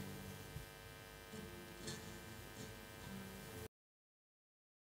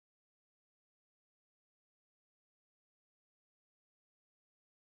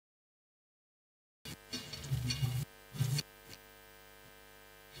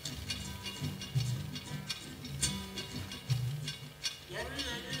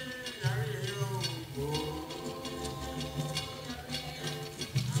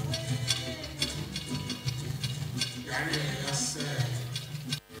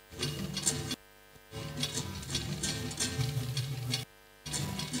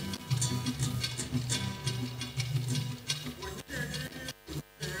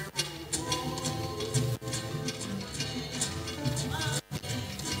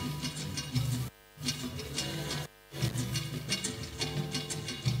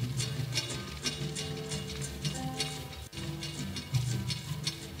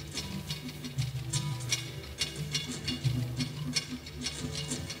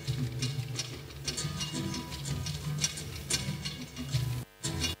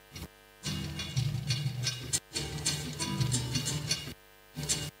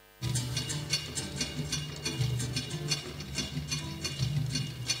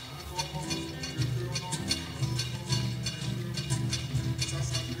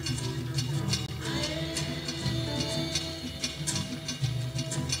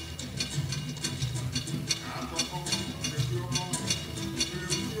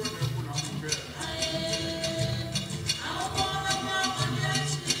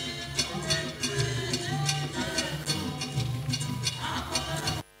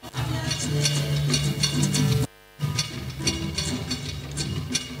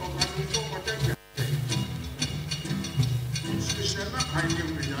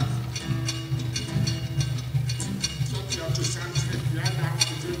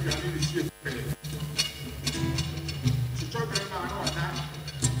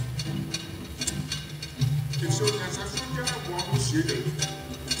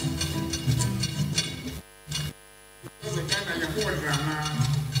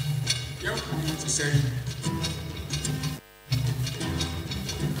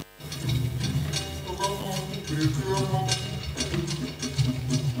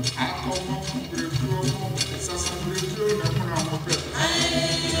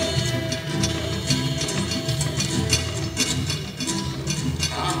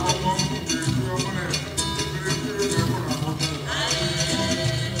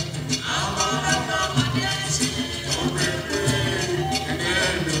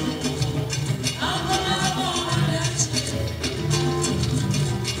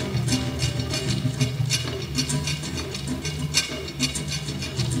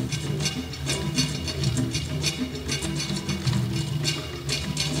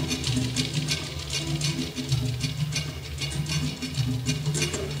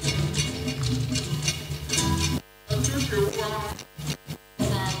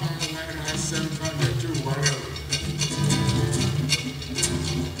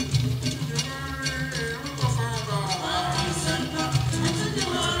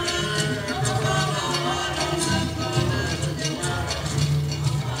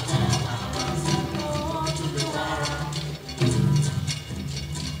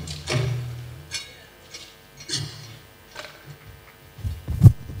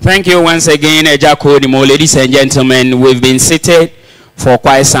 Thank you once again, Ejako Nimo. Ladies and gentlemen, we've been seated for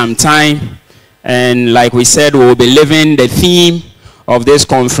quite some time, and like we said, we'll be living the theme of this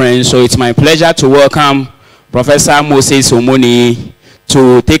conference. So it's my pleasure to welcome Professor Moses Omoni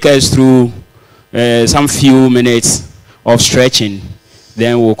to take us through some few minutes of stretching.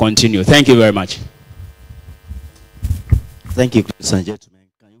 Then we'll continue. Thank you very much. Thank you, ladies and gentlemen.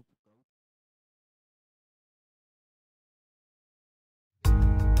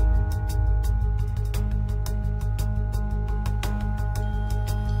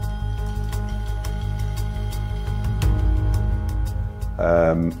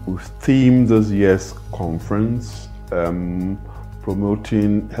 We've themed this year's conference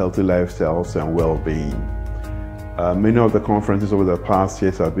promoting healthy lifestyles and well-being. Many of the conferences over the past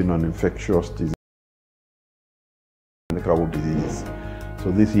years have been on infectious disease and communicable disease.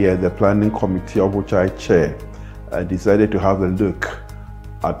 So this year, the planning committee, of which I chair, decided to have a look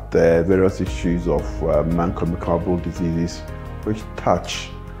at the various issues of non-communicable diseases which touch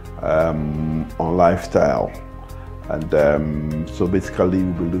on lifestyle. And so basically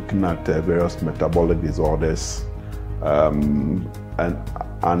we'll be looking at various metabolic disorders and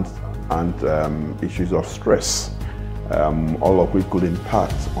issues of stress, all of which could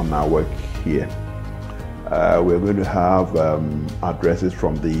impact on our work here. We're going to have addresses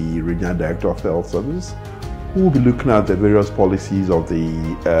from the Regional Director of Health Service, who will be looking at the various policies of the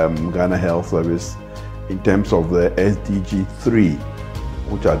Ghana Health Service in terms of the SDG 3,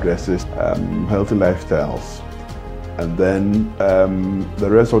 which addresses healthy lifestyles. And then the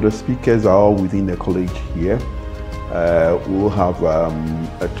rest of the speakers are all within the college here. We'll have a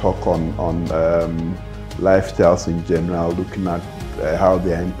talk on lifestyles in general, looking at how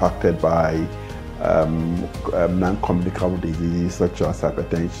they are impacted by non-communicable diseases such as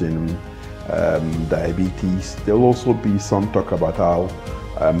hypertension, diabetes. There will also be some talk about how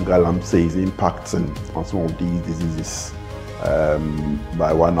galamsey is impacting on some of these diseases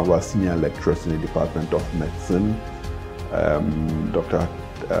by one of our senior lecturers in the Department of Medicine, Dr.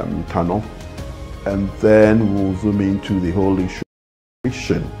 Tano. And then we'll zoom into the whole issue of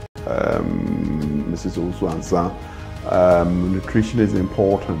nutrition. Mrs. Osuansa, nutrition is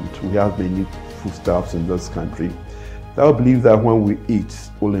important. We have many foodstuffs in this country. I believe that when we eat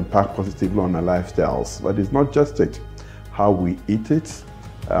will impact positively on our lifestyles. But it's not just it, how we eat it,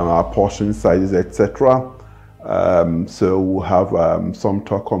 our portion sizes, etc. So we'll have some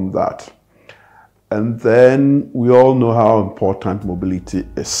talk on that. And then we all know how important mobility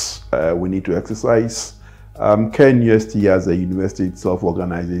is. We need to exercise. KNUSTas as a university itself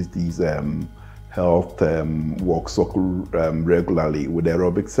organizes these health walks regularly with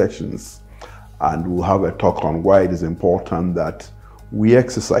aerobic sessions. And we'll have a talk on why it is important that we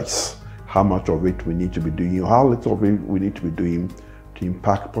exercise, how much of it we need to be doing, or how little of it we need to be doing to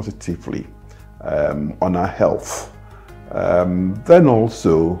impact positively on our health. Then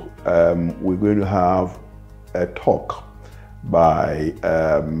also, we're going to have a talk by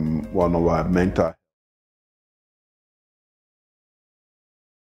one of our mentors.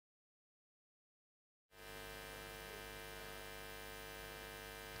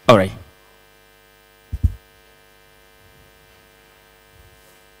 All right.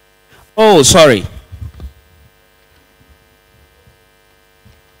 Oh, sorry.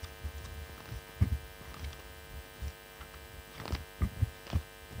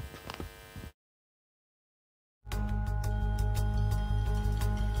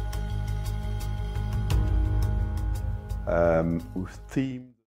 with themes.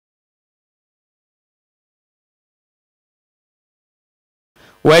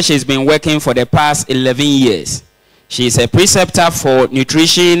 Where she's been working for the past 11 years. She is a preceptor for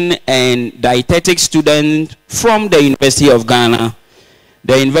nutrition and dietetic student from the University of Ghana,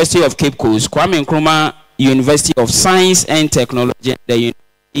 the University of Cape Coast, Kwame Nkrumah University of Science and Technology, and the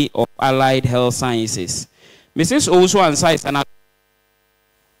University of Allied Health Sciences. Mrs. Owusu Ansah is an of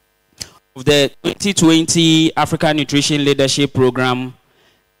the 2020 African Nutrition Leadership Program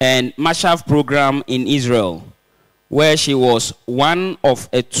and Mashaf Program in Israel, where she was one of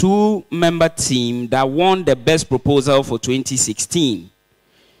a two-member team that won the best proposal for 2016.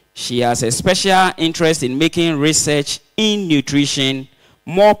 She has a special interest in making research in nutrition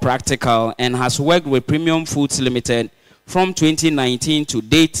more practical and has worked with Premium Foods Limited from 2019 to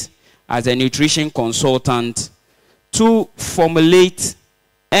date as a nutrition consultant to formulate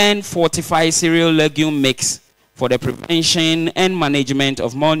and fortify cereal legume mix for the prevention and management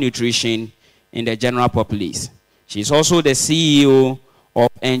of malnutrition in the general populace. She's also the CEO of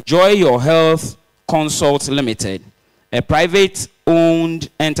Enjoy Your Health Consult Limited, a private-owned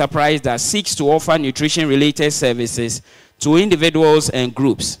enterprise that seeks to offer nutrition-related services to individuals and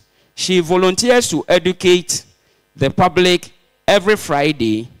groups. She volunteers to educate the public every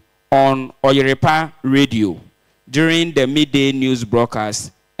Friday on Oyeripa Radio during the midday news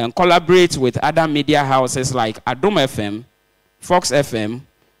broadcast and collaborates with other media houses like Adom FM, Fox FM,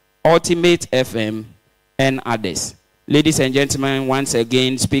 Ultimate FM, and others. Ladies and gentlemen, once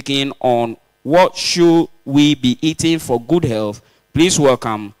again speaking on what should we be eating for good health, please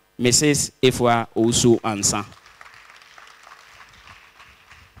welcome Mrs. Efua Owusu Ansah.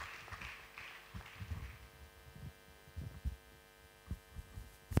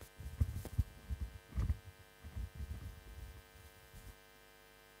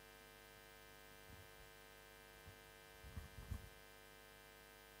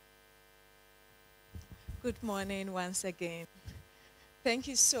 Good morning once again. Thank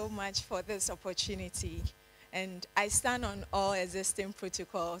you so much for this opportunity. And I stand on all existing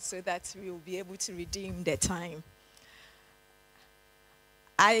protocols so that we will be able to redeem the time.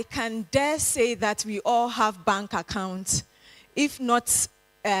 I can dare say that we all have bank accounts. If not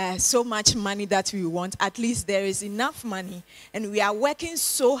so much money that we want, at least there is enough money. And we are working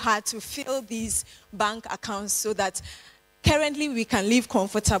so hard to fill these bank accounts so that currently we can live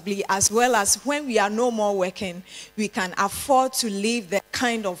comfortably, as well as when we are no more working, we can afford to live the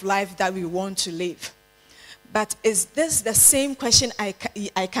kind of life that we want to live. But is this the same question I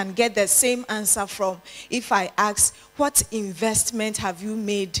can get the same answer from if I ask, what investment have you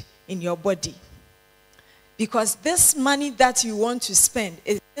made in your body? Because this money that you want to spend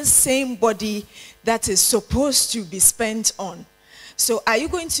is the same body that is supposed to be spent on. So are you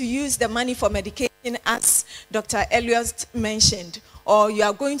going to use the money for medication as Dr. Elliot mentioned, or you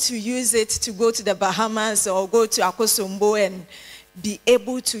are going to use it to go to the Bahamas or go to Akosombo and be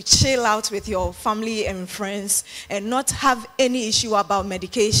able to chill out with your family and friends and not have any issue about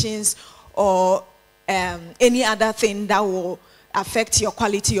medications or any other thing that will affect your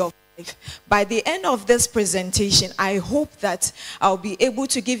quality of life? By the end of this presentation, I hope that I'll be able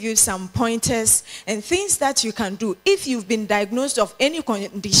to give you some pointers and things that you can do. If you've been diagnosed of any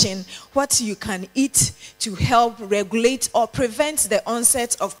condition, what you can eat to help regulate or prevent the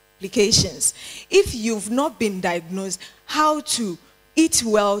onset of complications. If you've not been diagnosed, how to eat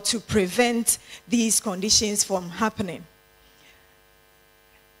well to prevent these conditions from happening.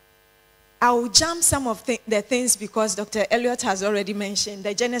 I'll jump some of the things because Dr. Elliot has already mentioned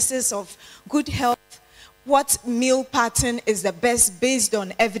the genesis of good health, what meal pattern is the best based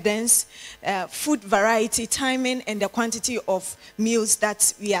on evidence, food variety, timing, and the quantity of meals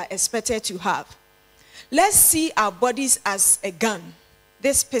that we are expected to have. Let's see our bodies as a gun,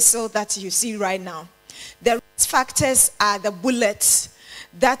 this pistol that you see right now. The risk factors are the bullets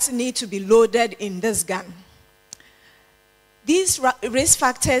that need to be loaded in this gun. These risk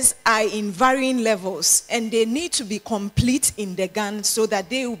factors are in varying levels, and they need to be complete in the gun so that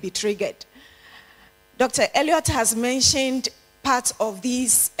they will be triggered. Dr. Elliot has mentioned part of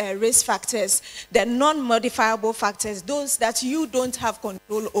these risk factors, the non-modifiable factors, those that you don't have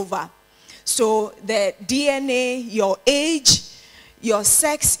control over. So the DNA, your age, your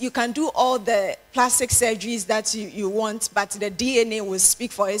sex, you can do all the plastic surgeries that you want, but the DNA will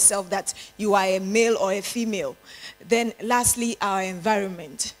speak for itself that you are a male or a female. Then lastly, our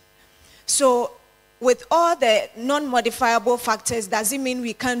environment. So with all the non-modifiable factors, does it mean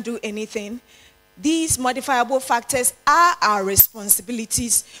we can't do anything? These modifiable factors are our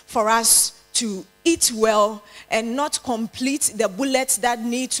responsibilities for us to eat well and not complete the bullets that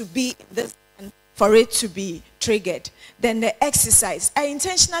need to be in this for it to be triggered. Then the exercise. I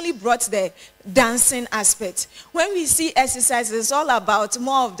intentionally brought the dancing aspect. When we see exercise, it's all about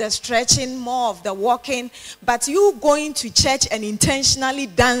more of the stretching, more of the walking, but you going to church and intentionally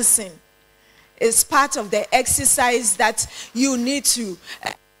dancing is part of the exercise that you need to.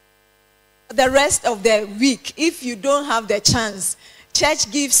 The rest of the week, if you don't have the chance,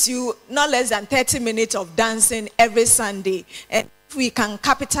 church gives you not less than 30 minutes of dancing every Sunday. And if we can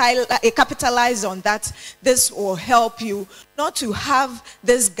capitalize on that, this will help you not to have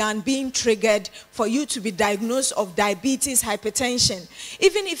this gun being triggered for you to be diagnosed of diabetes, hypertension.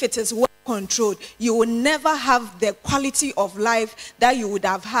 Even if it is well controlled, you will never have the quality of life that you would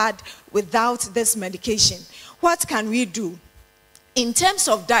have had without this medication. What can we do? In terms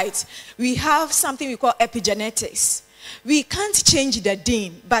of diet, we have something we call epigenetics. We can't change the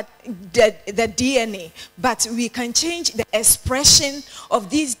DNA, but we can change the expression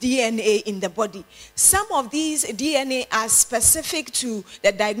of this DNA in the body. Some of these DNA are specific to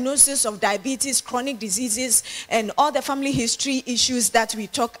the diagnosis of diabetes, chronic diseases, and all the family history issues that we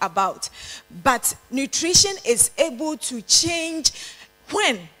talk about. But nutrition is able to change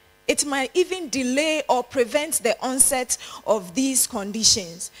when it might even delay or prevent the onset of these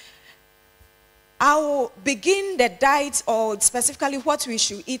conditions. I will begin the diet, or specifically what we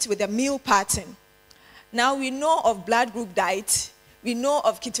should eat, with a meal pattern. Now we know of blood group diet, we know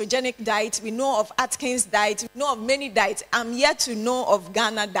of ketogenic diet, we know of Atkins diet, we know of many diets. I'm yet to know of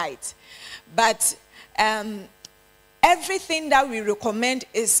Ghana diet. But everything that we recommend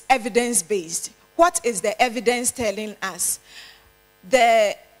is evidence-based. What is the evidence telling us?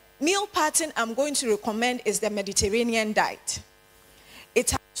 The meal pattern I'm going to recommend is the Mediterranean diet.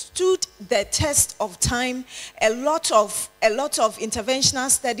 It has stood the test of time. A lot of interventional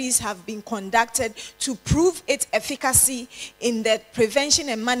studies have been conducted to prove its efficacy in the prevention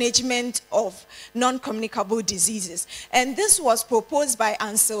and management of non-communicable diseases. And this was proposed by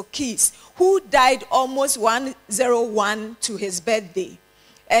Ansel Keys, who died almost 101 to his birthday.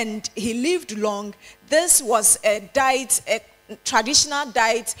 And he lived long. This was a diet, a traditional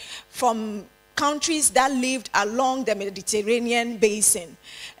diet from countries that lived along the Mediterranean basin.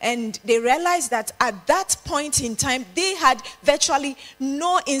 And they realized that at that point in time, they had virtually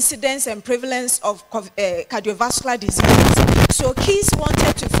no incidence and prevalence of cardiovascular diseases. So Keys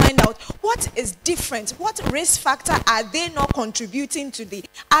wanted to find out what is different, what risk factor are they not contributing to the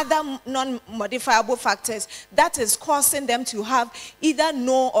other non-modifiable factors that is causing them to have either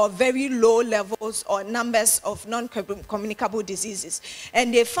no or very low levels or numbers of non-communicable diseases.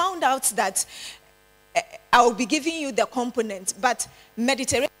 And they found out that I will be giving you the components, but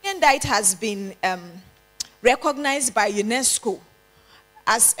Mediterranean diet has been recognized by UNESCO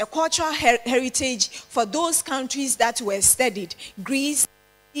as a cultural heritage for those countries that were studied, Greece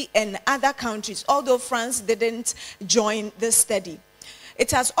and other countries, although France didn't join the study. It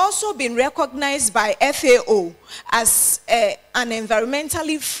has also been recognized by FAO as an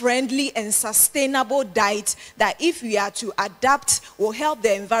environmentally friendly and sustainable diet that, if we are to adapt, will help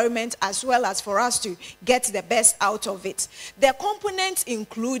the environment as well as for us to get the best out of it. The components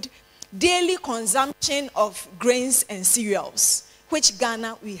include daily consumption of grains and cereals, which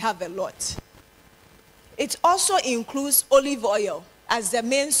Ghana we have a lot. It also includes olive oil as the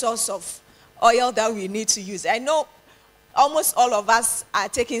main source of oil that we need to use. I know almost all of us are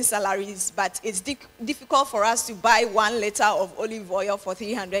taking salaries, but it's difficult for us to buy 1 liter of olive oil for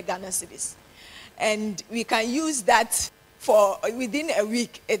 300 Ghana cedis. And we can use that for within a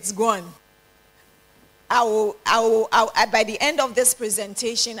week, it's gone. By the end of this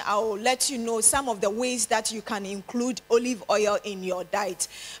presentation, I will let you know some of the ways that you can include olive oil in your diet.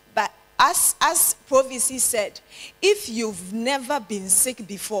 But as Provisy said, if you've never been sick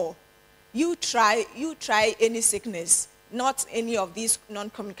before, you try any sickness, not any of these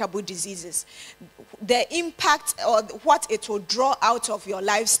non-communicable diseases. The impact or what it will draw out of your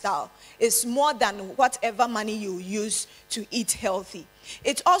lifestyle is more than whatever money you use to eat healthy.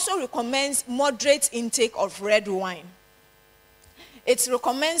 It also recommends moderate intake of red wine. It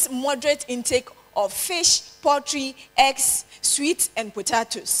recommends moderate intake of fish, poultry, eggs, sweets, and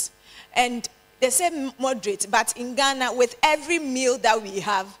potatoes. And they say moderate, but in Ghana, with every meal that we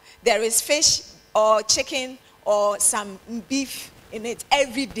have, there is fish or chicken or some beef in it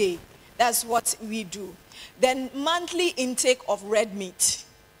every day. That's what we do. Then monthly intake of red meat.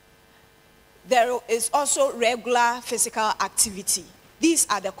 There is also regular physical activity. These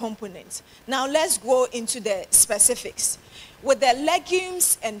are the components. Now let's go into the specifics. With the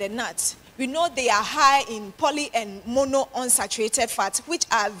legumes and the nuts, we know they are high in poly and monounsaturated fats, which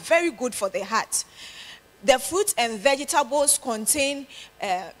are very good for the heart. The fruits and vegetables contain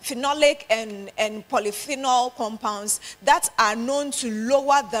phenolic and polyphenol compounds that are known to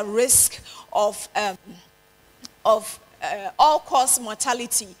lower the risk of all-cause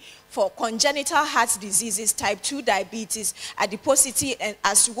mortality for congenital heart diseases, type 2 diabetes, adiposity, and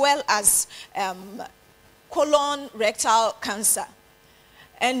as well as colon rectal cancer.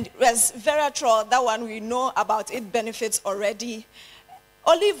 And resveratrol, that one we know about its benefits already.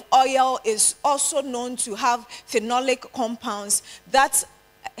 Olive oil is also known to have phenolic compounds that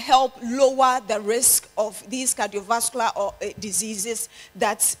help lower the risk of these cardiovascular diseases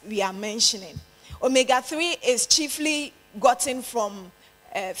that we are mentioning. Omega-3 is chiefly gotten from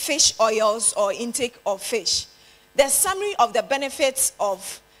fish oils or intake of fish. The summary of the benefits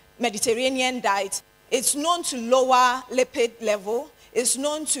of Mediterranean diet, it's known to lower lipid level, it's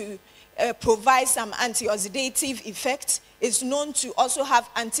known to provide some antioxidative effect, it's known to also have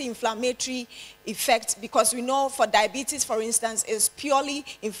anti-inflammatory effect, because we know for diabetes, for instance, is purely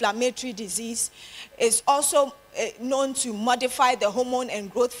inflammatory disease. It's also known to modify the hormone and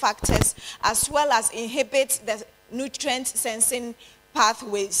growth factors, as well as inhibit the nutrient sensing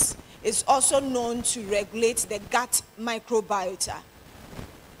pathways. It's also known to regulate the gut microbiota.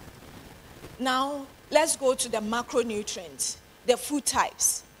 Now, let's go to the macronutrients, the food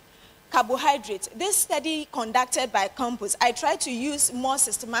types. Carbohydrates. This study conducted by Campus, I try to use more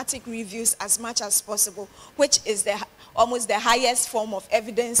systematic reviews as much as possible, which is almost the highest form of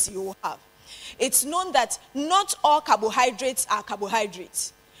evidence you will have. It's known that not all carbohydrates are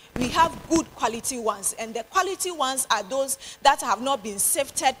carbohydrates. We have good quality ones, and the quality ones are those that have not been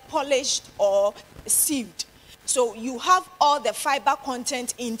sifted, polished, or sieved. So you have all the fiber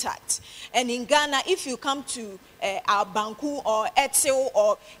content intact. And in Ghana, if you come to our Banku or Etsil,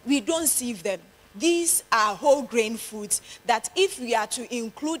 or we don't sieve them. These are whole grain foods that if we are to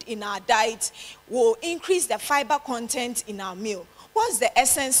include in our diet, will increase the fiber content in our meal. What's the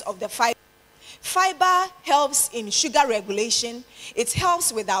essence of the fiber? Fiber helps in sugar regulation, it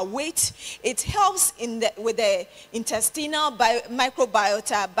helps with our weight, it helps with the intestinal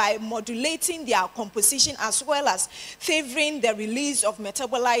microbiota by modulating their composition, as well as favoring the release of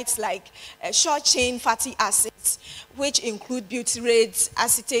metabolites like short-chain fatty acids, which include butyrates,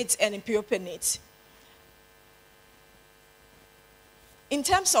 acetates, and propionates. In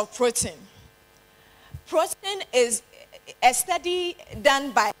terms of protein is a study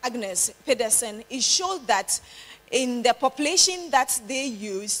done by Agnes Pedersen. It showed that in the population that they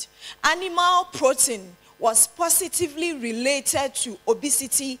used, animal protein was positively related to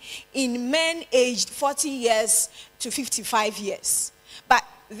obesity in men aged 40 years to 55 years. But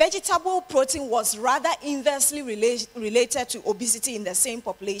vegetable protein was rather inversely related to obesity in the same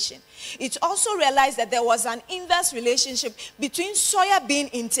population. It also realized that there was an inverse relationship between soya bean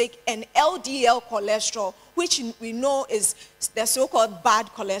intake and LDL cholesterol, which we know is the so-called bad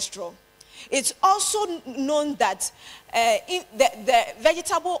cholesterol. It's also known that the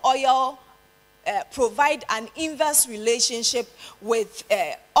vegetable oil provide an inverse relationship with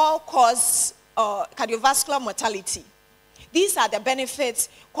all-cause cardiovascular mortality. These are the benefits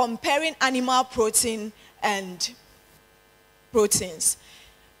comparing animal protein and proteins.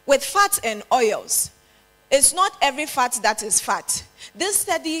 With fat and oils, it's not every fat that is fat. This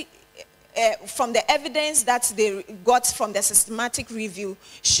study, from the evidence that they got from the systematic review,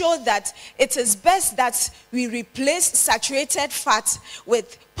 showed that it is best that we replace saturated fat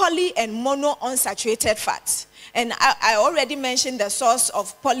with poly and monounsaturated fats. And I already mentioned the source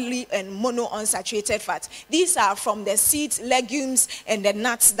of poly and monounsaturated fat. These are from the seeds, legumes, and the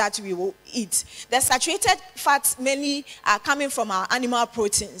nuts that we will eat. The saturated fats mainly are coming from our animal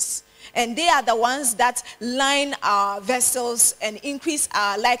proteins. And they are the ones that line our vessels and increase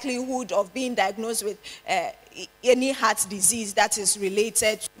our likelihood of being diagnosed with any heart disease that is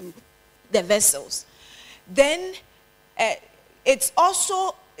related to the vessels. Then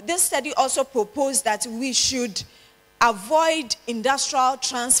this study also proposed that we should avoid industrial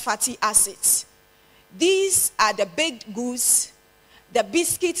trans fatty acids. These are the baked goods, the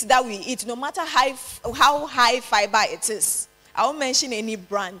biscuits that we eat, no matter how high fiber it is. I won't mention any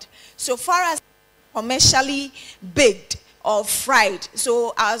brand. So far as commercially baked or fried,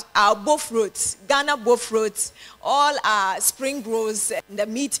 so our bofroats, Ghana bofroats, all our spring rolls, and the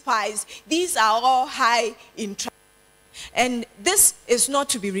meat pies, these are all high in trans. And this is not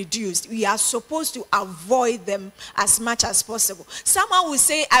to be reduced. We are supposed to avoid them as much as possible. Someone will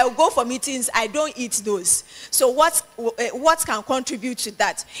say, I'll go for meetings, I don't eat those. So what can contribute to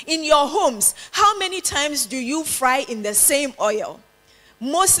that? In your homes, how many times do you fry in the same oil?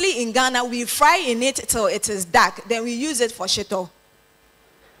 Mostly in Ghana, we fry in it till it is dark. Then we use it for shito.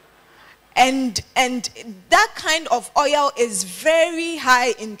 And that kind of oil is very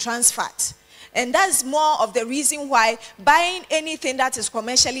high in trans fat. And that's more of the reason why buying anything that is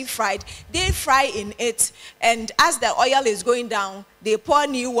commercially fried, they fry in it. And as the oil is going down, they pour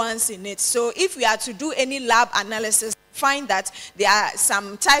new ones in it. So if we are to do any lab analysis, find that there are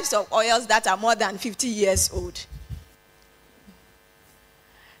some types of oils that are more than 50 years old.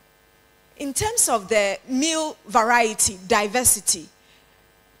 In terms of the meal variety, diversity,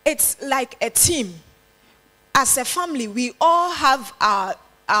 it's like a team. As a family, we all have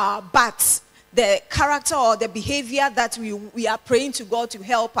our bats, the character or the behavior that we are praying to God to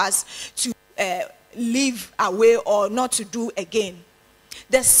help us to live away or not to do again.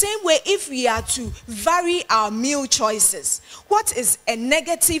 The same way, if we are to vary our meal choices, what is a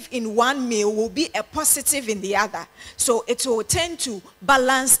negative in one meal will be a positive in the other. So it will tend to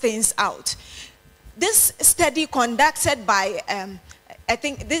balance things out. This study conducted by, I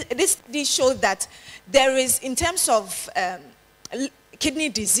think this study showed that there is, in terms of kidney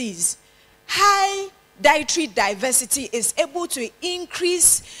disease, high dietary diversity is able to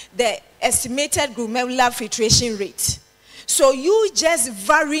increase the estimated glomerular filtration rate. So you just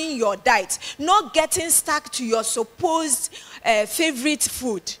varying your diet, not getting stuck to your supposed favorite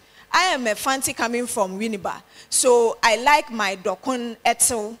food. I am a fancy coming from Winneba, so I like my dokon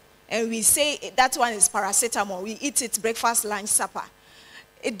etzel, and we say that one is paracetamol. We eat it breakfast, lunch, supper.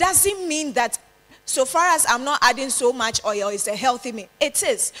 It doesn't mean that so far as I'm not adding so much oil, it's a healthy meal. It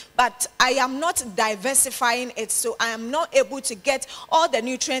is, but I am not diversifying it, so I am not able to get all the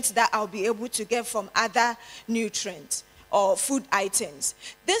nutrients that I'll be able to get from other nutrients or food items.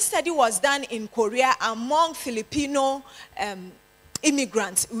 This study was done in Korea among Filipino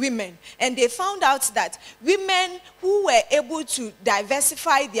immigrant women, and they found out that women who were able to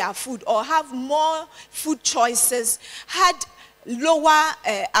diversify their food or have more food choices had lower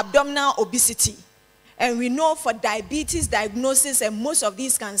abdominal obesity. And we know for diabetes diagnosis and most of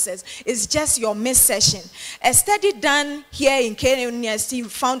these cancers, it's just your missed session. A study done here in KNUSTas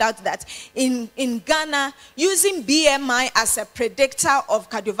found out that in Ghana, using BMI as a predictor of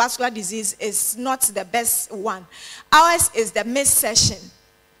cardiovascular disease is not the best one. Ours is the missed session,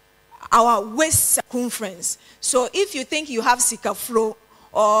 our waist circumference. So if you think you have sikaflow,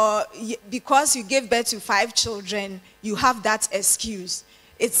 or because you gave birth to 5 children, you have that excuse.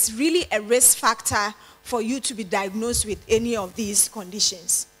 It's really a risk factor for you to be diagnosed with any of these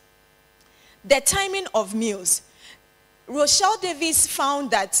conditions. The timing of meals. Rochelle Davis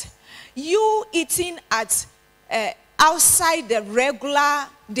found that you eating at outside the regular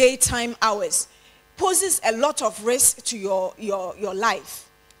daytime hours poses a lot of risk to your life,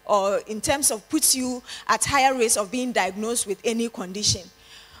 or in terms of puts you at higher risk of being diagnosed with any condition.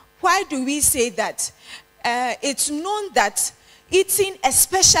 Why do we say that? It's known that eating,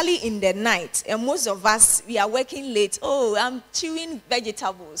 especially in the night, and most of us, we are working late. Oh, I'm chewing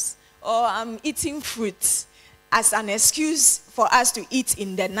vegetables, or I'm eating fruits, as an excuse for us to eat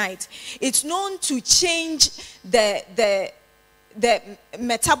in the night. It's known to change the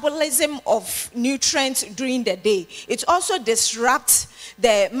metabolism of nutrients during the day. It also disrupts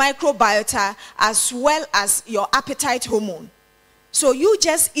the microbiota as well as your appetite hormone. So you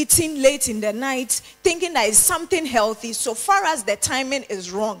just eating late in the night, thinking that it's something healthy, so far as the timing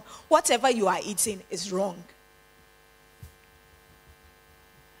is wrong, whatever you are eating is wrong.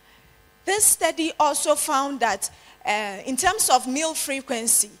 This study also found that in terms of meal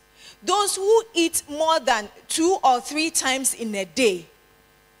frequency, those who eat more than 2 or 3 times in a day,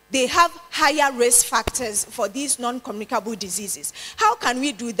 they have higher risk factors for these non-communicable diseases. How can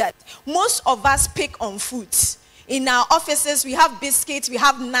we do that? Most of us pick on foods. In our offices, we have biscuits, we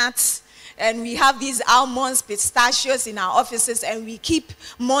have nuts, and we have these almonds, pistachios in our offices, and we keep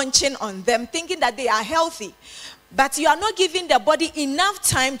munching on them, thinking that they are healthy. But you are not giving the body enough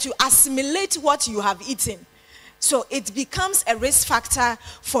time to assimilate what you have eaten. So it becomes a risk factor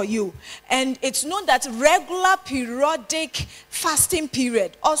for you. And it's known that regular periodic fasting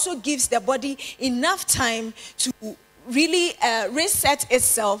period also gives the body enough time to really reset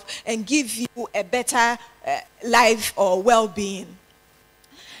itself and give you a better life or well-being.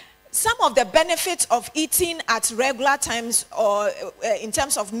 Some of the benefits of eating at regular times or in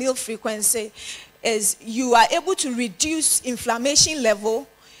terms of meal frequency is you are able to reduce inflammation level.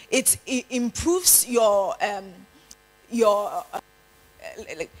 It improves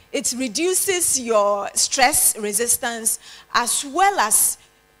it reduces your stress resistance as well as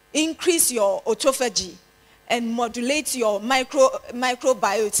increase your autophagy and modulate your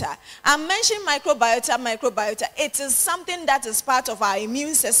microbiota. I'm mentioning microbiota. It is something that is part of our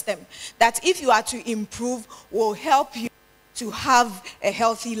immune system that if you are to improve will help you to have a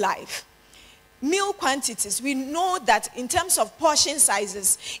healthy life. meal quantities, we know that in terms of portion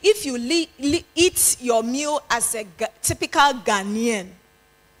sizes, if you eat your meal as a typical Ghanaian,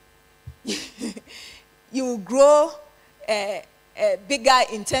 you will grow bigger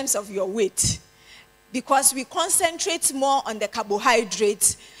in terms of your weight, because we concentrate more on the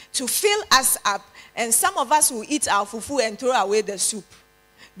carbohydrates to fill us up, and some of us will eat our fufu and throw away the soup,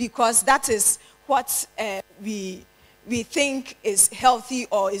 because that is what we think is healthy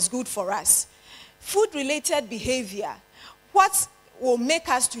or is good for us. Food-related behavior, what will make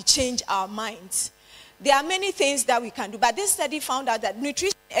us to change our minds? There are many things that we can do, but this study found out that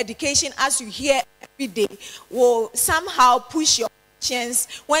nutrition education, as you hear every day, will somehow push your conscience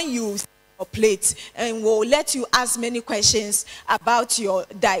when you see your plate and will let you ask many questions about your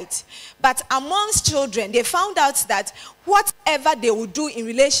diet. But amongst children, they found out that whatever they will do in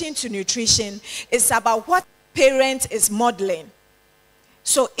relation to nutrition is about what parent is modeling.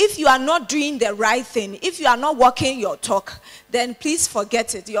 So if you are not doing the right thing, if you are not walking your talk, then please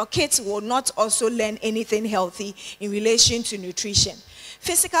forget it. Your kids will not also learn anything healthy in relation to nutrition.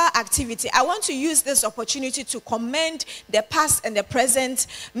 Physical activity. I want to use this opportunity to commend the past and the present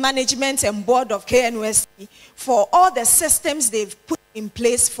management and board of KNUST for all the systems they've put in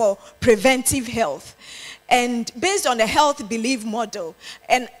place for preventive health. And based on the health belief model,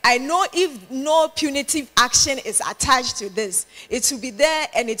 and I know if no punitive action is attached to this, it will be there,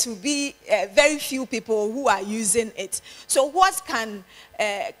 and it will be very few people who are using it. So what can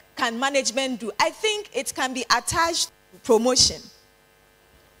management do? I think it can be attached to promotion.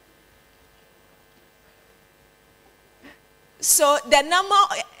 So the number,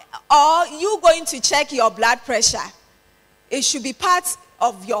 or you going to check your blood pressure, it should be part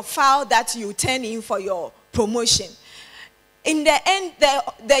of your file that you turn in for your promotion. In the end,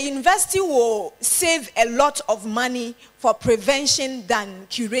 the university will save a lot of money for prevention than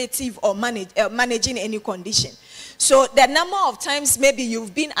curative or managing any condition. So the number of times maybe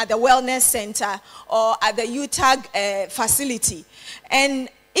you've been at the wellness center or at the UTAG facility, and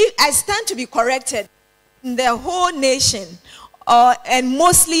I stand to be corrected, in the whole nation, and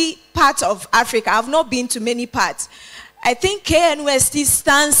mostly part of Africa, I've not been to many parts, I think KNUST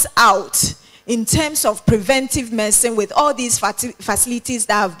stands out in terms of preventive medicine with all these facilities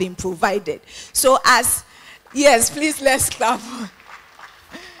that have been provided. So yes, please, let's clap.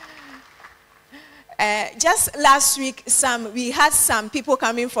 Just last week, we had some people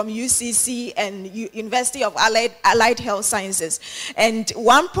coming from UCC and University of Allied Health Sciences. And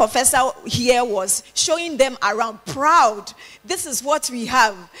one professor here was showing them around, proud. This is what we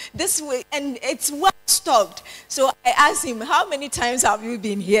have. This way, and it's well stocked. So I asked him, how many times have you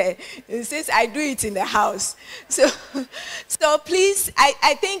been here? He says, I do it in the house. So please,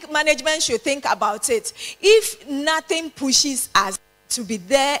 I think management should think about it. If nothing pushes us to be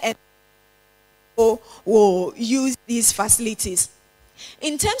there and will use these facilities.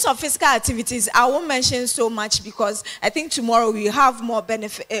 In terms of physical activities, I won't mention so much because I think tomorrow we have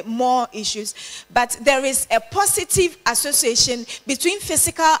more issues. But there is a positive association between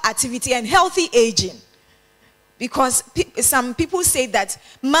physical activity and healthy aging. Because some people say that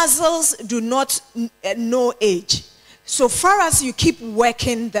muscles do not know age. So far as you keep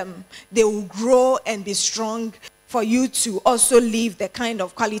working them, they will grow and be strong for you to also live the kind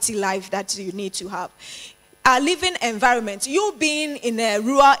of quality life that you need to have. Our living environment, you being in a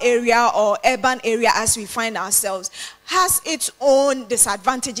rural area or urban area as we find ourselves, has its own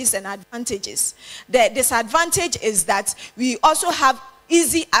disadvantages and advantages. The disadvantage is that we also have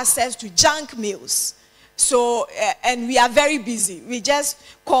easy access to junk meals. So, and we are very busy. We just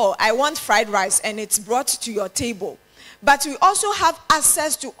call, I want fried rice, and it's brought to your table. But we also have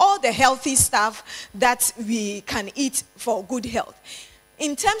access to all the healthy stuff that we can eat for good health.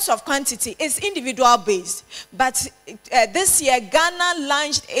 In terms of quantity, it's individual based. But this year, Ghana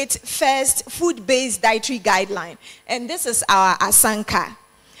launched its first food-based dietary guideline. And this is our Asanka.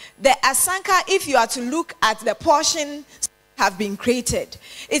 The Asanka, if you are to look at the portions have been created,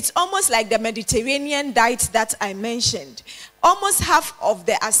 it's almost like the Mediterranean diet that I mentioned. Almost half of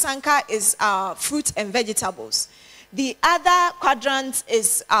the Asanka is fruit and vegetables. The other quadrant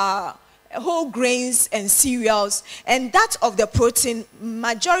is whole grains and cereals, and that of the protein,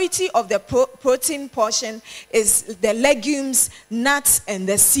 majority of the protein portion is the legumes, nuts, and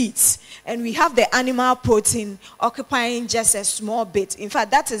the seeds. And we have the animal protein occupying just a small bit. In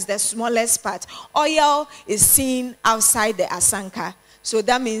fact, that is the smallest part. Oil is seen outside the Asanka. So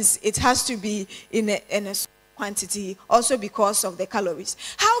that means it has to be in a quantity, also because of the calories.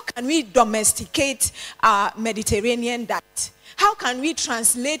 How can we domesticate our Mediterranean diet? How can we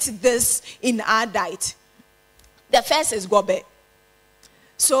translate this in our diet? The first is gobe.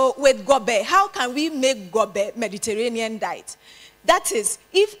 So with gobe, how can we make gobe Mediterranean diet? That is,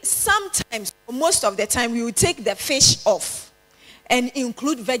 if sometimes, most of the time, we will take the fish off and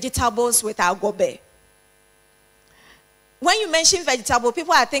include vegetables with our gobe. When you mention vegetable,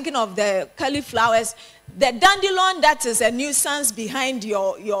 people are thinking of the cauliflowers, the dandelion that is a nuisance behind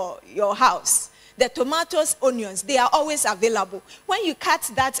your house. The tomatoes, onions, they are always available. When you cut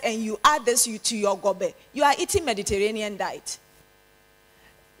that and you add this to your gobe, you are eating Mediterranean diet.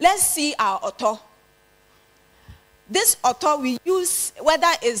 Let's see our oto. This oto we use,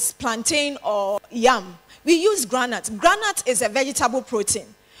 whether it's plantain or yam, we use granite. Granite is a vegetable protein.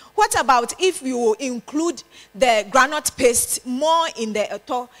 What about if we will include the granite paste more in the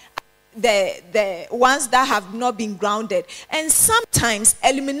oto, the ones that have not been grounded, and sometimes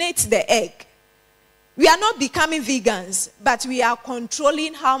eliminate the egg? We are not becoming vegans, but we are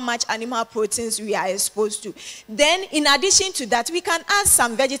controlling how much animal proteins we are exposed to. Then, in addition to that, we can add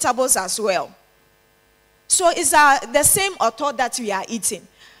some vegetables as well. So it's the same oto that we are eating.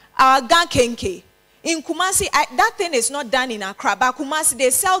 Our gankenke. In Kumasi, that thing is not done in Accra, but Kumasi, they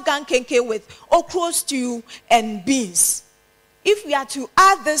sell gankenke with okra stew and beans. If we are to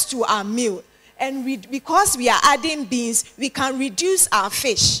add this to our meal, and because we are adding beans, we can reduce our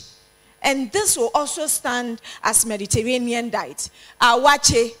fish. And this will also stand as Mediterranean diet. Our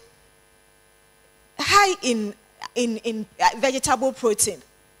wache, high in vegetable protein.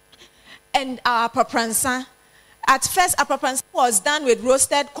 And our papransa, at first our papransa was done with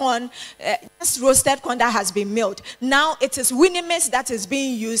roasted corn, just roasted corn that has been milled. Now it is winnie maize that is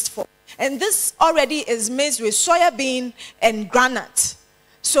being used for. And this already is mixed with soya bean and granite.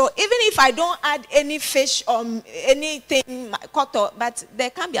 So even if I don't add any fish or anything, koto, but there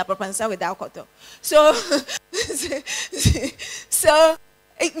can be a propansa without koto. So,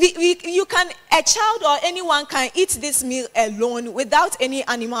 you can, a child or anyone can eat this meal alone without any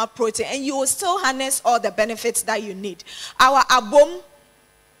animal protein, and you will still harness all the benefits that you need. Our abom,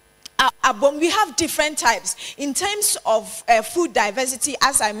 we have different types. In terms of food diversity,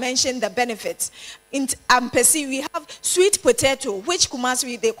 as I mentioned, the benefits. In Ampesi, we have sweet potato, which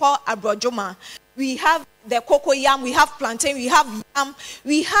Kumasi they call abrojoma. We have the cocoa yam, we have plantain, we have yam,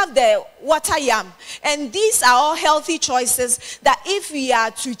 we have the water yam. And these are all healthy choices that if we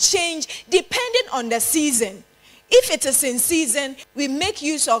are to change, depending on the season, if it is in season, we make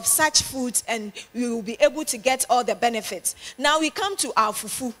use of such foods and we will be able to get all the benefits. Now we come to our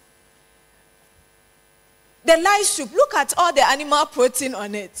fufu. The light soup, look at all the animal protein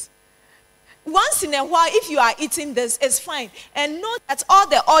on it. Once in a while, if you are eating this, it's fine. And note that all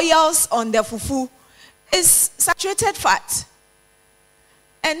the oils on the fufu is saturated fat.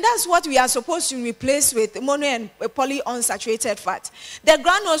 And that's what we are supposed to replace with mono and polyunsaturated fat. The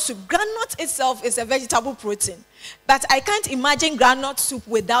granule soup, granite itself is a vegetable protein. But I can't imagine granite soup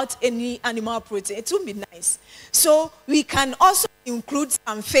without any animal protein. It would be nice. So we can also include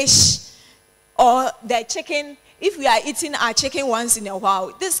some fish or the chicken. If we are eating our chicken once in a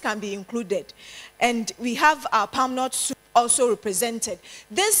while, this can be included. And we have our palm nut soup also represented.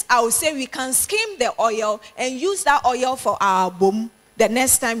 This, I would say, we can skim the oil and use that oil for our boom the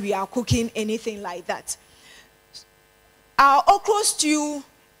next time we are cooking anything like that. Our okra stew,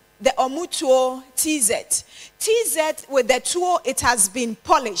 the omutuo TZ. TZ with the tuo, it has been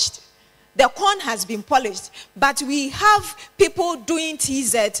polished. The corn has been polished. But we have people doing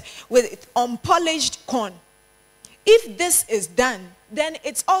TZ with unpolished corn. If this is done, then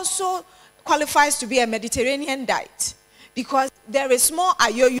it also qualifies to be a Mediterranean diet because there is more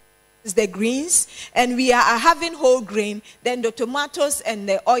ayoyo, the greens, and we are having whole grain, then the tomatoes and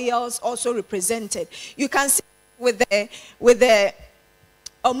the oils also represented. You can see with the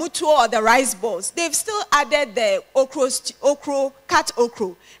omutuo or the rice balls, they've still added the okra, cut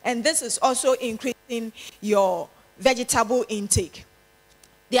okra, and this is also increasing your vegetable intake.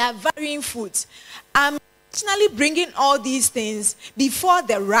 There are varying foods. Intentionally bringing all these things before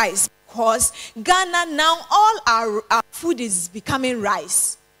the rice because Ghana now all our food is becoming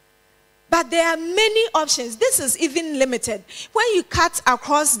rice. But there are many options. This is even limited. When you cut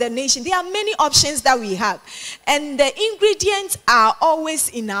across the nation, there are many options that we have. And the ingredients are always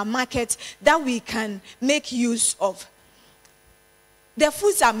in our market that we can make use of. The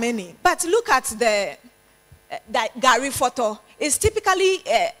foods are many. But look at the gari photo. It's typically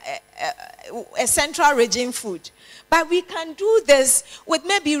a central region food. But we can do this with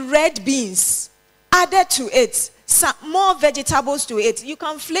maybe red beans added to it, some more vegetables to it. You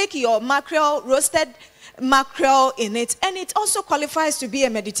can flake your mackerel, roasted mackerel in it, and it also qualifies to be a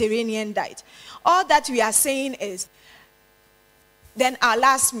Mediterranean diet. All that we are saying is, then our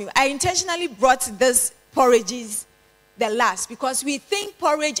last meal. I intentionally brought this porridges the last, because we think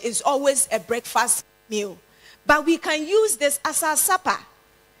porridge is always a breakfast meal. But we can use this as our supper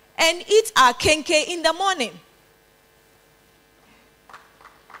and eat our kenke in the morning.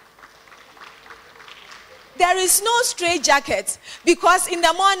 There is no straitjacket, because in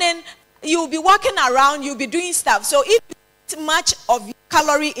the morning you'll be walking around, you'll be doing stuff. So if you eat much of your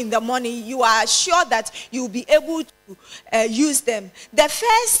calorie in the morning, you are sure that you'll be able to use them.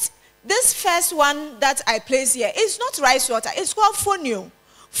 This first one that I place here is not rice water, it's called fonio.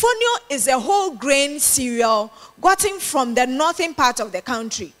 Fonio is a whole grain cereal gotten from the northern part of the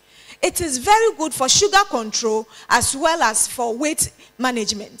country. It is very good for sugar control as well as for weight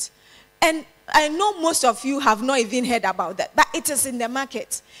management. And I know most of you have not even heard about that, but it is in the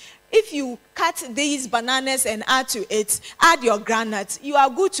market. If you cut these bananas and add to it, add your groundnuts, you are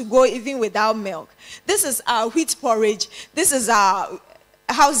good to go even without milk. This is our wheat porridge. This is our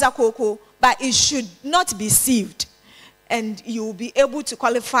Hausa cocoa, but it should not be sieved. And you will be able to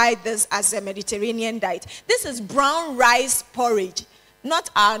qualify this as a Mediterranean diet. This is brown rice porridge, not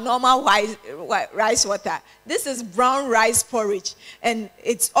our normal rice water. This is brown rice porridge, and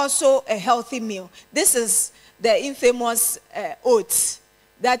it's also a healthy meal. This is the infamous oats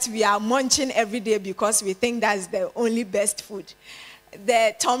that we are munching every day because we think that's the only best food.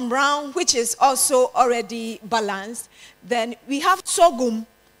 The Tom Brown, which is also already balanced. Then we have sorghum.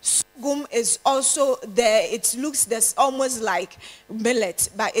 Sorghum is also there. It looks almost like millet,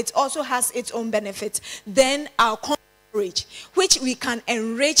 but it also has its own benefits. Then our corn porridge, which we can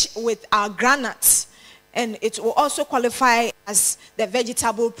enrich with our groundnuts, and it will also qualify as the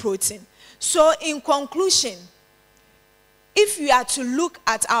vegetable protein. So in conclusion, if we are to look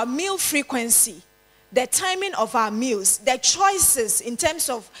at our meal frequency, the timing of our meals, the choices in terms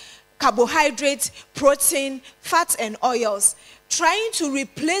of carbohydrates, protein, fats, and oils, trying to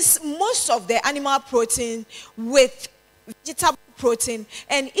replace most of the animal protein with vegetable protein,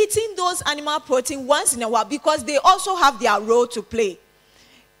 and eating those animal protein once in a while, because they also have their role to play.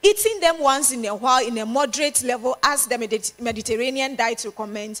 Eating them once in a while in a moderate level, as the Mediterranean diet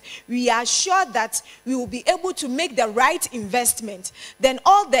recommends, we are sure that we will be able to make the right investment. Then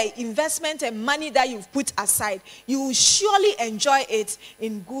all the investment and money that you've put aside, you will surely enjoy it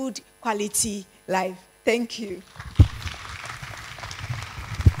in good quality life. Thank you.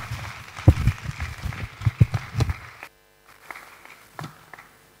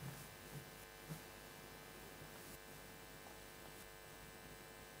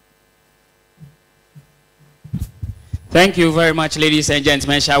 Thank you very much, ladies and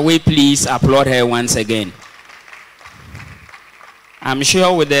gentlemen. Shall we please applaud her once again? I'm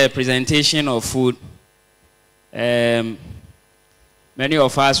sure with the presentation of food, many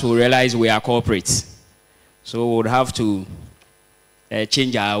of us will realize we are corporates. So we would have to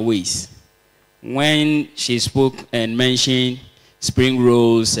change our ways. When she spoke and mentioned spring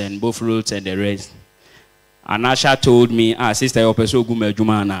rolls and buffaloes and the rest, Anasha told me, Sister Opeso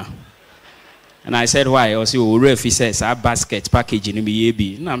Gumejumana. And I said, why? I said, oh, if he says, a basket package in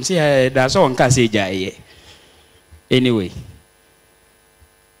the and I'm saying, that's all I can say. Anyway,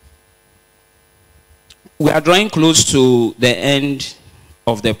 we are drawing close to the end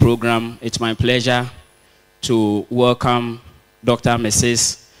of the program. It's my pleasure to welcome Dr.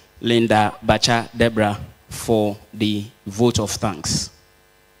 Mrs. Linda Bacha Deborah for the vote of thanks.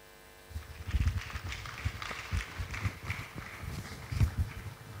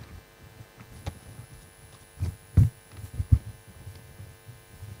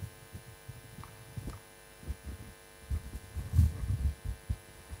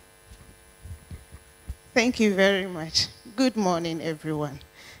 Thank you very much. Good morning, everyone.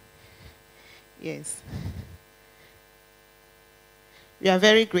 Yes. We are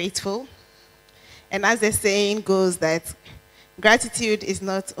very grateful. And as the saying goes, that gratitude is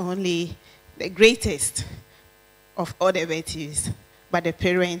not only the greatest of all the virtues, but the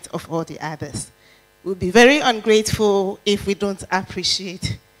parent of all the others. We'll be very ungrateful if we don't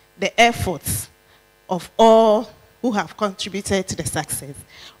appreciate the efforts of all who have contributed to the success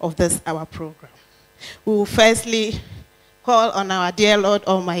of this, our program. We will firstly call on our dear Lord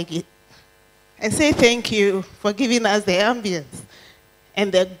Almighty and say thank you for giving us the ambience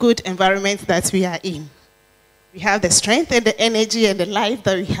and the good environment that we are in. We have the strength and the energy and the life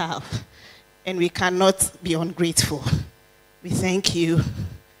that we have, and we cannot be ungrateful. We thank you,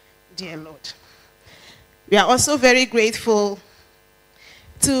 dear Lord. We are also very grateful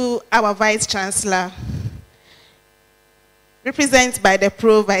to our Vice Chancellor, represented by the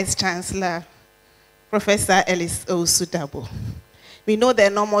Pro Vice Chancellor, Professor Ellis Osudabo. We know the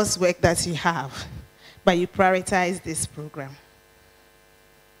enormous work that you have, but you prioritize this program.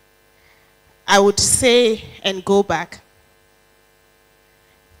 I would say and go back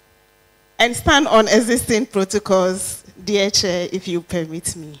and stand on existing protocols, dear Chair, if you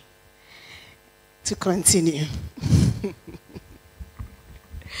permit me to continue.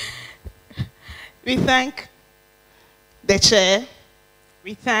 We thank the Chair,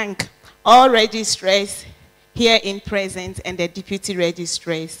 we thank all registrars here in present and the deputy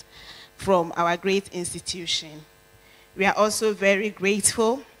registrars from our great institution. We are also very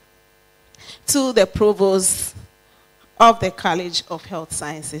grateful to the provost of the College of Health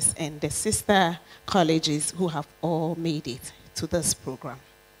Sciences and the sister colleges who have all made it to this program.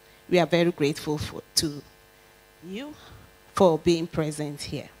 We are very grateful to you for being present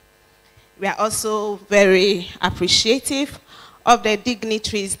here. We are also very appreciative of the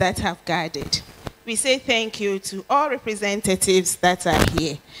dignitaries that have gathered. We say thank you to all representatives that are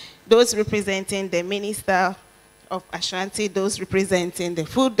here, those representing the Minister of Ashanti, those representing the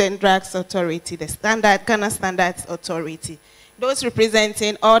Food and Drugs Authority, the Ghana Standards Authority, those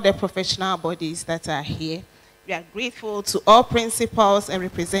representing all the professional bodies that are here. We are grateful to all principals and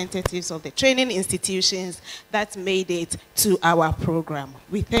representatives of the training institutions that made it to our program.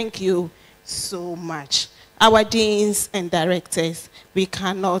 We thank you so much. Our deans and directors, we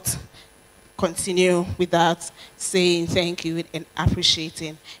cannot continue without saying thank you and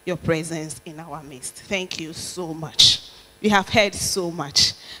appreciating your presence in our midst. Thank you so much. We have heard so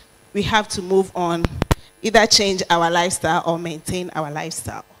much. We have to move on, either change our lifestyle or maintain our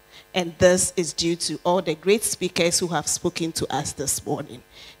lifestyle. And this is due to all the great speakers who have spoken to us this morning.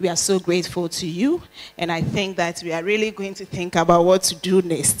 We are so grateful to you, and I think that we are really going to think about what to do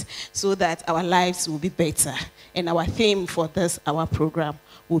next so that our lives will be better. And our theme for this, our program,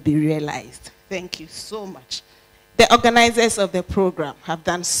 will be realized. Thank you so much. The organizers of the program have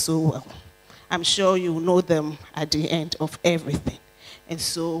done so well. I'm sure you know them at the end of everything. And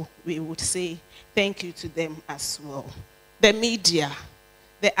so we would say thank you to them as well. The media,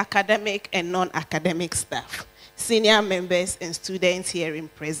 the academic and non-academic staff, senior members and students here in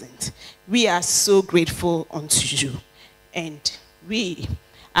present, we are so grateful unto you. And we,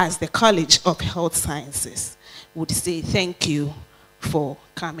 as the College of Health Sciences, would say thank you for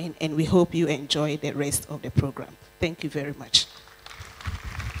coming, and we hope you enjoy the rest of the program. Thank you very much.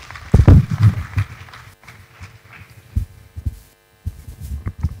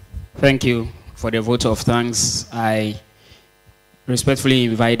 Thank you for the vote of thanks. I respectfully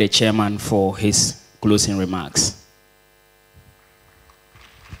invite the chairman for his closing remarks.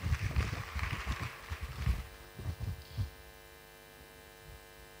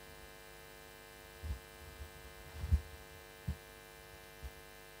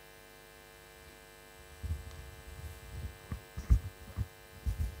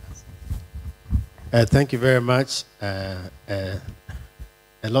 Thank you very much. A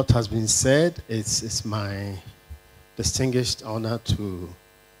lot has been said. It's my distinguished honor to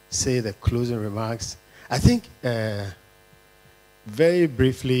say the closing remarks. I think very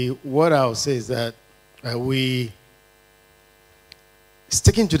briefly, what I'll say is that we,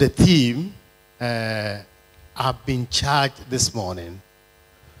 sticking to the theme, have been charged this morning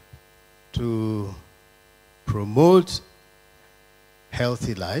to promote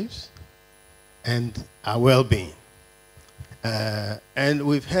healthy lives and our well-being. And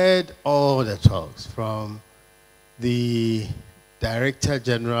we've heard all the talks from the Director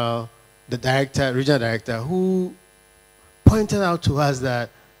General, the Director, Regional Director, who pointed out to us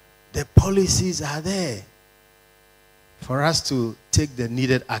that the policies are there for us to take the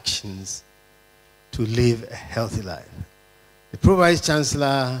needed actions to live a healthy life. The Pro-Vice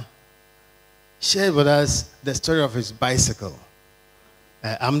Chancellor shared with us the story of his bicycle.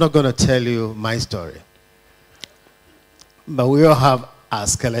 I'm not going to tell you my story, but we all have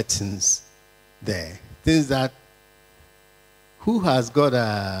skeletons there. Things that, who has got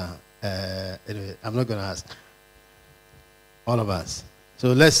a, anyway, I'm not going to ask. All of us. So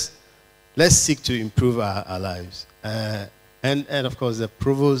let's seek to improve our lives. And of course, the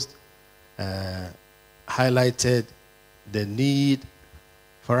provost highlighted the need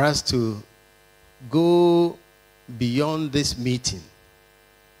for us to go beyond this meeting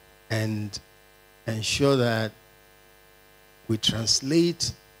and ensure that we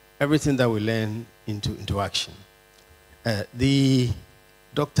translate everything that we learn into action. The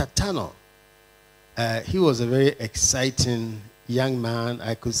Dr. Tano, he was a very exciting young man.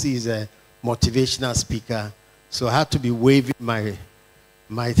 I could see he's a motivational speaker. So I had to be waving my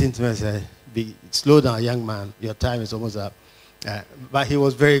thing to myself, slow down, young man, your time is almost up. But he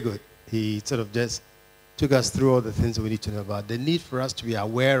was very good. He sort of just took us through all the things we need to know about. The need for us to be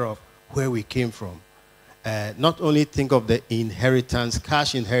aware of where we came from not only think of the inheritance,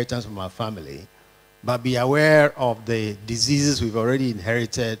 cash inheritance from our family, but be aware of the diseases we've already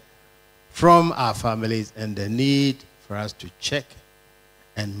inherited from our families and the need for us to check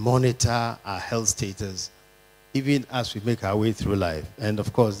and monitor our health status even as we make our way through life. And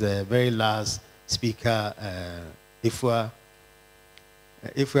of course, the very last speaker,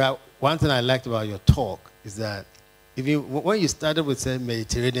 one thing I liked about your talk is that when you started with saying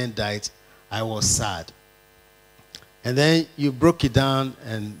Mediterranean diet, I was sad. And then you broke it down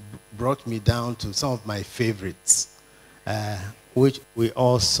and brought me down to some of my favorites, which we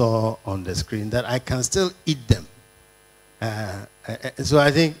all saw on the screen, that I can still eat them. So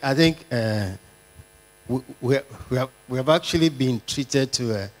I think we have actually been treated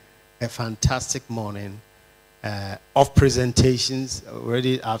to a fantastic morning of presentations,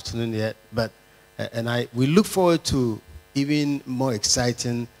 already afternoon yet, but we look forward to even more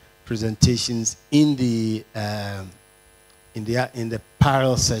exciting presentations in the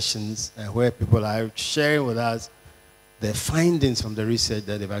parallel sessions where people are sharing with us the findings from the research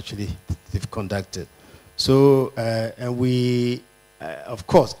that they've conducted. So, of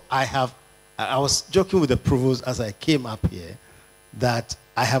course, I was joking with the provost as I came up here that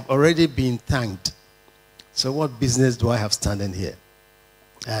I have already been thanked. So what business do I have standing here?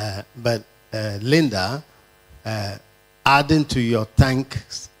 But Linda, adding to your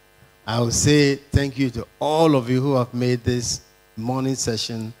thanks, I will say thank you to all of you who have made this morning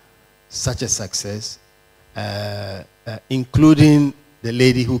session such a success, including the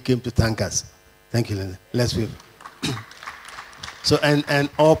lady who came to thank us. Thank you, Linda. Let's wave. So, and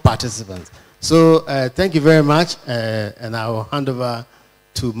all participants. So, thank you very much, and I will hand over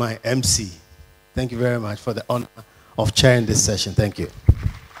to my MC. Thank you very much for the honor of chairing this session. Thank you.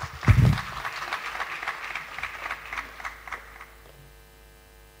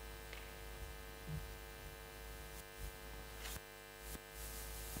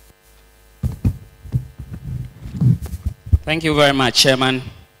 Thank you very much, Chairman.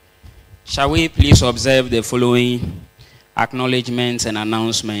 Shall we please observe the following acknowledgements and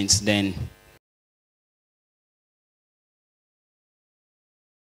announcements then?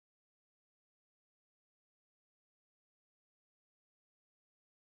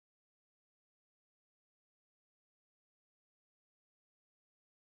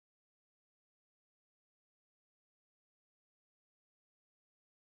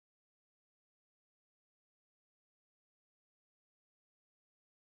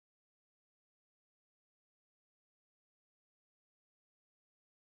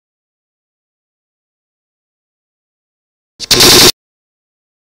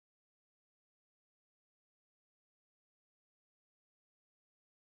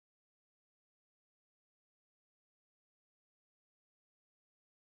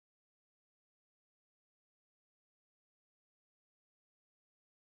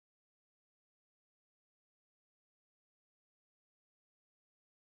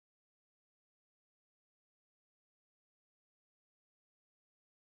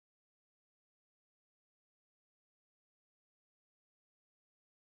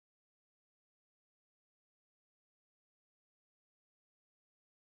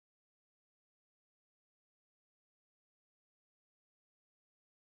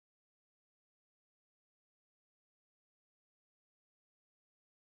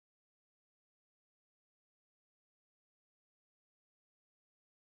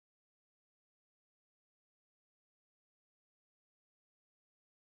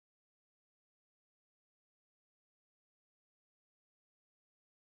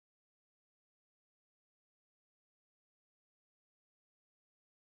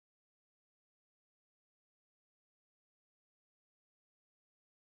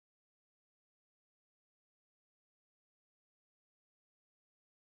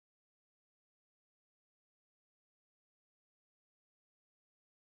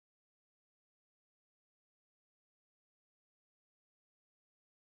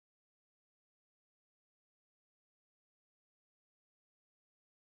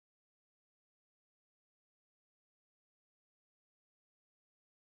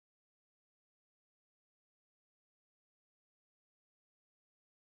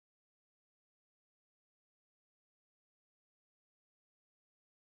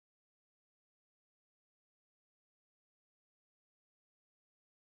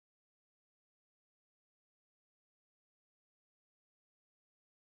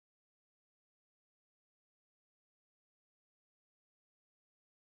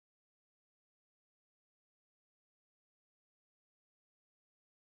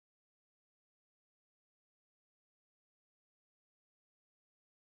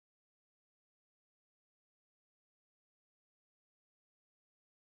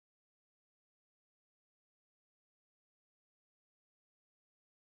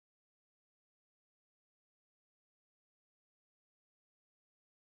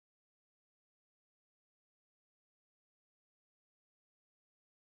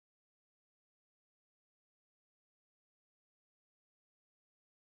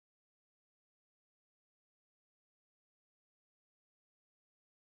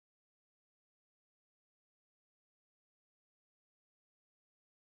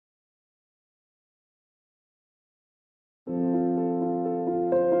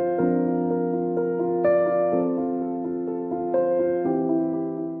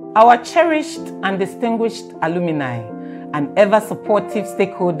 Our cherished and distinguished alumni and ever-supportive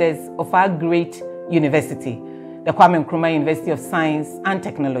stakeholders of our great university, the Kwame Nkrumah University of Science and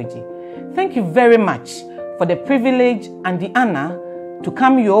Technology, thank you very much for the privilege and the honor to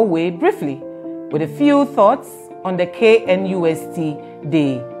come your way briefly with a few thoughts on the KNUST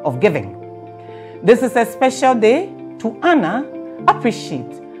Day of Giving. This is a special day to honor,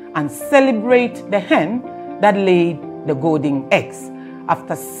 appreciate, and celebrate the hen that laid the golden eggs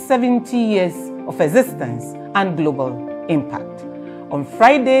after 70 years of existence and global impact. On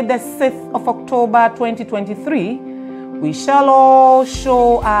Friday, the 6th of October 2023, we shall all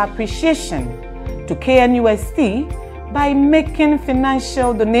show our appreciation to KNUST by making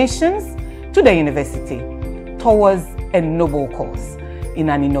financial donations to the university towards a noble cause in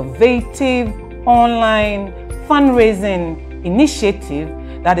an innovative online fundraising initiative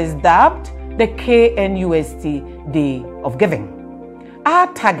that is dubbed the KNUST Day of Giving.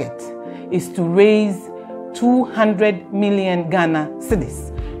 Our target is to raise 200 million Ghana cedis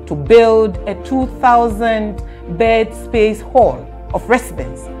to build a 2,000 bed space hall of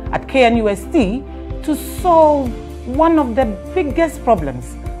residence at KNUST to solve one of the biggest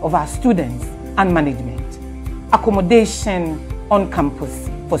problems of our students and management: accommodation on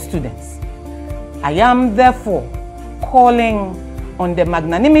campus for students. I am therefore calling on the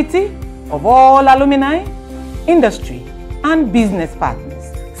magnanimity of all alumni, industry and business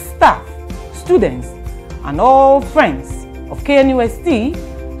partners, staff, students, and all friends of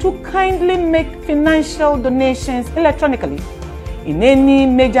KNUST to kindly make financial donations electronically in any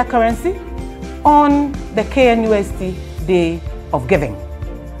major currency on the KNUST Day of Giving.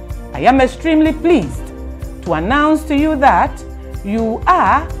 I am extremely pleased to announce to you that you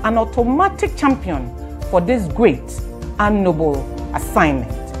are an automatic champion for this great and noble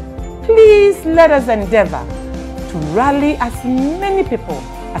assignment. Please let us endeavor to rally as many people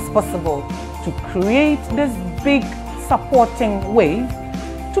as possible to create this big supporting wave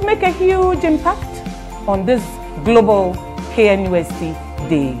to make a huge impact on this global KNUST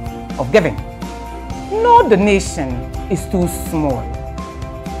Day of Giving. No donation is too small.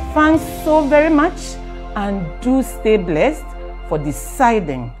 Thanks so very much, and do stay blessed for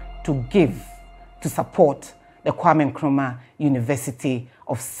deciding to give to support the Kwame Nkrumah University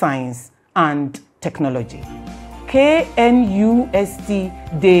of Science and Technology. KNUST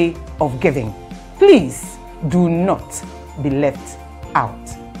Day of Giving. Please do not be left out.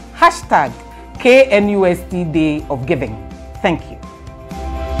 Hashtag KNUST Day of Giving. Thank you.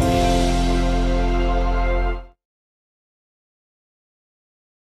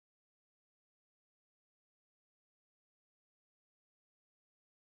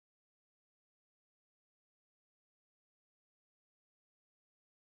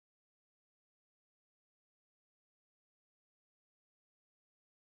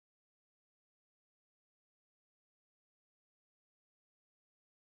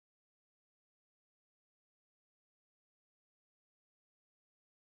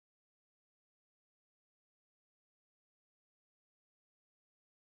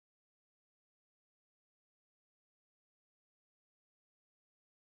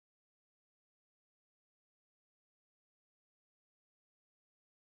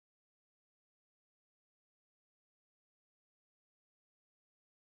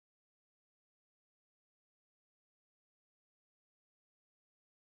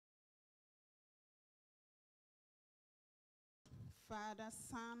 Father,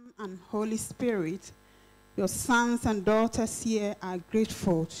 Son, and Holy Spirit, your sons and daughters here are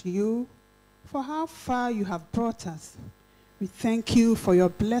grateful to you for how far you have brought us. We thank you for your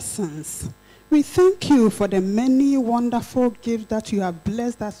blessings. We thank you for the many wonderful gifts that you have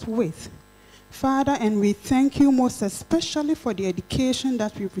blessed us with. Father, and we thank you most especially for the education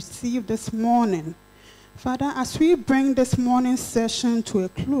that we received this morning. Father, as we bring this morning's session to a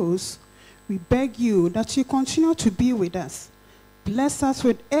close, we beg you that you continue to be with us. Bless us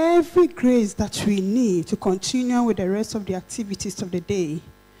with every grace that we need to continue with the rest of the activities of the day.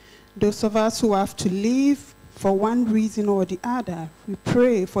 Those of us who have to leave for one reason or the other, we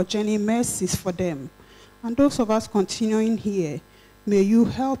pray for journey mercies for them. And those of us continuing here, may you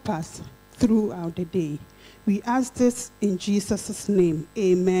help us throughout the day. We ask this in Jesus' name.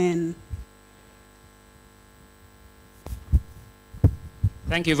 Amen.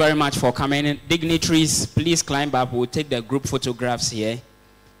 Thank you very much for coming in. Dignitaries, please climb up. We'll take the group photographs here.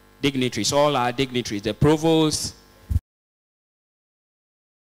 Dignitaries, all our dignitaries, the provost.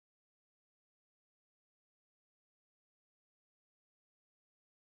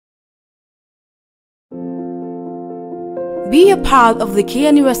 Be a part of the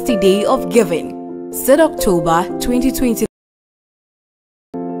KNUST Day of Giving, 3rd October 2020.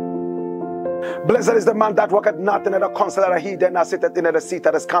 Blessed is the man that walketh not in the counsel of the heathen, nor sitteth in the seat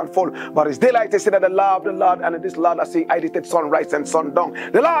that is scornful, but his delight is in the law of the Lord, and in this law I see I did sunrise and sundown.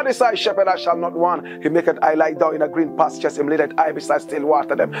 The Lord is thy shepherd, I shall not want. He maketh I lie down in a green pastures, him leadeth I beside still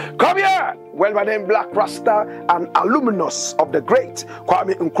water them. Come here! Well, my name Black Rasta, and alumnus of the great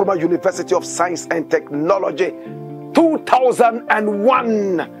Kwame Nkrumah University of Science and Technology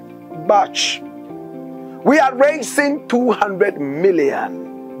 2001 batch. We are raising 200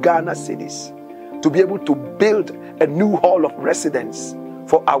 million Ghana cedis to be able to build a new hall of residence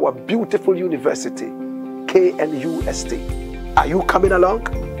for our beautiful university, KNUST. Are you coming along?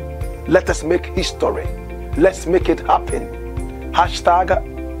 Let us make history. Let's make it happen. Hashtag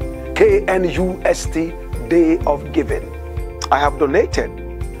KNUST Day of Giving. I have donated.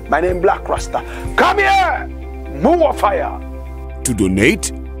 My name Black Rasta. Come here! More fire! To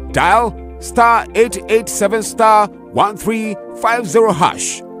donate, dial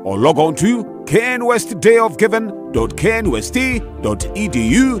 *887*1350# or log on to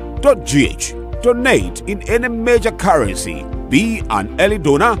knustdayofgiving.knust.edu.gh. Donate in any major currency. Be an early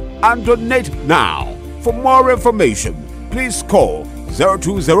donor and donate now. For more information, please call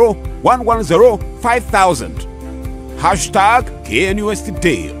 020-110-5000. Hashtag KNUST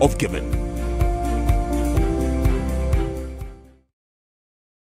Day of Giving.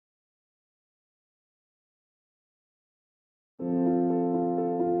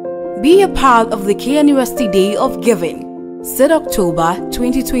 Be a part of the KNUST Day of Giving, 3rd October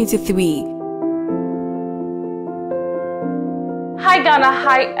 2023. Hi Ghana,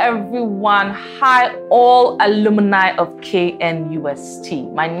 hi everyone, hi all alumni of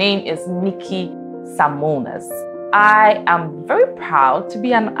KNUST. My name is Nikki Samonas. I am very proud to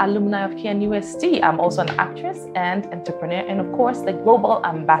be an alumni of KNUST. I'm also an actress and entrepreneur, and of course the Global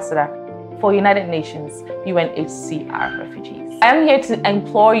Ambassador for United Nations UNHCR Refugees. I am here to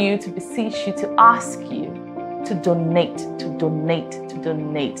implore you, to beseech you, to ask you to donate to the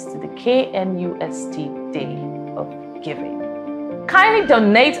KNUST Day of Giving. Kindly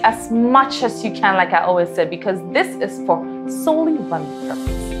donate as much as you can, like I always said, because this is for solely one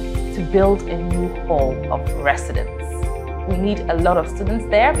purpose: to build a new hall of residence. We need a lot of students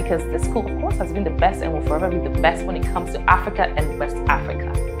there because the school, of course, has been the best and will forever be the best when it comes to Africa and West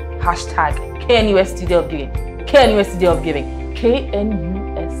Africa. Hashtag KNUST Day of Giving. KNUST Day of Giving.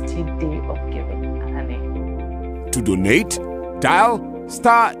 KNUST Day of Giving. To donate, dial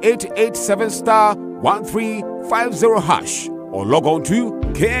 *887*1350# or log on to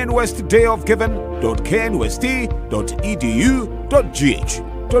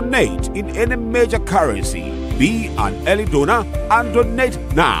knustdayofgiving.knust.edu.gh. Donate in any major currency. Be an early donor and donate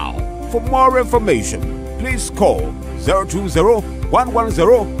now. For more information, please call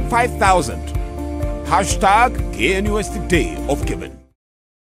 020-110-5000. Hashtag KNUST Day of Giving.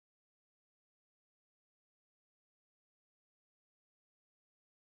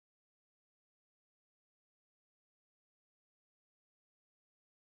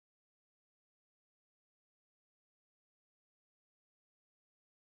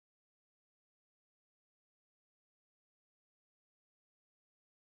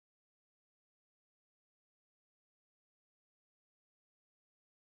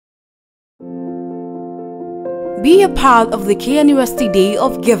 Be a part of the KNUST Day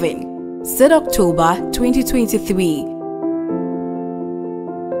of Giving, 3rd October 2023.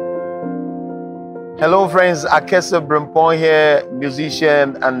 Hello friends, Akesa Brimpon here,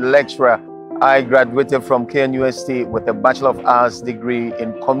 musician and lecturer. I graduated from KNUST with a Bachelor of Arts degree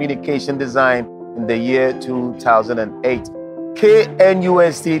in Communication Design in the year 2008.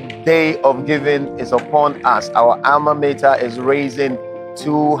 KNUST Day of Giving is upon us. Our alma mater is raising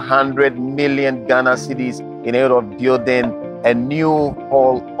 200 million Ghana cedis in aid of building a new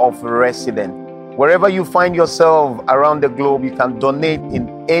hall of residence. Wherever you find yourself around the globe, you can donate in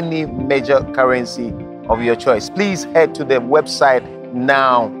any major currency of your choice. Please head to the website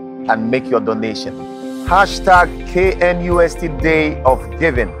now and make your donation. Hashtag KNUST Day of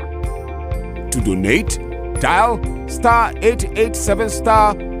Giving. To donate, dial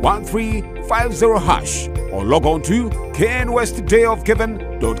 *887*1350# or log on to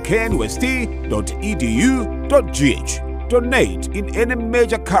knustdayofgiving.knust.edu.gh. Donate in any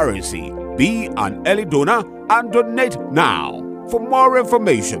major currency. Be an early donor and donate now. For more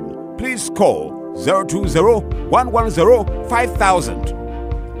information, please call 020-110-5000.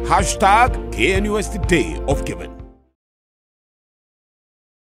 Hashtag KNUST Day of Giving.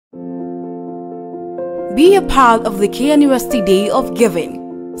 Be a part of the KNUST Day of Giving,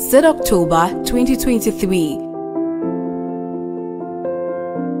 3rd October 2023.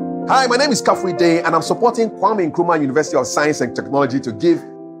 Hi, my name is Kafui Day, and I'm supporting Kwame Nkrumah University of Science and Technology to give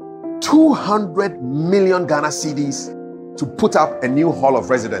 200 million Ghana cedis to put up a new hall of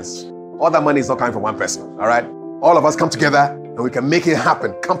residence. All that money is not coming from one person, all right? All of us come together and we can make it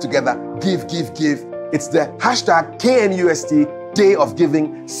happen. Come together, give, give, give. It's the hashtag KNUST Day of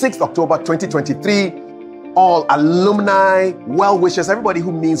Giving, 6th October 2023. All alumni, well-wishers, everybody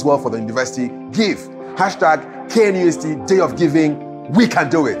who means well for the university, give. Hashtag KNUST Day of Giving. We can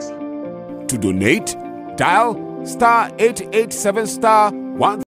do it. To donate, dial *887*1